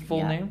is his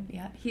full name.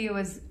 Yeah. He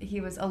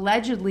was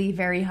allegedly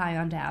very high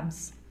on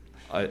dabs.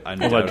 I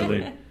know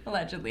allegedly.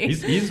 Allegedly.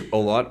 He's a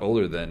lot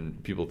older than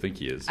people think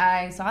he is.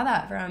 I saw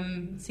that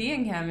from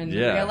seeing him in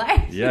real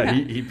life. Yeah,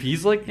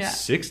 he's like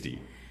 60.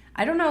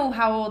 I don't know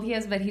how old he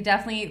is, but he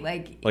definitely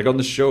like on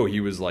the show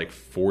he was like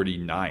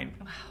 49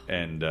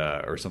 and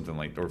or something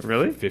like, or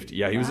really 50.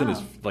 Yeah, he was in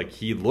his, like,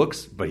 he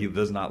looks, but he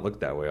does not look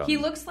that way. He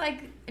looks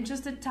like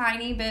just a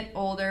tiny bit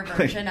older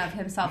version of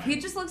himself. He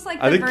just looks like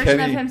the version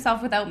of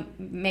himself without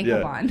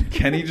makeup on.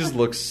 Kenny just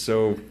looks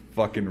so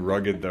fucking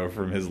rugged though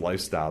from his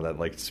lifestyle that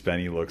like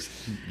Spenny looks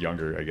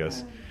younger, I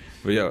guess.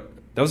 But yeah,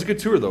 that was a good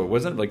tour though. It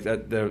wasn't like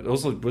that.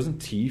 Also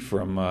wasn't T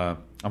from.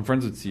 I'm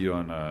friends with T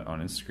on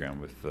Instagram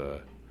with.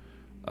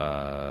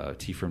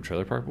 T from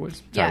Trailer Park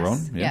Boys,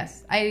 Tyrone.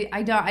 Yes.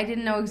 I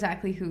didn't know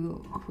exactly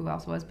who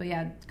else was, but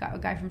yeah, got a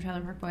guy from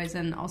Trailer Park Boys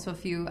and also a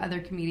few other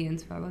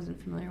comedians who I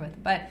wasn't familiar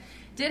with, but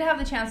did have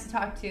the chance to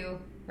talk to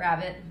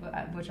Rabbit,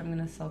 which I'm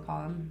gonna still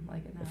call him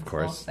like an asshole. Of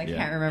course, I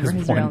can't remember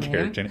his real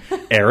name.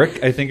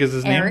 Eric, I think is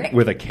his name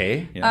with a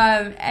K.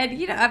 Yeah.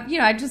 And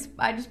I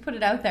just put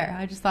it out there.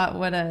 I just thought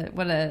what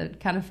a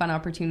kind of fun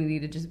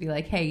opportunity to just be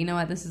like, hey, you know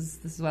what, this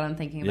is what I'm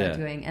thinking about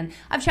doing, and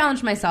I've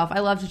challenged myself.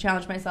 I love to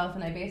challenge myself,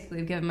 and I basically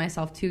have given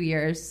myself 2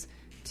 years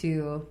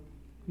to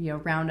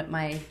round up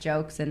my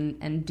jokes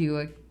and do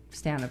a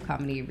stand-up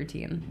comedy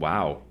routine.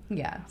 Wow.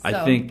 Yeah. So.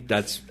 I think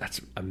that's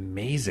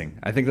amazing.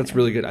 I think that's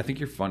really good. I think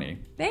you're funny.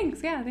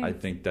 Thanks. Yeah. Thanks. I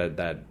think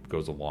that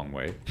goes a long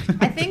way.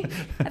 I think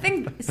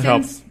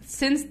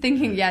since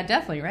thinking, yeah,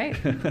 definitely, right?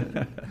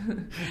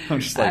 I'm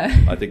just like,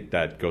 I think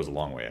that goes a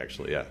long way,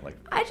 actually. Yeah. Like,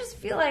 I just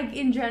feel like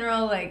in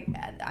general, like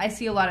I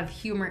see a lot of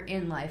humor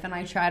in life, and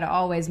I try to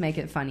always make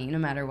it funny, no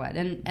matter what.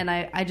 And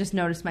I just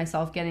noticed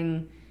myself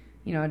getting,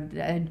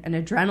 an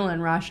adrenaline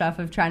rush off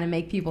of trying to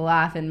make people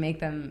laugh and make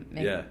them.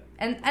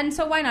 And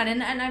so why not?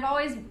 And I've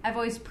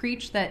always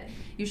preached that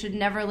you should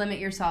never limit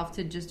yourself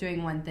to just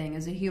doing one thing.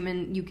 As a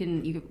human, you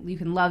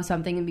can love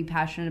something and be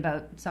passionate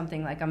about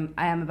something. Like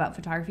I am about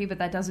photography, but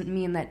that doesn't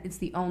mean that it's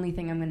the only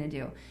thing I'm going to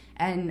do.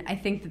 And I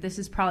think that this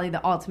is probably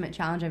the ultimate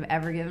challenge I've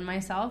ever given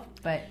myself.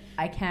 But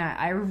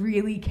I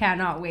really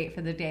cannot wait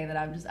for the day that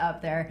I'm just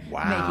up there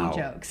making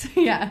jokes.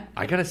 Yeah.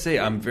 I gotta say,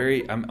 I'm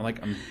very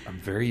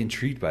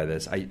intrigued by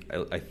this. I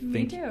think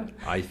Me too.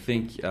 I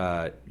think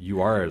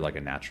you are like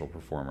a natural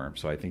performer,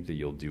 so I think that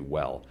you'll do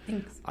well.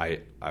 Thanks.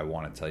 I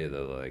want to tell you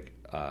though, like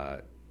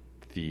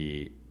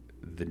the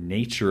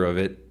nature of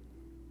it,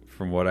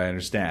 from what I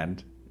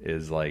understand,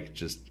 is like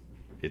just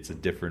it's a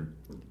different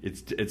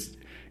it's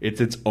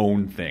its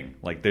own thing.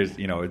 Like there's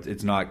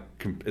it's not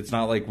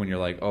like when you're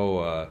like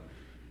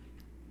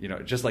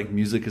just like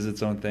music is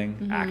its own thing,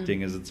 mm-hmm.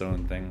 acting is its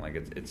own thing. Like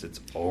it's its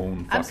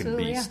own fucking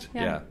Absolutely, beast.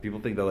 Yeah. People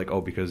think they're like,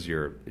 because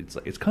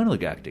it's kind of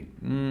like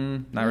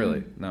acting. Not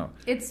really. No.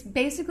 It's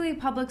basically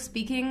public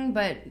speaking,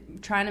 but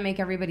trying to make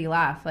everybody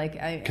laugh.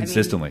 Like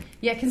consistently.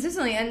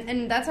 Consistently,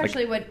 and that's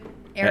actually what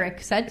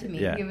Eric said to me.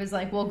 Yeah. He was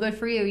like, well, good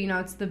for you.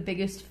 It's the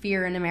biggest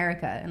fear in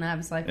America. And I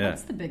was like,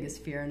 what's the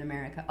biggest fear in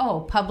America? Oh,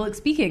 public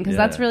speaking, because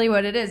that's really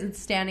what it is. It's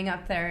standing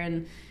up there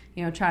and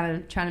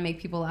trying to make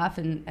people laugh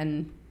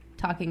and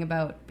talking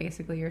about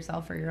basically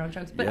yourself or your own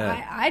jokes. But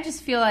I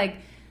just feel like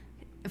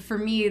for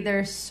me,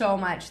 there's so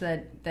much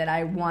that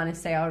I want to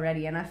say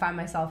already, and I find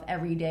myself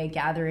every day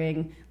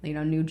gathering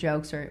new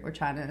jokes or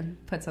trying to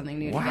put something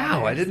new together.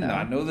 Wow, I did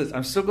not know this.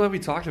 I'm so glad we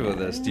talked about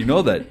this. Do you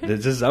know that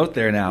this is out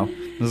there now?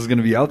 This is going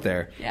to be out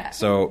there. Yeah.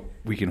 So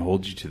we can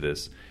hold you to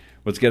this.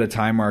 Let's get a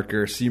time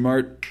marker.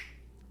 CMART,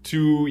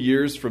 2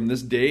 years from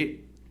this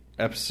date,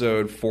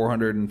 episode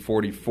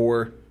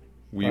 444.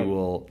 We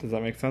will. Does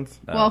that make sense?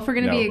 Well, if we're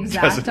going to be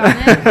exact on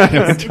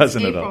it, it's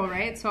April, April,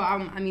 right? So,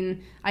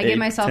 I gave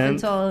myself 10th.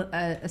 until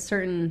a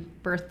certain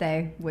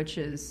birthday, which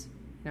is,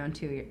 in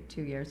 2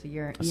 years, a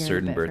year. A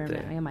certain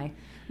birthday.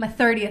 My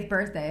 30th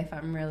birthday, if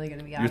I'm really going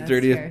to be honest. Your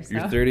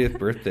 30th Here,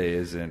 birthday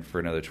isn't for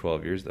another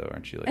 12 years, though,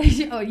 aren't you? Like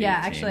oh, yeah.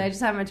 18? Actually, I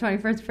just had my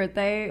 21st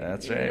birthday.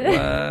 That's right.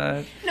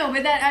 What? No,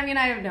 but I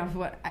don't know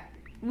what.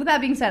 With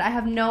that being said, I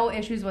have no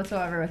issues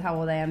whatsoever with how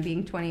old I am.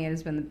 Being 28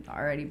 has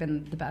already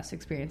been the best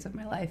experience of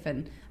my life,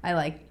 and I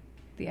like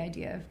the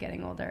idea of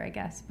getting older, I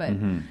guess. But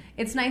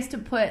it's nice to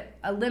put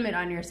a limit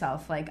on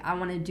yourself. Like, I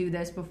want to do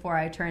this before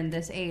I turn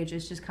this age. It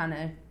just kind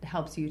of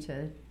helps you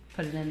to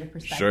put it into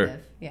perspective. Sure.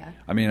 Yeah.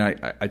 I mean,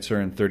 I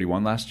turned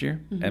 31 last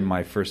year, and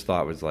my first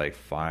thought was like,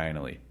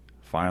 finally,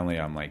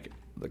 I'm like,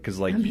 because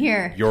like I'm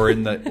here. You're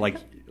in the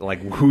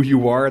like who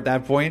you are at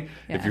that point.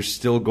 Yeah. If you're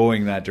still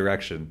going that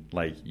direction,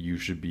 like you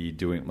should be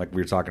doing, like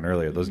we were talking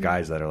earlier, those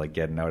guys that are like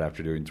getting out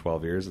after doing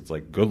 12 years, it's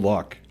like good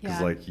luck,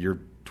 because like you're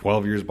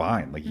 12 years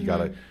behind. Like you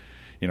gotta,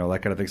 you know,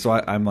 that kind of thing. So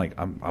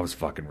I was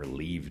fucking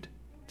relieved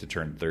to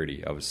turn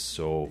 30. I was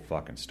so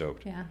fucking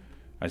stoked. Yeah.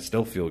 I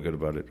still feel good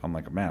about it. I'm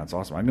like, man, it's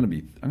awesome. I'm gonna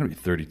be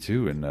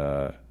 32 in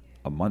a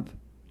month,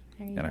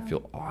 and I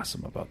feel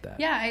awesome about that.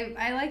 Yeah,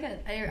 I like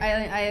it.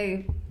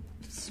 I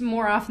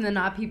more often than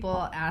not,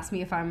 people ask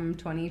me if I'm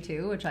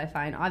 22, which I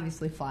find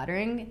obviously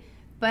flattering.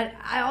 But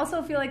I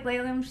also feel like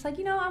lately I'm just like,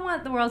 I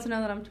want the world to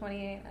know that I'm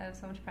 28. I have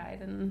so much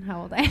pride in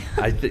how old I am.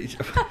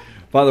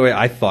 By the way,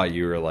 I thought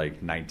you were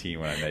like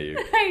 19 when I met you.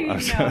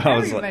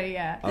 Everybody,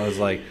 yeah. I was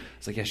like,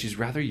 yeah, she's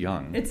rather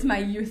young. It's my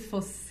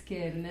youthful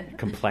skin.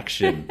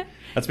 Complexion.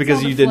 That's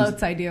because you didn't.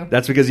 Floats I do.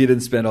 That's because you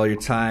didn't spend all your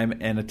time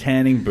in a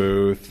tanning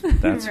booth.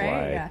 That's right,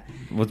 why. Yeah.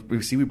 Well,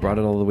 we brought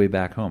it all the way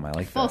back home. I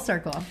like Full that.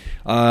 circle.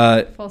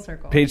 Full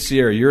circle. Paige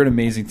Sierra, you're an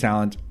amazing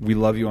talent. We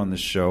love you on this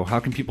show. How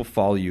can people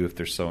follow you if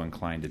they're so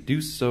inclined to do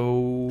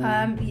so?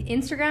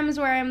 Instagram is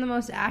where I am the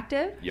most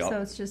active. Yep.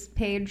 So it's just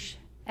Paige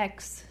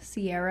X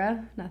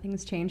Sierra.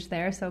 Nothing's changed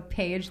there. So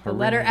Paige, the Hooray.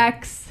 letter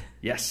X.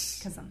 Yes.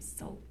 Because I'm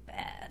so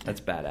bad.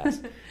 That's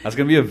badass. That's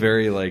going to be a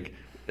very, like,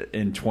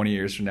 in 20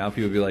 years from now,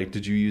 people will be like,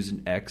 did you use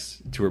an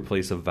X to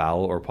replace a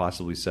vowel or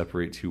possibly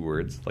separate two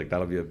words? Like,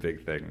 that'll be a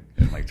big thing.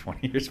 In, like,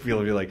 20 years, people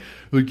will be like,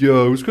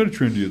 yeah, it was kind of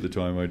trendy at the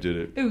time I did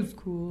it. It was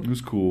cool. It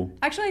was cool.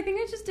 Actually, I think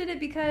I just did it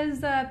because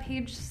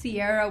Paige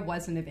Sierra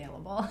wasn't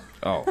available.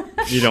 Oh.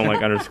 You don't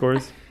like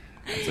underscores?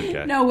 That's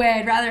okay. No way.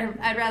 I'd rather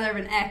have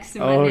an X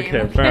in my name.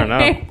 Okay, fair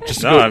enough.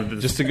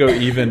 Just to go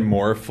even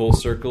more full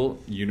circle,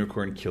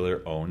 Unicorn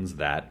Killer owns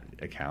that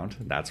account.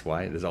 That's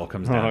why this all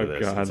comes down to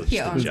this. God. It's He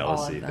just a owns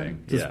jealousy all of them.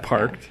 thing. Just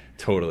parked.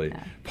 Totally.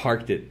 Yeah.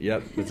 Parked it.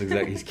 Yep. That's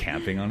exactly. He's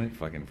camping on it.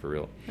 Fucking for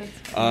real.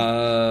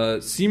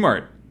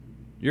 C-Mart,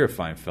 you're a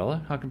fine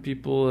fella. How can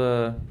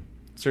people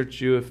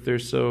search you if they're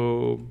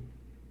so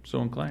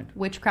inclined?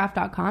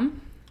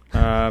 Witchcraft.com.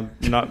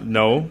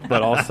 No,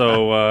 but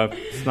also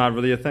it's not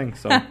really a thing.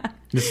 So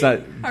It's not.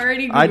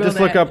 Already Googled I just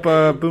look it. up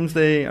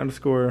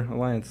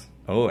Boomsday_Alliance.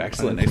 Oh,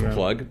 excellent. Nice Instagram.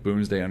 plug.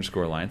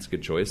 Boomsday_Alliance.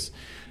 Good choice.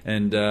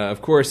 And,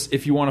 of course,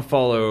 if you want to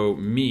follow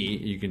me,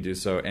 you can do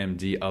so,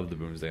 MD of the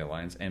Boomsday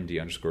Alliance,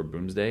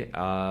 MD_Boomsday.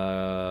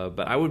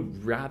 But I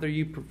would rather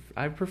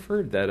I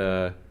prefer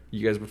that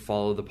you guys would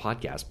follow the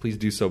podcast. Please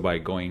do so by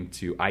going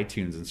to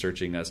iTunes and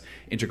searching us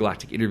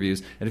Intergalactic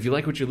Interviews. And if you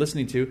like what you're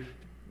listening to,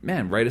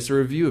 man, write us a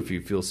review if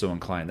you feel so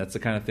inclined. That's the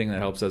kind of thing that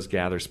helps us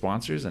gather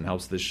sponsors and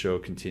helps this show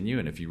continue.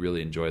 And if you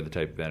really enjoy the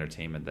type of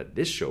entertainment that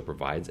this show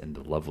provides and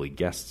the lovely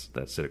guests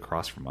that sit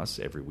across from us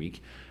every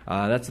week,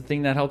 that's the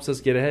thing that helps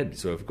us get ahead.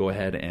 So go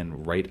ahead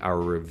and write our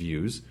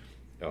reviews.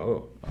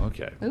 Oh,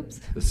 okay. Oops.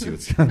 Let's see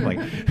what's like.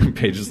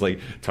 Paige just like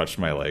touched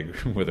my leg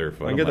with her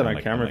foot. I can get that on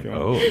like, camera I'm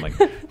if like, you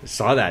want. I'm like,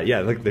 saw that. Yeah,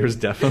 like there's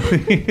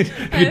definitely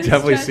you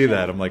definitely see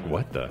that. I'm like,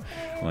 what the?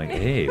 I'm like,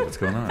 hey, what's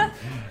going on?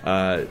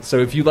 So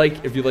if you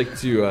like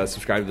to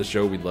subscribe to the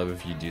show, we'd love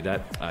if you do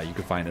that. You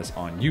can find us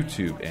on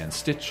YouTube and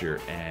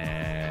Stitcher,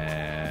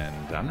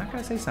 and I'm not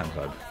gonna say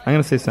SoundCloud. I'm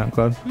gonna say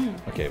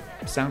SoundCloud. Okay,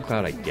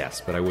 SoundCloud, I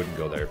guess, but I wouldn't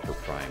go there for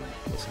Prime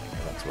listening.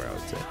 That's where I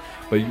would say.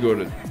 But you can go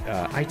to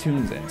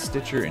iTunes and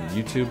Stitcher and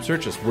YouTube.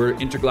 Search us. We're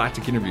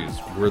Intergalactic Interviews.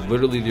 We're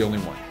literally the only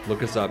one.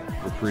 Look us up.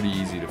 We're pretty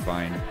easy to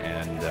find.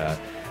 And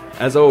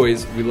as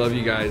always, we love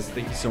you guys.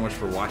 Thank you so much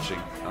for watching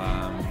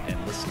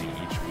and listening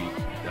each week.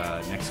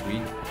 Next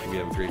week, we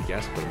have a great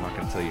guest, but I'm not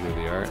going to tell you who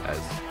they are, as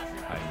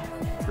I'm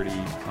pretty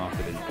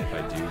confident if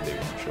I do, they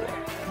won't show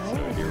up.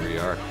 So here we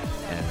are.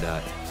 And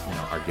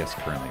our guest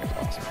currently is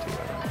awesome, too. I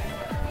don't know if you know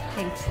that.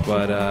 Thanks.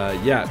 But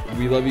yeah,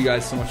 we love you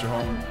guys so much at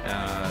home,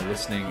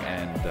 listening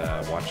and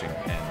watching,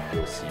 and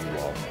we'll see you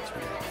all next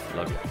week.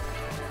 Love you.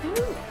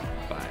 Woo.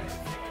 Bye.